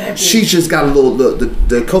 Oh, yeah, she just got a little.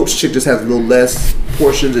 The coach chick just has a little less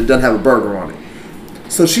portions and doesn't have a burger on it.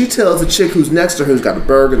 So she tells the chick who's next to her, who's got the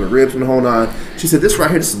burger and the ribs and the whole nine. She said, "This right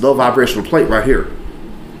here, this is a low vibrational plate right here.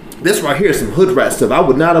 This right here is some hood rat stuff. I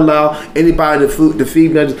would not allow anybody to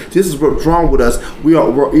feed me. This is what's wrong with us.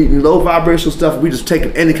 We're eating low vibrational stuff. We just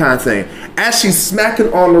taking any kind of thing." As she's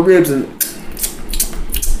smacking on the ribs and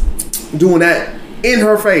doing that in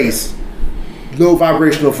her face. Low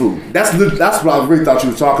vibrational food. That's what I really thought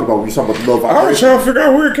you were talking about when you were talking about the low vibration. I was trying to figure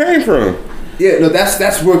out where it came from. Yeah, no, that's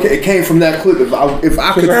where it came from. That clip. If I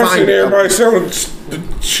could I find seen everybody selling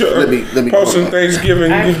Sure. Let me posting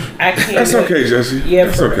Thanksgiving. I can't. That's wait. okay, Jesse. Yeah,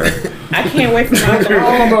 that's okay. I can't wait for my I'm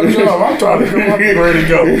trying to come up ready to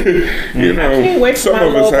go. You know, can't wait for some my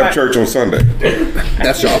of us little have church on Sunday.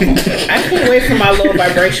 That's y'all. I can't wait for my little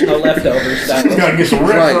vibrational leftovers. So. You gotta get some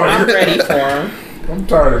rest. I'm ready for them. I'm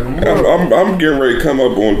tired of them. I'm getting ready to come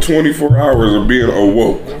up on 24 hours of being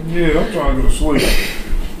awoke. Yeah, I'm trying to go to sleep.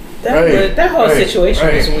 That whole situation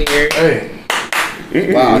was weird. Hey.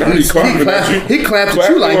 Wow, he clapped at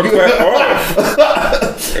you like you.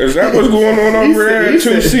 Is that what's going on over there at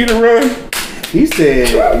 2-seater run? He said,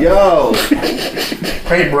 yo.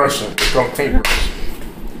 Paintbrushing. It's called paintbrushing.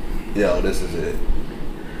 Yo, this is it.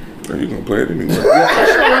 Are you gonna play it anyway?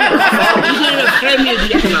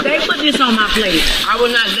 They put this on my plate. I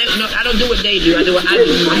will not let. No, I don't do what they do. I do what I do.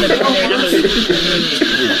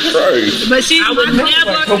 Right. But see, I would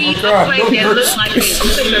never eat a plate that looks like this.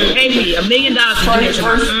 You could pay me $1 million for this. Oh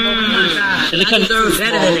my God! And it comes better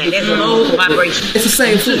than that. That's low vibration. It's the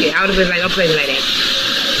same food. I would have been like, I'm playing like that.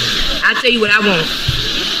 I tell you what I want.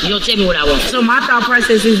 You don't tell me what I want. So my thought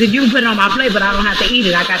process is, if you can put it on my plate, but I don't have to eat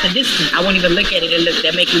it, I got the distance. I won't even look at it and look.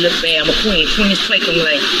 That make you look bad. I'm a queen. Queen's plate can be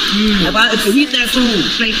like, if we eat that food,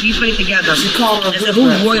 you plate together. She called her. I said,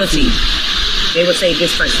 who's royalty? They would say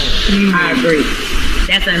this person. I agree.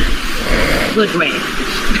 That's a good way.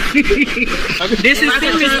 This is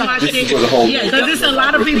serious. Yeah, because there's a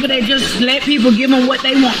lot of people that just let people give them what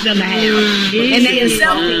they want them to have, and they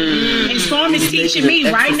accept it. And Storm is teaching me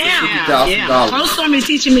right now. Yeah, Storm is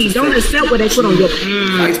teaching me. Don't accept what they put on your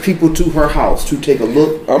plate. Invites people to her house to take a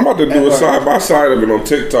look. I'm about to do a side by side of it on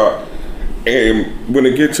TikTok, and when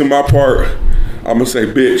it get to my part, I'm gonna say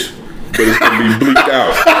bitch, but it's gonna be bleeped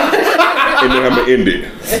out, and then I'm gonna end it.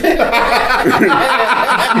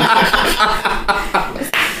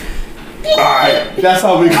 Alright, that's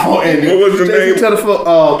how we gonna end it. What was the name? Wait.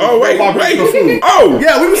 Oh!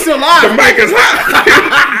 Yeah, we were still live. The mic is hot.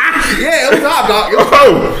 Yeah, it was hot, dog.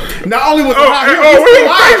 Not only was it hot, we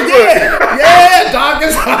yeah, dog,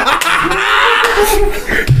 it's hot.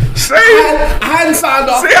 See? I hadn't signed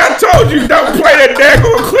off. See, I told you don't play that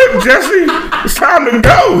daggone clip, Jesse. It's time to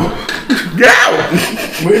go. Get out.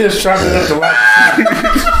 We just chopped it up to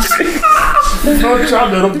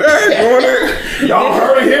Y'all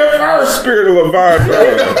heard it here first. Spirit of Leviathan.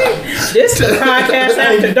 This is podcast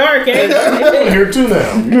after dark, ain't They moving here too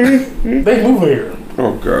now. They moving here.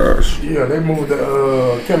 Oh gosh. Yeah, they moved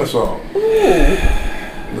to Kennesaw.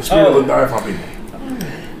 The Spirit of the Diaphragm people.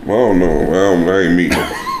 I don't know. I ain't meeting them.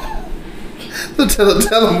 Tell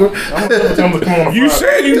them. You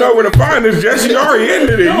said you know where to find us, Jesse. You already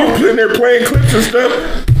ended it. You sitting there playing clips and stuff.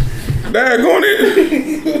 Daggone it.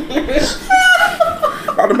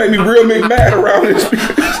 About to make me real mad around this.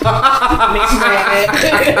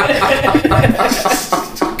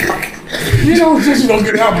 You know, just gonna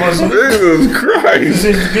get out, Muslim. Jesus Christ.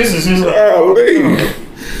 This is his.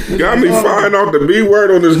 Got me firing off the B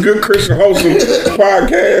word on this Good Christian Wholesome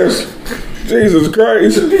podcast. Jesus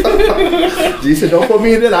Christ. He said, don't put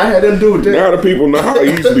me in it. I had them do it. Now the people know how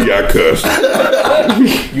easily I cuss.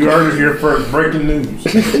 You heard it here first. Breaking news.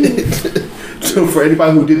 So for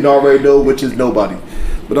anybody who didn't already know, which is nobody.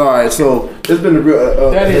 But all right, so it's been a real.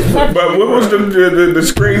 But what was the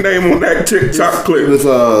screen name on that TikTok clip? It was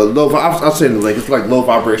low. I'll say the link. It's like low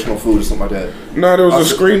vibrational food or something like that. No, there was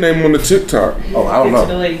a screen name on the TikTok. Oh, I don't know.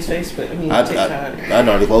 To the lady's Facebook. I mean, TikTok. I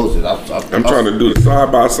know they closed it. I'm trying to do the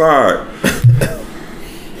side by side.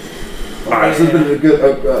 All right, so it's been a good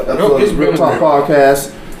episode of Real Talk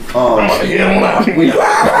Podcast. I'm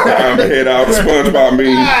head out. SpongeBob me.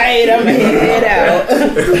 Alright, I'm head out.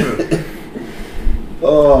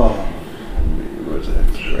 Oh, where's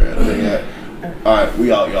that? All right,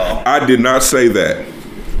 we out, y'all. I did not say that.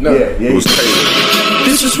 No, it was Taylor.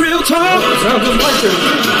 This is Real Talk.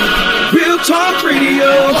 Real Talk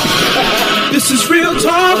Radio. This is Real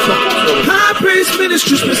Talk. High Praise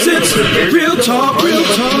Ministries presents Real Talk. Real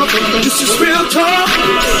Talk. This is Real Talk.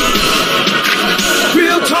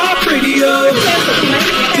 Real Talk Radio.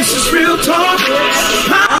 This is Real Talk.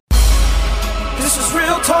 This is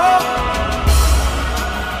Real Talk.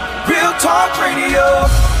 Real Talk Radio.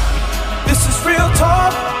 This is Real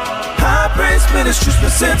Talk. High Praise Ministries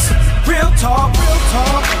presents Real Talk. Real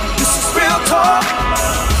Talk. This is Real Talk.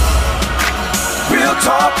 Real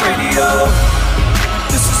Talk Radio.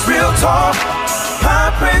 This is Real Talk.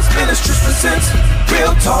 High Praise Ministries presents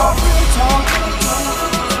Real Talk. Real Talk.